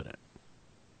don't open it?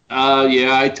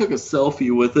 Yeah, I took a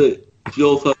selfie with it.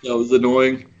 Jill thought that was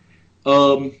annoying.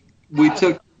 We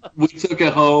took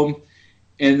it home,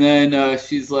 and then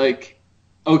she's like,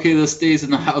 okay, this stays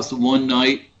in the house one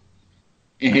night.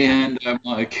 And I'm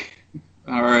like,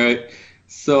 all right.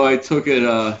 So I took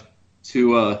it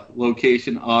to a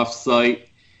location off-site.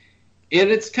 And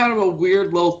it's kind of a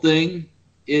weird little thing.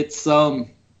 It's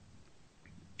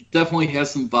definitely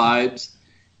has some vibes.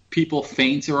 People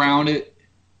faint around it.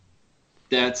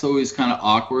 That's always kind of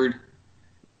awkward.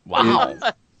 Wow.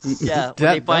 Yeah,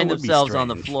 when they find themselves on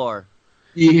the floor.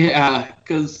 Yeah,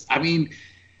 because, I mean,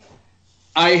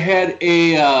 I had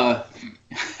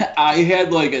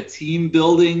like a team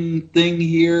building thing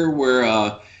here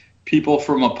where people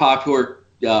from a popular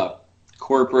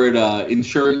corporate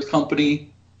insurance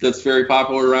company that's very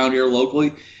popular around here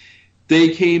locally, they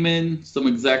came in, some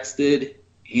execs did,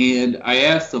 and I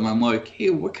asked them, I'm like, hey,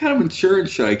 what kind of insurance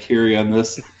should I carry on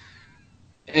this?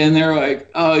 And they're like,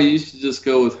 oh, you should just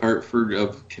go with Hartford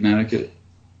of Connecticut.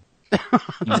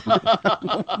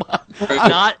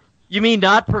 You mean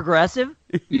not Progressive?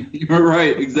 You're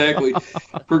right, exactly.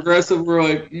 Progressive, we're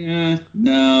like,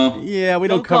 no. Yeah, we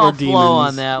don't call cover demons. Flo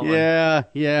on that one.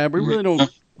 Yeah, we really don't.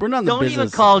 We're not in the business. Don't even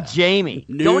call Jamie.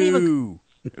 No,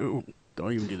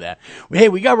 don't even do that. Hey,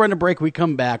 we got to run a break. We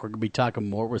come back. We're going to be talking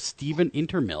more with Stephen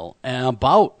Intermill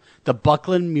about the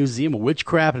Buckland Museum of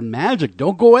Witchcraft and Magic.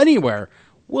 Don't go anywhere.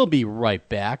 We'll be right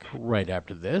back right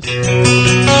after this.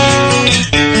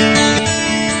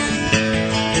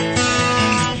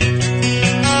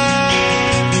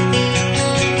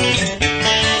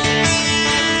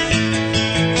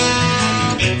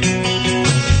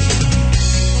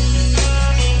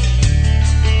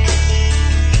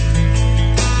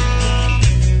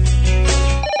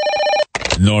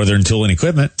 Northern Tool and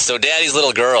Equipment. So Daddy's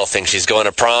little girl thinks she's going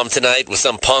to prom tonight with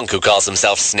some punk who calls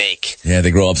himself Snake. Yeah,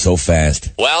 they grow up so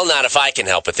fast. Well, not if I can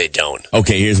help it, they don't.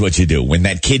 Okay, here's what you do. When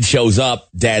that kid shows up,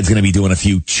 Dad's going to be doing a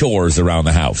few chores around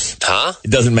the house. Huh?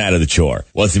 It doesn't matter the chore.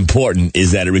 What's important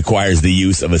is that it requires the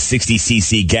use of a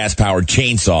 60cc gas-powered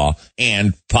chainsaw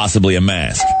and possibly a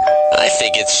mask. I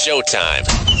think it's showtime.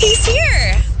 He's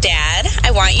here. Dad, I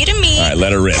want you to meet... All right,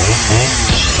 let her rip.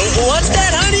 What's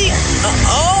that, honey?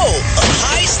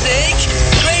 Hi, Snake.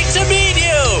 Great to meet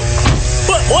you.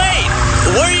 But wait,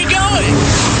 where are you going?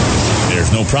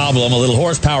 There's no problem a little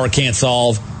horsepower can't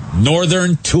solve.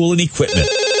 Northern Tool and Equipment.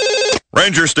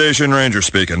 Ranger Station, Ranger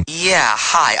speaking. Yeah,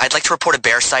 hi. I'd like to report a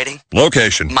bear sighting.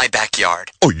 Location. My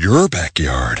backyard. Oh, your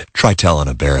backyard. Try telling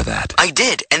a bear that. I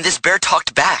did, and this bear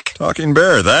talked back. Talking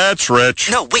bear, that's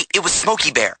rich. No, wait, it was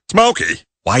Smokey Bear. Smokey?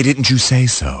 Why didn't you say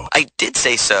so? I did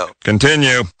say so.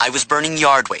 Continue. I was burning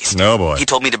yard waste. No, boy. He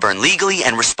told me to burn legally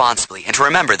and responsibly, and to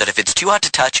remember that if it's too hot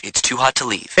to touch, it's too hot to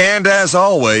leave. And as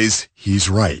always, he's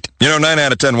right. You know, 9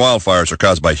 out of 10 wildfires are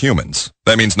caused by humans.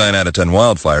 That means 9 out of 10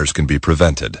 wildfires can be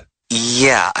prevented.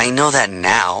 Yeah, I know that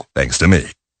now. Thanks to me.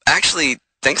 Actually,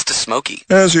 thanks to Smokey.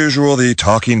 As usual, the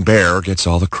talking bear gets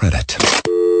all the credit.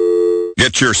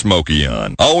 Get your Smokey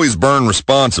on. Always burn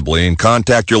responsibly and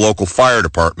contact your local fire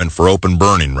department for open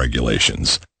burning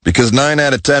regulations. Because 9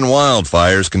 out of 10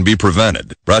 wildfires can be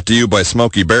prevented. Brought to you by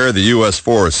Smokey Bear, the U.S.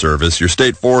 Forest Service, your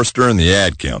state forester, and the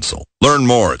Ad Council. Learn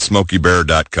more at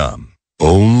smokeybear.com.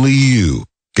 Only you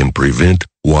can prevent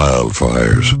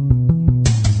wildfires.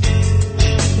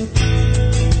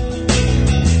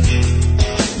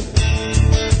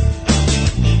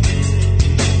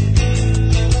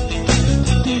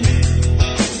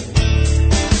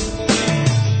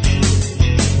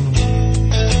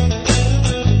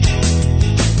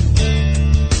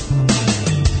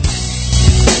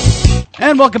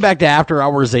 And welcome back to After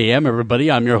Hours AM,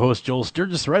 everybody. I'm your host, Joel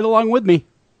Sturgis, right along with me,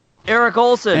 Eric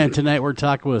Olson. And tonight we're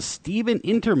talking with Stephen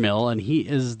Intermill, and he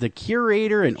is the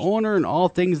curator and owner and all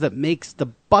things that makes the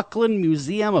Buckland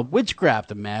Museum of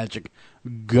Witchcraft and Magic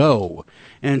go.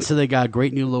 And so they got a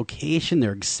great new location.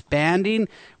 They're expanding.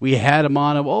 We had them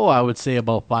on, I would say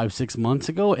about 5-6 months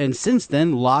ago. And since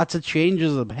then, lots of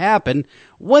changes have happened.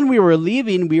 When we were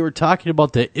leaving, we were talking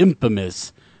about the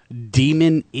infamous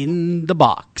Demon in the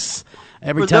Box.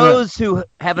 For those who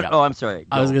haven't, I'm sorry.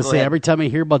 I was going to say, every time I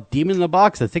hear about Demon in the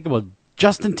Box, I think about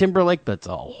Justin Timberlake. That's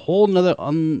a whole nother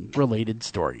unrelated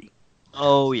story.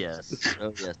 Oh, yes.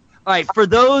 Oh, yes. All right, for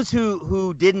those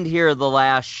who didn't hear the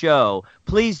last show,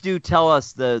 please do tell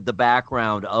us the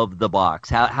background of the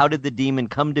box. How did the demon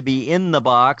come to be in the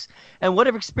box? And what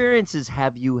experiences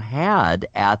have you had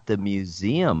at the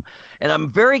museum? And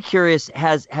I'm very curious,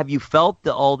 have you felt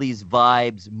all these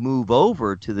vibes move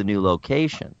over to the new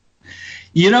location?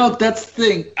 That's the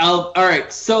thing. All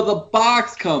right, so the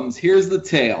box comes. Here's the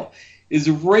tale. Is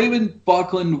Raymond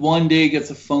Buckland one day gets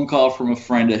a phone call from a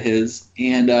friend of his,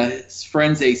 and his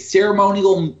friend's a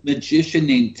ceremonial magician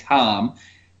named Tom,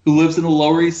 who lives in the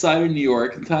Lower East Side of New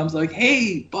York. And Tom's like,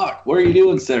 "Hey, Buck, what are you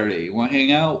doing Saturday? You want to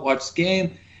hang out, watch the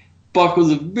game?" Buck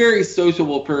was a very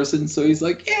sociable person, so he's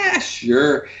like, "Yeah,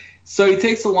 sure." So he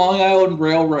takes the Long Island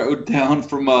Railroad down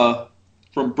from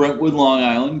Brentwood, Long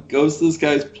Island, goes to this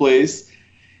guy's place.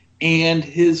 And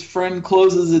his friend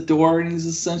closes the door, and he's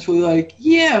essentially like,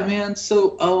 "Yeah, man,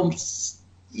 so,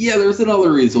 there's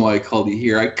another reason why I called you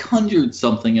here. I conjured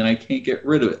something, and I can't get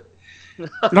rid of it."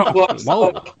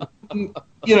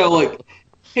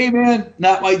 "Hey, man,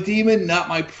 not my demon, not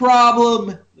my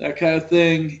problem," that kind of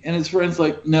thing. And his friend's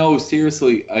like, "No,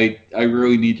 seriously, I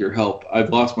really need your help.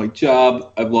 I've lost my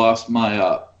job. I've lost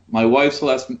my wife's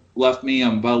left me.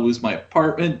 I'm about to lose my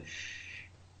apartment."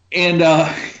 And,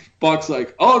 Buck's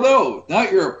like, "Oh, no,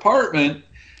 not your apartment."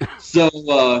 So,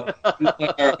 all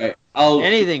right,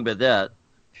 anything but that.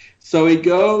 So he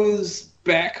goes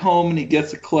back home and he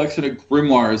gets a collection of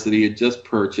grimoires that he had just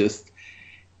purchased,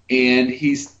 and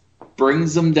he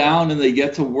brings them down and they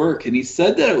get to work. And he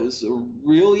said that it was a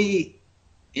really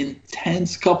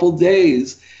intense couple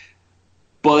days,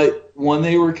 but when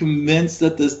they were convinced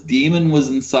that this demon was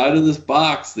inside of this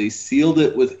box, they sealed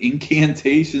it with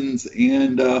incantations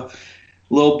and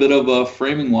little bit of a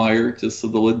framing wire just so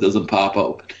the lid doesn't pop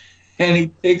open. And he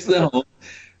takes it home,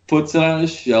 puts it on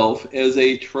his shelf as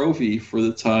a trophy for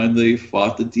the time they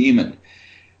fought the demon.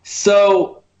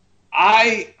 So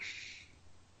honestly,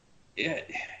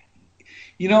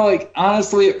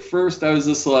 at first I was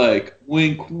just like,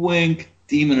 wink, wink,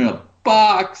 demon in a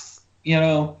box,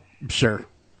 Sure.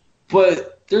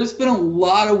 But there's been a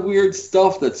lot of weird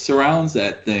stuff that surrounds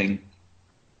that thing.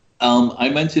 I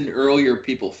mentioned earlier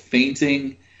people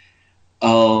fainting.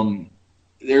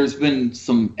 There's been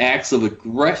some acts of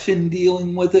aggression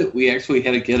dealing with it. We actually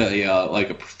had to get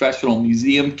a professional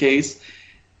museum case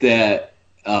that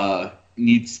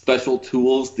needs special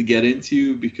tools to get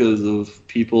into because of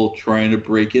people trying to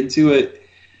break into it.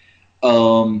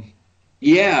 There's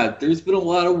been a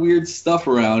lot of weird stuff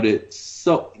around it.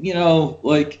 So, you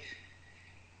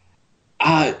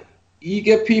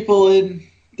get people in,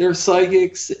 they're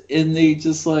psychics, and they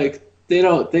just they've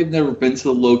never been to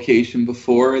the location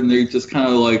before, and they just kind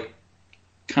of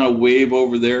wave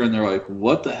over there, and they're like,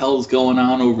 "What the hell's going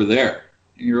on over there?"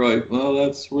 And you're like, "Well,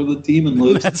 that's where the demon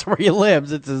lives." That's where he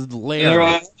lives. It's his lair. And they're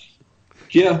like,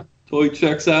 "Yeah, totally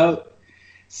checks out."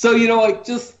 So,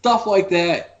 just stuff like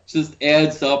that just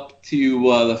adds up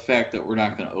to the fact that we're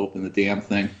not going to open the damn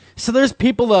thing. So there's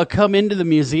people that come into the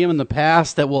museum in the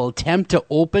past that will attempt to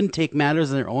take matters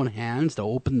in their own hands to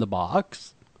open the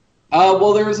box?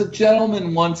 Well, there was a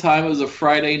gentleman one time, it was a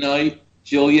Friday night,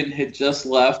 Jillian had just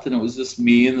left, and it was just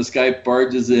me, and this guy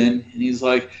barges in, and he's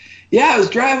like, "Yeah, I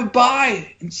was driving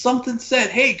by, and something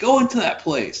said, hey, go into that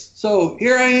place. So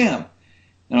here I am."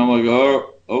 And I'm like,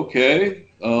 "Oh, okay."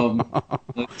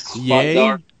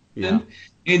 Yay. Yeah. And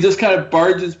he just kind of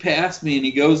barges past me, and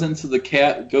he goes into the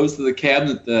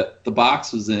cabinet that the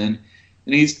box was in,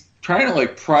 and he's trying to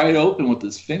pry it open with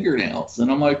his fingernails.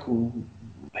 And I'm like,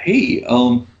 "Hey,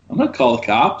 I'm gonna call the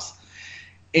cops."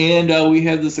 And we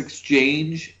had this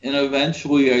exchange, and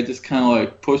eventually I just kind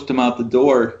of pushed him out the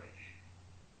door,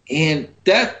 and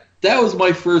that was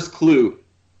my first clue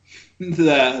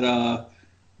that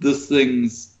this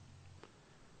thing's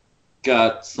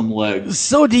got some legs.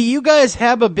 So do you guys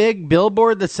have a big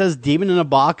billboard that says "Demon in a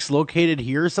Box" located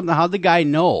here or something? How'd the guy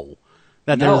know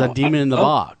that there was a demon in the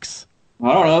box?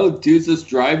 I don't know. Dude's just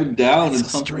driving down.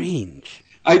 That's strange.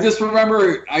 I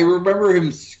remember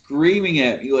him screaming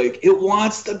at me like, "It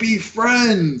wants to be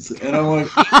friends," and I'm like,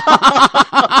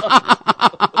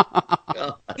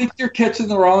 I think you're catching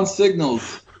the wrong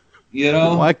signals. You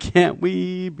know? Why can't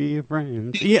we be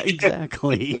friends? Yeah,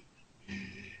 exactly.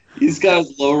 He's got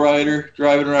his lowrider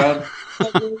driving around.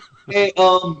 Hey,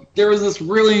 there was this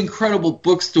really incredible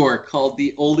bookstore called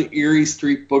the Old Erie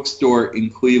Street Bookstore in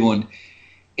Cleveland,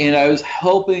 and I was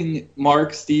helping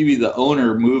Mark Stevie, the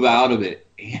owner, move out of it.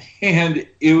 And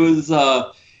it was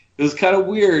kind of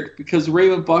weird because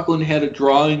Raymond Buckland had a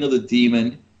drawing of the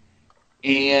demon,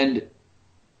 and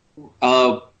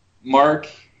Mark,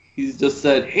 he just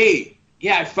said, "Hey,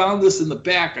 yeah, I found this in the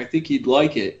back. I think you'd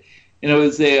like it." And it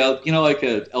was like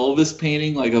a Elvis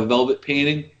painting, like a velvet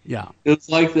painting. Yeah. It was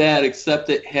like that, except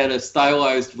it had a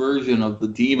stylized version of the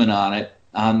demon on it.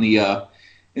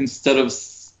 Instead of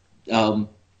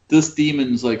this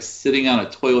demon's like sitting on a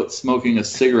toilet smoking a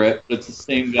cigarette, but it's the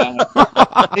same guy.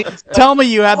 Tell me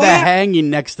you have that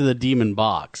hanging next to the demon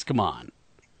box. Come on.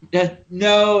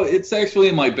 No, it's actually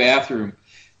in my bathroom.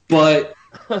 But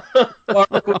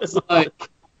Mark was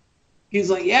he's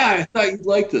like, "Yeah, I thought you'd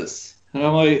like this." And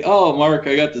I'm like, "Oh, Mark,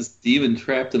 I got this demon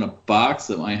trapped in a box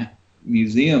at my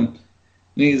museum." And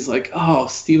he's like, "Oh,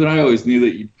 Steven, I always knew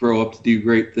that you'd grow up to do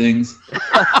great things."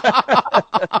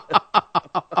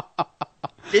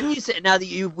 Didn't you say, now that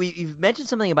you've mentioned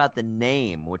something about the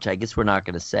name, which I guess we're not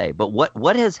going to say, but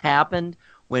what has happened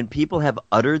when people have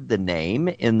uttered the name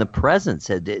in the presence?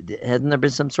 Hasn't there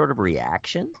been some sort of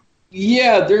reaction?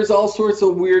 Yeah, there's all sorts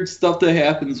of weird stuff that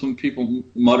happens when people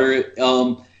mutter it.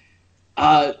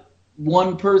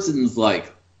 One person's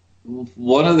like,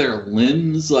 one of their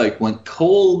limbs like went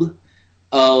cold.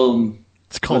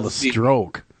 It's called a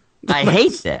stroke. I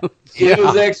hate that. It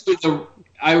was actually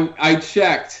I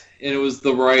checked, and it was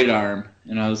the right arm,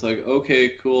 and I was like,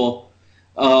 okay, cool.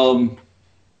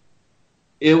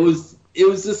 It was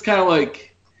just kind of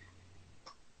like,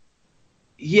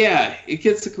 yeah, it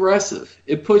gets aggressive.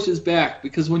 It pushes back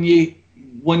because when you're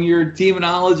a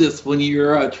demonologist, when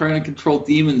you're trying to control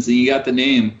demons and you got the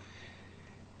name,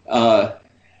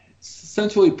 it's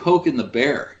essentially poking the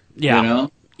bear. Yeah. You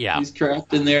know? Yeah. He's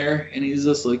trapped in there, and he's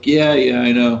just like, yeah,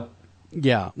 I know.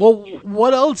 Yeah. Well,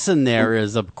 what else in there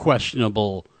is of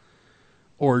questionable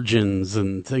origins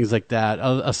and things like that?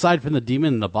 Aside from the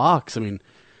demon in the box, I mean,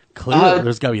 clearly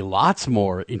there's got to be lots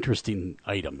more interesting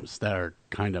items that are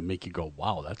kind of make you go,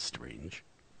 wow, that's strange.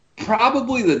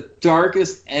 Probably the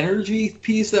darkest energy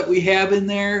piece that we have in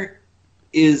there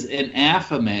is an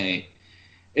aphame.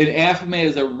 An aphame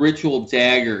is a ritual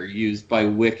dagger used by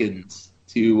Wiccans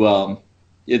to,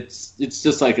 it's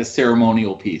just like a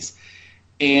ceremonial piece.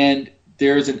 And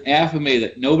there's an aphame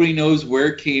that nobody knows where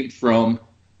it came from,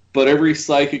 but every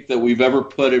psychic that we've ever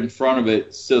put in front of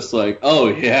it's just like, oh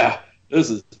yeah, this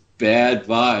is bad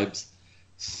vibes.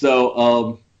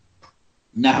 So,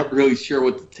 not really sure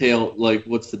what's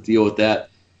the deal with that.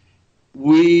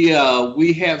 We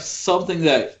have something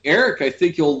that, Eric, I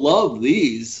think you'll love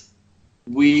these.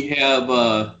 We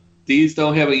have, these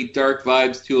don't have any dark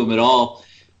vibes to them at all,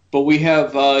 but we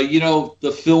have,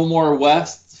 the Fillmore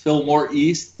West, Fillmore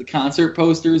East, the concert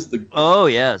posters. Oh,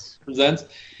 yes. Presents.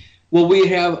 Well, we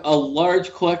have a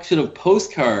large collection of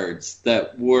postcards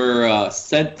that were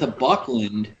sent to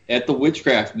Buckland at the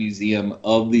Witchcraft Museum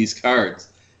of these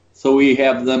cards. So we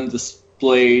have them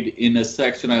displayed in a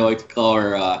section I like to call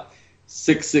our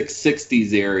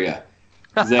 6660s area.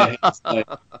 That has our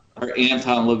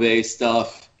Anton LaVey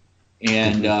stuff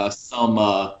and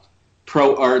some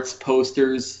Pro Arts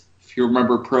posters. If you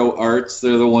remember Pro Arts,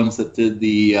 they're the ones that did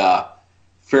the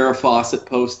Farrah Fawcett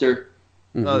poster.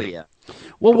 Mm-hmm. Oh, yeah.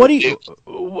 Well, what do you...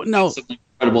 No. Some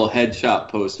incredible headshot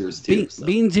posters, too.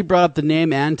 Beans, you brought up the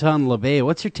name Anton LaVey.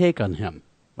 What's your take on him?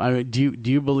 I mean, do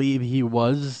you believe he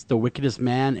was the wickedest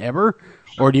man ever,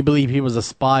 or do you believe he was a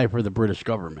spy for the British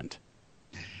government?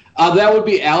 That would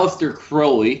be Aleister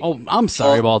Crowley. Oh, I'm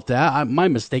sorry about that. My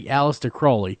mistake. Aleister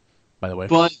Crowley, by the way.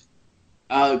 But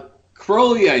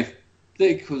Crowley, I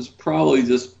think, was probably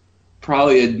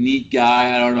a neat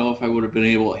guy. I don't know if I would have been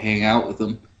able to hang out with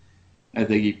him. I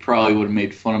think he probably would have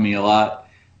made fun of me a lot.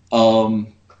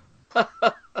 Anton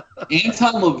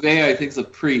LaVey, I think, is a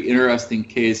pretty interesting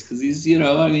case because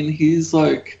he's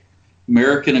like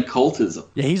American occultism.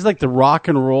 Yeah, he's like the rock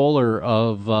and roller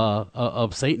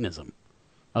of Satanism.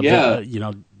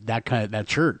 That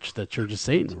church of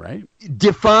Satan, right?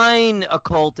 Define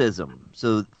occultism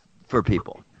for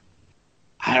people.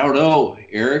 I don't know,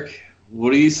 Eric.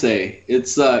 What do you say?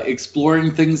 It's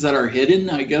exploring things that are hidden,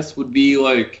 I guess, would be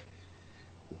like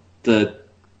the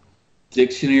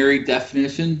dictionary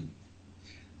definition.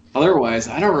 otherwise,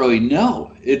 I don't really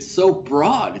know. It's so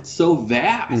broad. It's so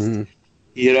vast. Mm-hmm.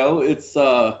 You know, it's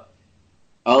I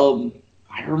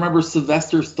remember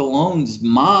Sylvester Stallone's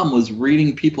mom was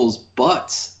reading people's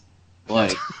butts,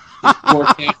 like.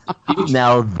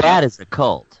 Now that is a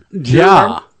cult.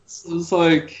 Yeah. It was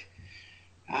like,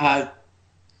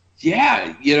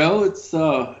 yeah, you know, it's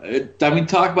I mean,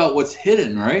 talk about what's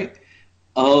hidden, right?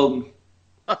 A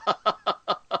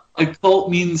cult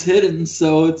means hidden,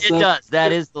 so it does.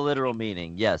 That is the literal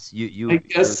meaning. Yes, you. I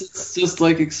guess it's just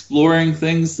like exploring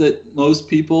things that most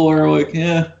people are like,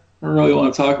 I don't really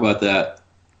want to talk about that.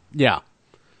 Yeah.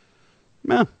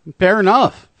 Fair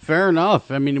enough. Fair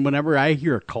enough. I mean, whenever I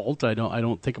hear a cult, I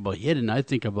don't think about hidden. I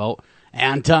think about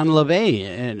Anton LaVey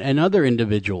and other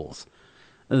individuals.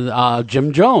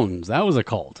 Jim Jones, that was a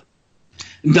cult.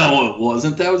 No, it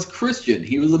wasn't. That was Christian.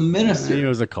 He was a minister. It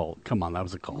was a cult. Come on, that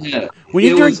was a cult. Yeah. When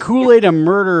you drink Kool-Aid and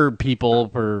murder people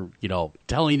for,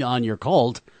 telling on your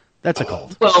cult, that's a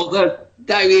cult. Well,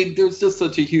 I mean, there's just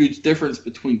such a huge difference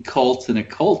between cults and a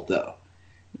cult, though.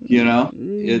 You know?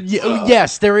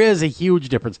 Yes, there is a huge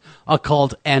difference. A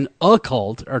cult and a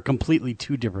cult are completely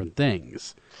two different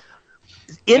things.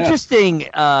 Interesting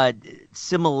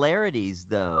similarities,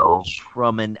 though,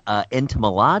 from an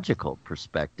etymological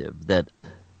perspective, that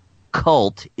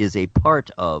cult is a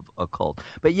part of a cult.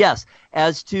 But yes,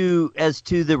 as to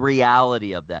the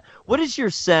reality of that, what is your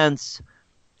sense,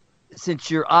 since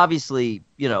you're obviously,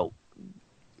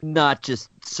 not just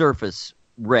surface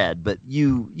read, but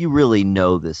you really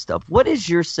know this stuff. What is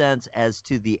your sense as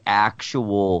to the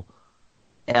actual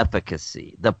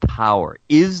efficacy, the power?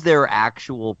 Is there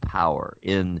actual power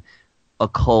in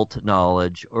occult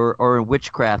knowledge or in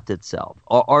witchcraft itself?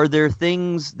 Are there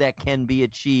things that can be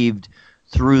achieved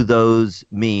through those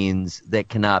means that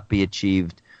cannot be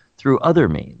achieved through other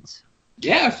means?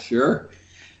 Yeah, sure.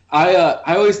 I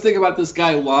always think about this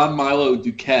guy, Lon Milo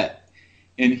Duquette,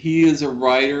 and he is a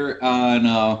writer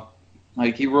on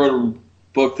he wrote a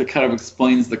book that kind of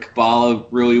explains the Kabbalah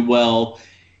really well.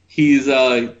 He's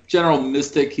a general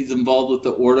mystic. He's involved with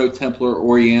the Ordo Templar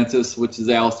Orientis, which is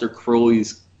Aleister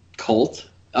Crowley's cult.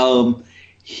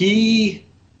 He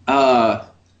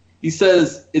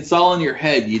says it's all in your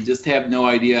head. You just have no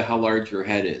idea how large your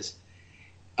head is.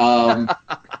 Got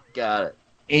it.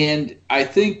 And I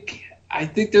think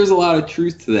there's a lot of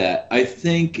truth to that. I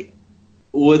think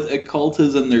with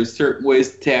occultism, there's certain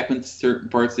ways to tap into certain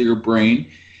parts of your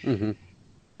brain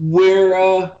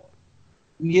where,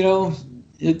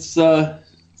 it's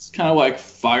kind of like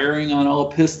firing on all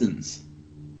pistons.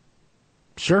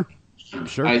 Sure.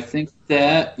 I think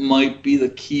that might be the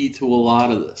key to a lot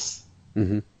of this.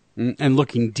 Mm-hmm. And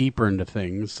looking deeper into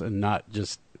things and not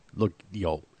just look,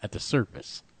 at the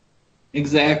surface.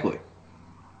 Exactly.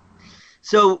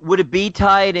 So would it be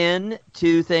tied in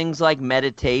to things like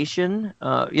meditation,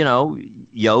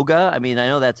 yoga? I mean, I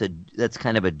know that's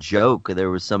kind of a joke. There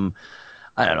was some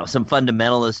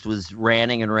fundamentalist was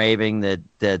ranting and raving that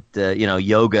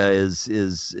yoga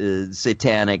is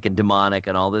satanic and demonic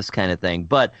and all this kind of thing.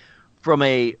 But from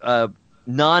a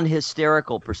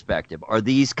non-hysterical perspective, are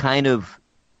these kind of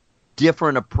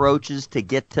different approaches to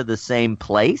get to the same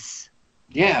place?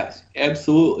 Yeah,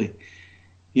 absolutely.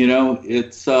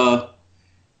 It's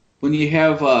when you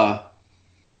have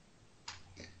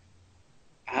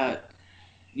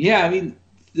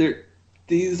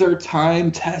these are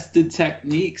time-tested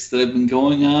techniques that have been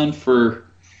going on for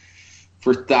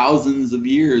thousands of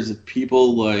years of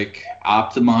people like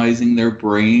optimizing their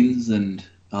brains and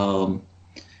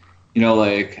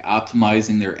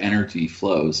optimizing their energy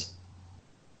flows.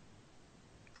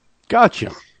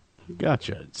 Gotcha.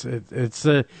 It's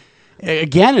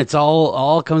again, it's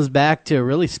all comes back to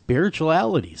really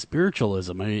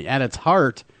spiritualism. I mean, at its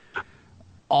heart,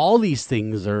 all these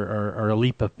things are a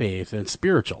leap of faith and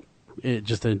spiritual. It's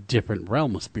just a different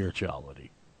realm of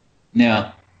spirituality.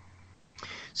 Yeah.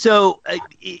 So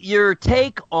your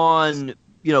take on,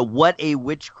 what a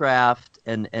witchcraft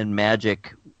and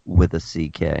magic with a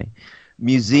CK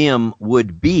museum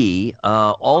would be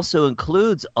also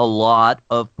includes a lot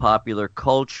of popular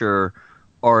culture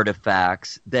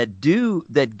artifacts that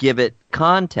give it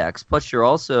context. Plus, you're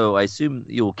also, I assume,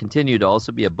 you'll continue to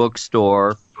also be a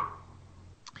bookstore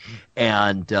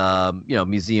and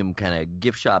museum kind of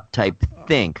gift shop type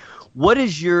thing. What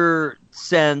is your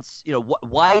sense?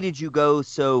 Why did you go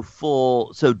so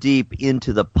deep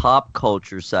into the pop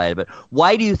culture side of it?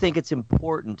 Why do you think it's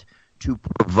important to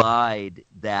provide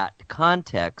that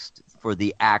context for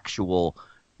the actual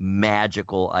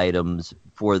magical items,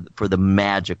 for the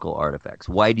magical artifacts?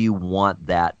 Why do you want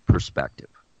that perspective?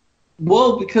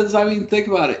 Well, because I mean, think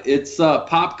about it. It's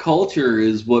pop culture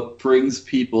is what brings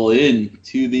people in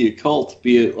to the occult,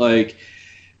 be it like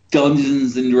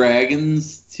Dungeons and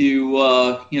Dragons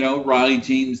to Ronnie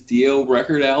James Dio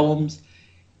record albums.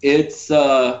 It's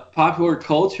popular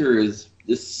culture is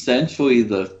essentially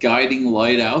the guiding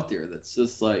light out there. That's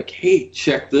just like, hey,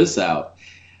 check this out.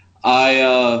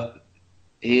 Pop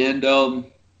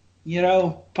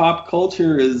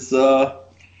culture is.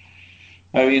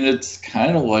 It's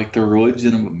kind of like the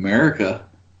religion of America,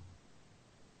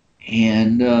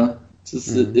 and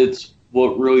it's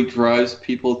what really drives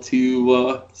people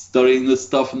to studying this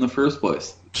stuff in the first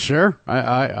place. Sure,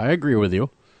 I agree with you.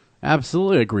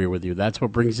 Absolutely agree with you. That's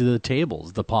what brings you to the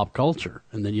tables, the pop culture,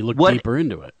 and then you look deeper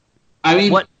into it.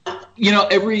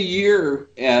 Every year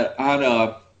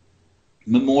on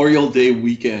Memorial Day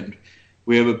weekend,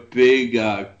 we have a big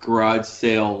garage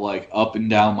sale like up and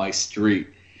down my street.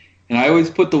 And I always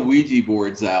put the Ouija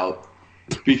boards out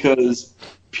because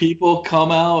people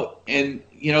come out and,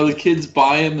 the kids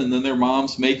buy them and then their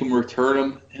moms make them return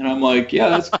them. And I'm like, yeah,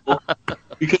 that's cool.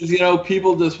 Because,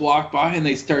 people just walk by and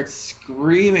they start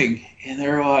screaming. And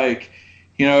they're like,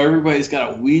 everybody's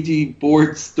got a Ouija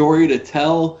board story to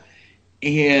tell.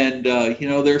 And,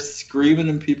 they're screaming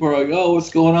and people are like, oh, what's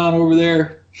going on over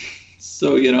there?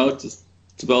 So, it just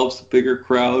develops a bigger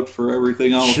crowd for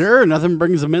everything else. Sure, nothing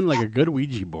brings them in like a good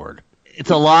Ouija board. It's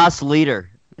a lost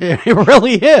leader. It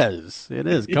really is. It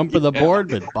is. Come for the board,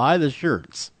 but buy the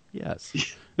shirts. Yes,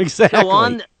 exactly. So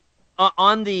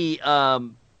on the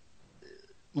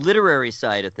literary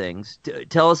side of things,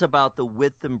 tell us about the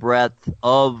width and breadth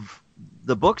of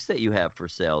the books that you have for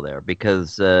sale there,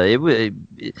 because it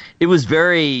was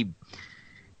very.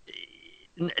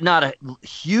 Not a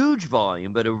huge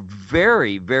volume, but a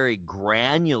very, very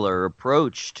granular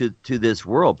approach to this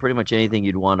world. Pretty much anything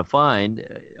you'd want to find.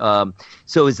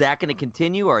 So is that going to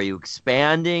continue? Are you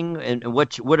expanding? And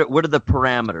what are the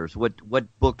parameters?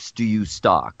 What books do you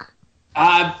stock?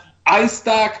 I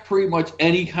stock pretty much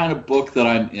any kind of book that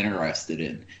I'm interested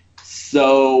in.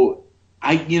 So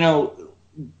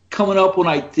coming up when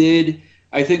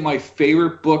I think my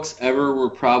favorite books ever were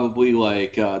probably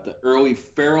like the early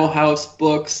Feral House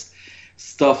books,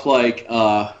 stuff like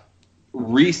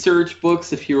research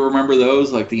books, if you remember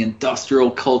those, like the Industrial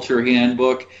Culture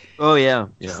Handbook. Oh, yeah.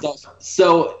 Stuff.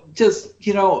 So just,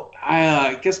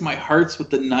 I guess my heart's with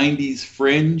the 90s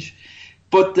fringe.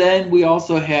 But then we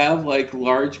also have like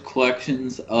large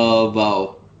collections of,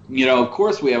 of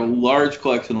course we have a large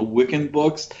collection of Wiccan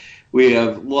books. We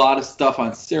have a lot of stuff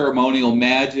on ceremonial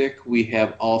magic. We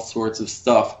have all sorts of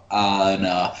stuff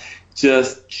on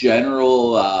just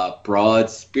general broad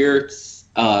spiritism.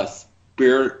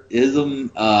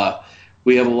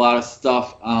 We have a lot of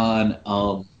stuff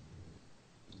on,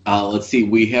 let's see,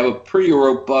 we have a pretty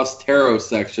robust tarot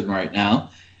section right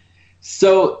now.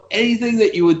 So anything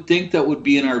that you would think that would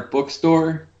be in our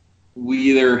bookstore, we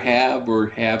either have or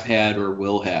have had or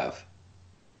will have.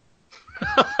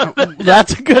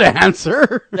 That's a good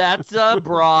answer. That's a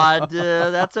broad.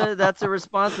 That's a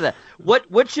response to that.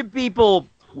 What should people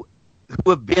who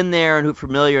have been there and who are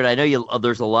familiar? And I know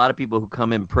there's a lot of people who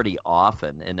come in pretty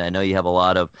often, and I know you have a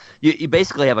lot of. You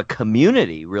basically have a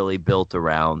community really built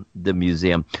around the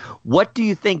museum. What do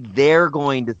you think they're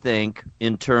going to think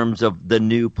in terms of the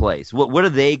new place? What are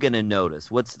they going to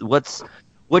notice? What's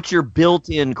your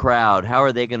built-in crowd? How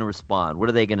are they going to respond? What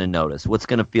are they going to notice? What's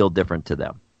going to feel different to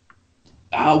them?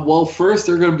 Well, first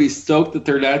they're going to be stoked that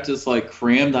they're not just like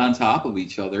crammed on top of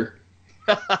each other.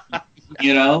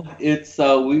 It's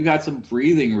we've got some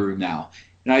breathing room now,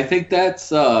 and I think that's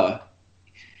that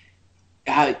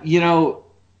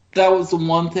was the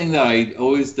one thing that I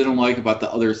always didn't like about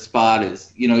the other spot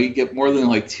is you get more than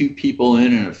like two people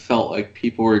in, and it felt like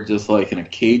people were just like in a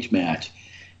cage match,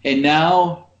 and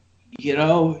now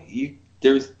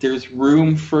there's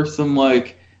room for some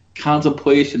like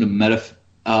contemplation and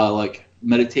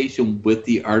meditation with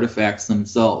the artifacts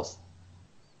themselves.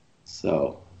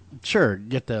 So sure,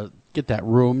 get that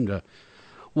room to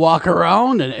walk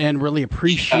around and really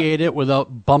appreciate it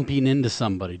without bumping into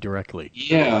somebody directly.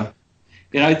 Yeah,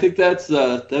 and I think that's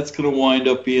going to wind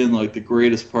up being like the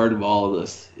greatest part of all of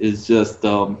this is just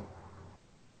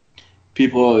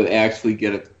people actually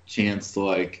get a chance to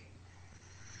like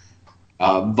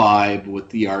vibe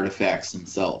with the artifacts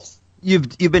themselves.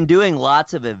 You've been doing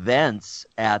lots of events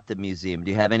at the museum. Do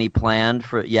you have any planned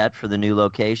for the new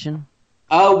location?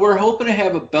 We're hoping to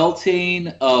have a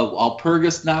Beltane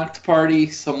Walpurgis Nacht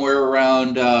party somewhere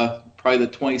around probably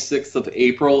the 26th of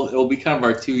April. It'll be kind of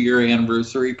our 2-year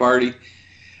anniversary party.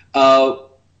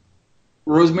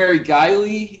 Rosemary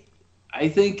Guiley, I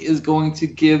think, is going to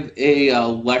give a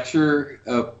lecture,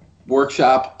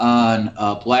 workshop on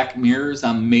Black Mirrors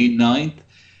on May 9th.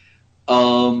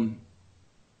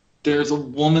 There's a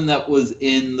woman that was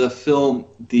in the film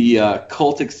The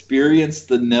Cult Experience,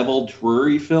 the Neville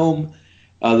Drury film,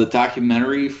 the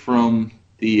documentary from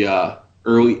the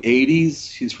early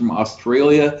 80s. She's from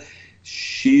Australia.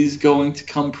 She's going to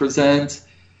come present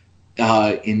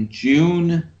in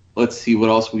June. Let's see what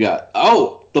else we got.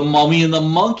 Oh, The Mummy and the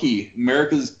Monkey,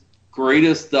 America's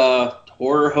greatest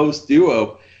horror host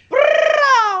duo.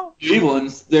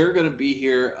 Cleveland's, they're going to be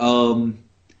here.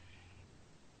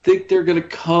 Think they're going to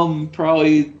come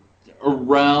probably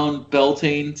around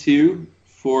Beltane too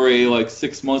for a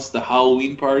 6 months to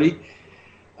Halloween party.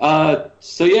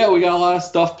 So yeah, we got a lot of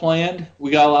stuff planned.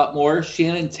 We got a lot more.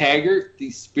 Shannon Taggart,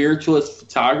 the spiritualist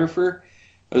photographer,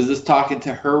 I was just talking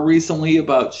to her recently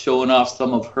about showing off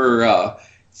some of her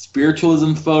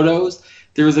spiritualism photos.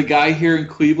 There was a guy here in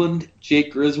Cleveland,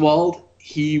 Jake Griswold.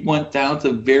 He went down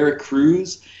to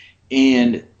Veracruz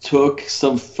and took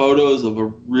some photos of a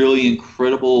really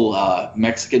incredible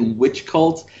Mexican witch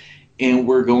cult. And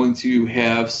we're going to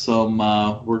have some,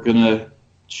 we're going to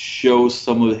show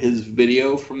some of his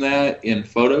video from that in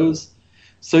photos.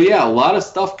 So yeah, a lot of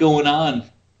stuff going on,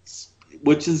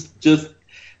 which is just,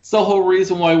 it's the whole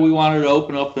reason why we wanted to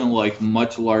open up in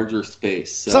much larger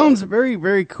space. So, sounds very,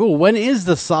 very cool. When is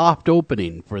the soft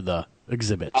opening for the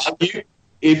exhibit?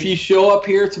 If you show up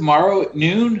here tomorrow at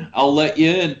noon, I'll let you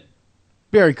in.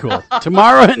 Very cool.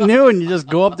 Tomorrow at noon, you just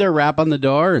go up there, rap on the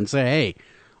door, and say, "Hey,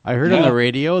 I heard on the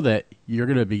radio that you're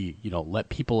going to be, let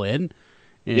people in.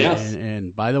 And, yes.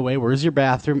 And by the way, where's your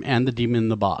bathroom and the demon in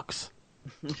the box?"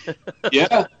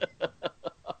 Yeah.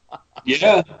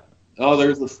 Yeah. Oh,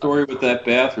 there's a story with that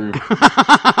bathroom.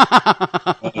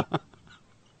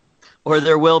 Or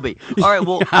there will be. All right,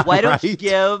 well, Yeah, why don't you right.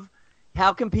 give,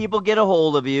 how can people get a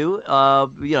hold of you?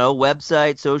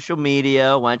 Website, social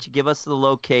media. Why don't you give us the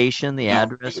location, the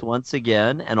address once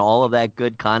again, and all of that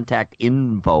good contact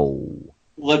info.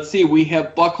 Let's see, we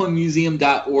have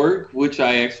bucklandmuseum.org, which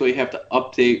I actually have to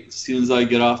update as soon as I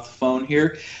get off the phone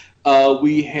here.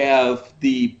 We have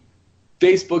the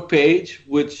Facebook page,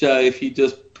 which if you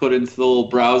just put into the little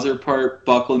browser part,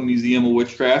 Buckland Museum of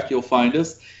Witchcraft, you'll find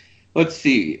us. Let's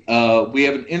see, we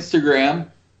have an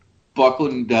Instagram,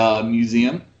 Buckland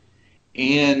Museum.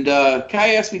 And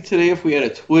Kai asked me today if we had a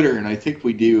Twitter, and I think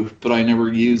we do, but I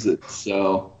never use it.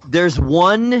 So there's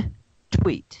one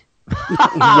tweet.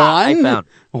 I found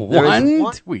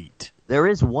one tweet. There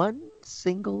is one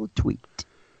single tweet.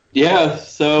 Yeah,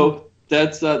 so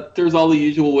that's there's all the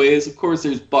usual ways. Of course,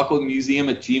 there's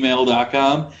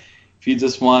bucklandmuseum@gmail.com. If you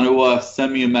just want to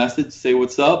send me a message, say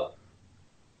what's up.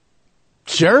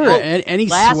 Sure. Well, any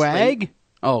lastly- swag?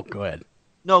 Oh, go ahead.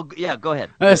 No, yeah, go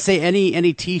ahead. Say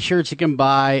any T-shirts you can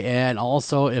buy, and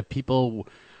also if people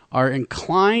are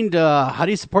inclined, how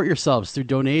do you support yourselves? Through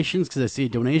donations? Because I see a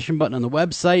donation button on the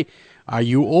website. Are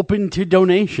you open to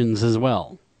donations as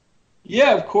well?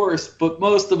 Yeah, of course. But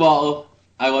most of all,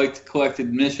 I like to collect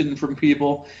admission from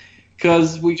people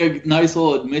because we get nice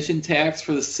little admission tax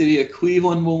for the city of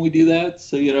Cleveland when we do that.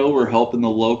 So, we're helping the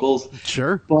locals.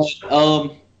 Sure. But,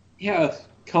 yeah,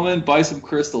 come in, buy some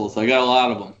crystals. I got a lot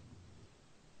of them.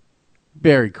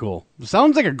 Very cool.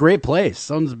 Sounds like a great place.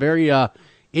 Sounds very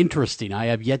interesting. I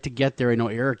have yet to get there. I know,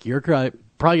 Eric, you're probably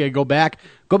going to go back.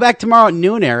 Go back tomorrow at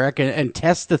noon, Eric, and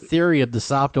test the theory of the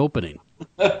soft opening.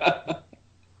 The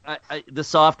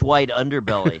soft white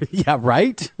underbelly. Yeah,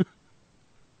 right?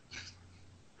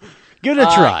 Give it a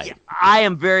try. I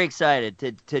am very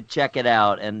excited to check it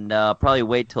out, and probably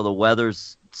wait till the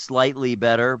weather's slightly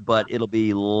better, but it'll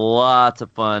be lots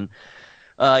of fun.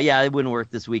 Yeah, it wouldn't work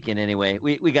this weekend anyway.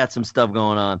 We got some stuff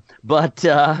going on, but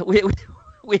we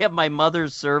have my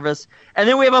mother's service, and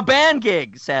then we have a band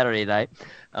gig Saturday night.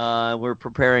 We're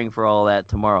preparing for all that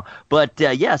tomorrow. But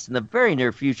yes, in the very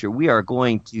near future, we are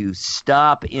going to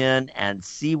stop in and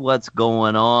see what's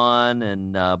going on,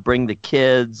 and bring the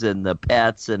kids and the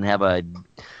pets and have a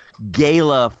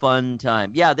gala fun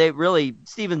time. Yeah, they really,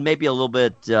 Stephen may be a little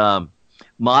bit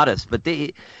modest, but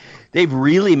they've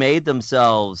really made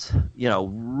themselves,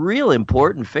 real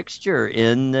important fixture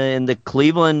in the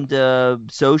Cleveland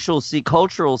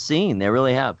cultural scene. They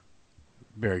really have.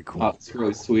 Very cool. Oh, it's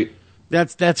really sweet.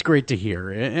 That's great to hear.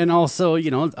 And also,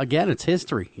 again, it's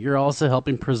history. You're also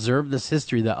helping preserve this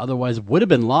history that otherwise would have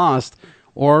been lost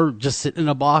or just sitting in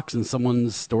a box in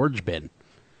someone's storage bin.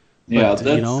 Yeah, but,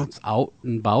 it's out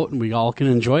and about, and we all can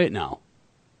enjoy it now.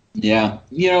 Yeah,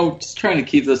 just trying to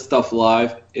keep this stuff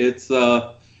alive. It's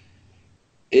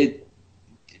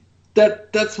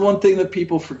that's one thing that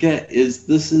people forget is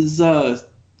this is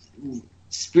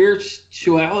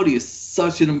spirituality is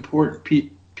such an important piece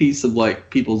piece of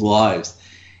like people's lives,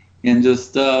 and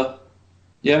just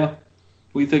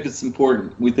we think it's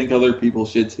important. We think other people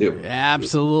should too.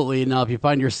 Absolutely. Now, if you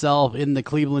find yourself in the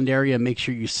Cleveland area, make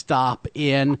sure you stop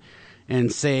in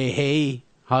and say, hey,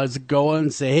 how's it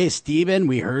going? Say, hey, Steven,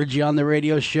 we heard you on the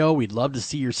radio show. We'd love to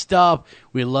see your stuff.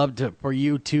 We'd love for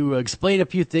you to explain a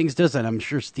few things to us, and I'm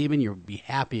sure, Steven, you'll be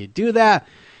happy to do that.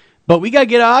 But we got to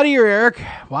get out of here, Eric.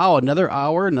 Wow, another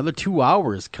hour, another 2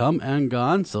 hours come and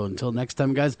gone. So until next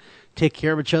time, guys, take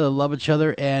care of each other, love each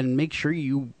other, and make sure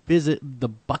you visit the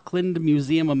Buckland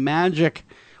Museum of Magic,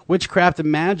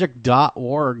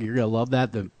 witchcraftandmagic.org. You're going to love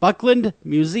that. The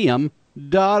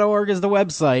bucklandmuseum.org is the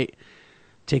website.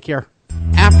 Take care.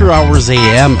 After Hours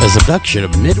AM is a production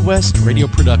of Midwest Radio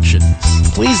Productions.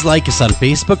 Please like us on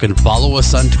Facebook and follow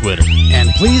us on Twitter. And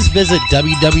please visit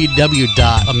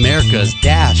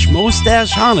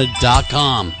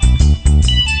www.americas-most-haunted.com.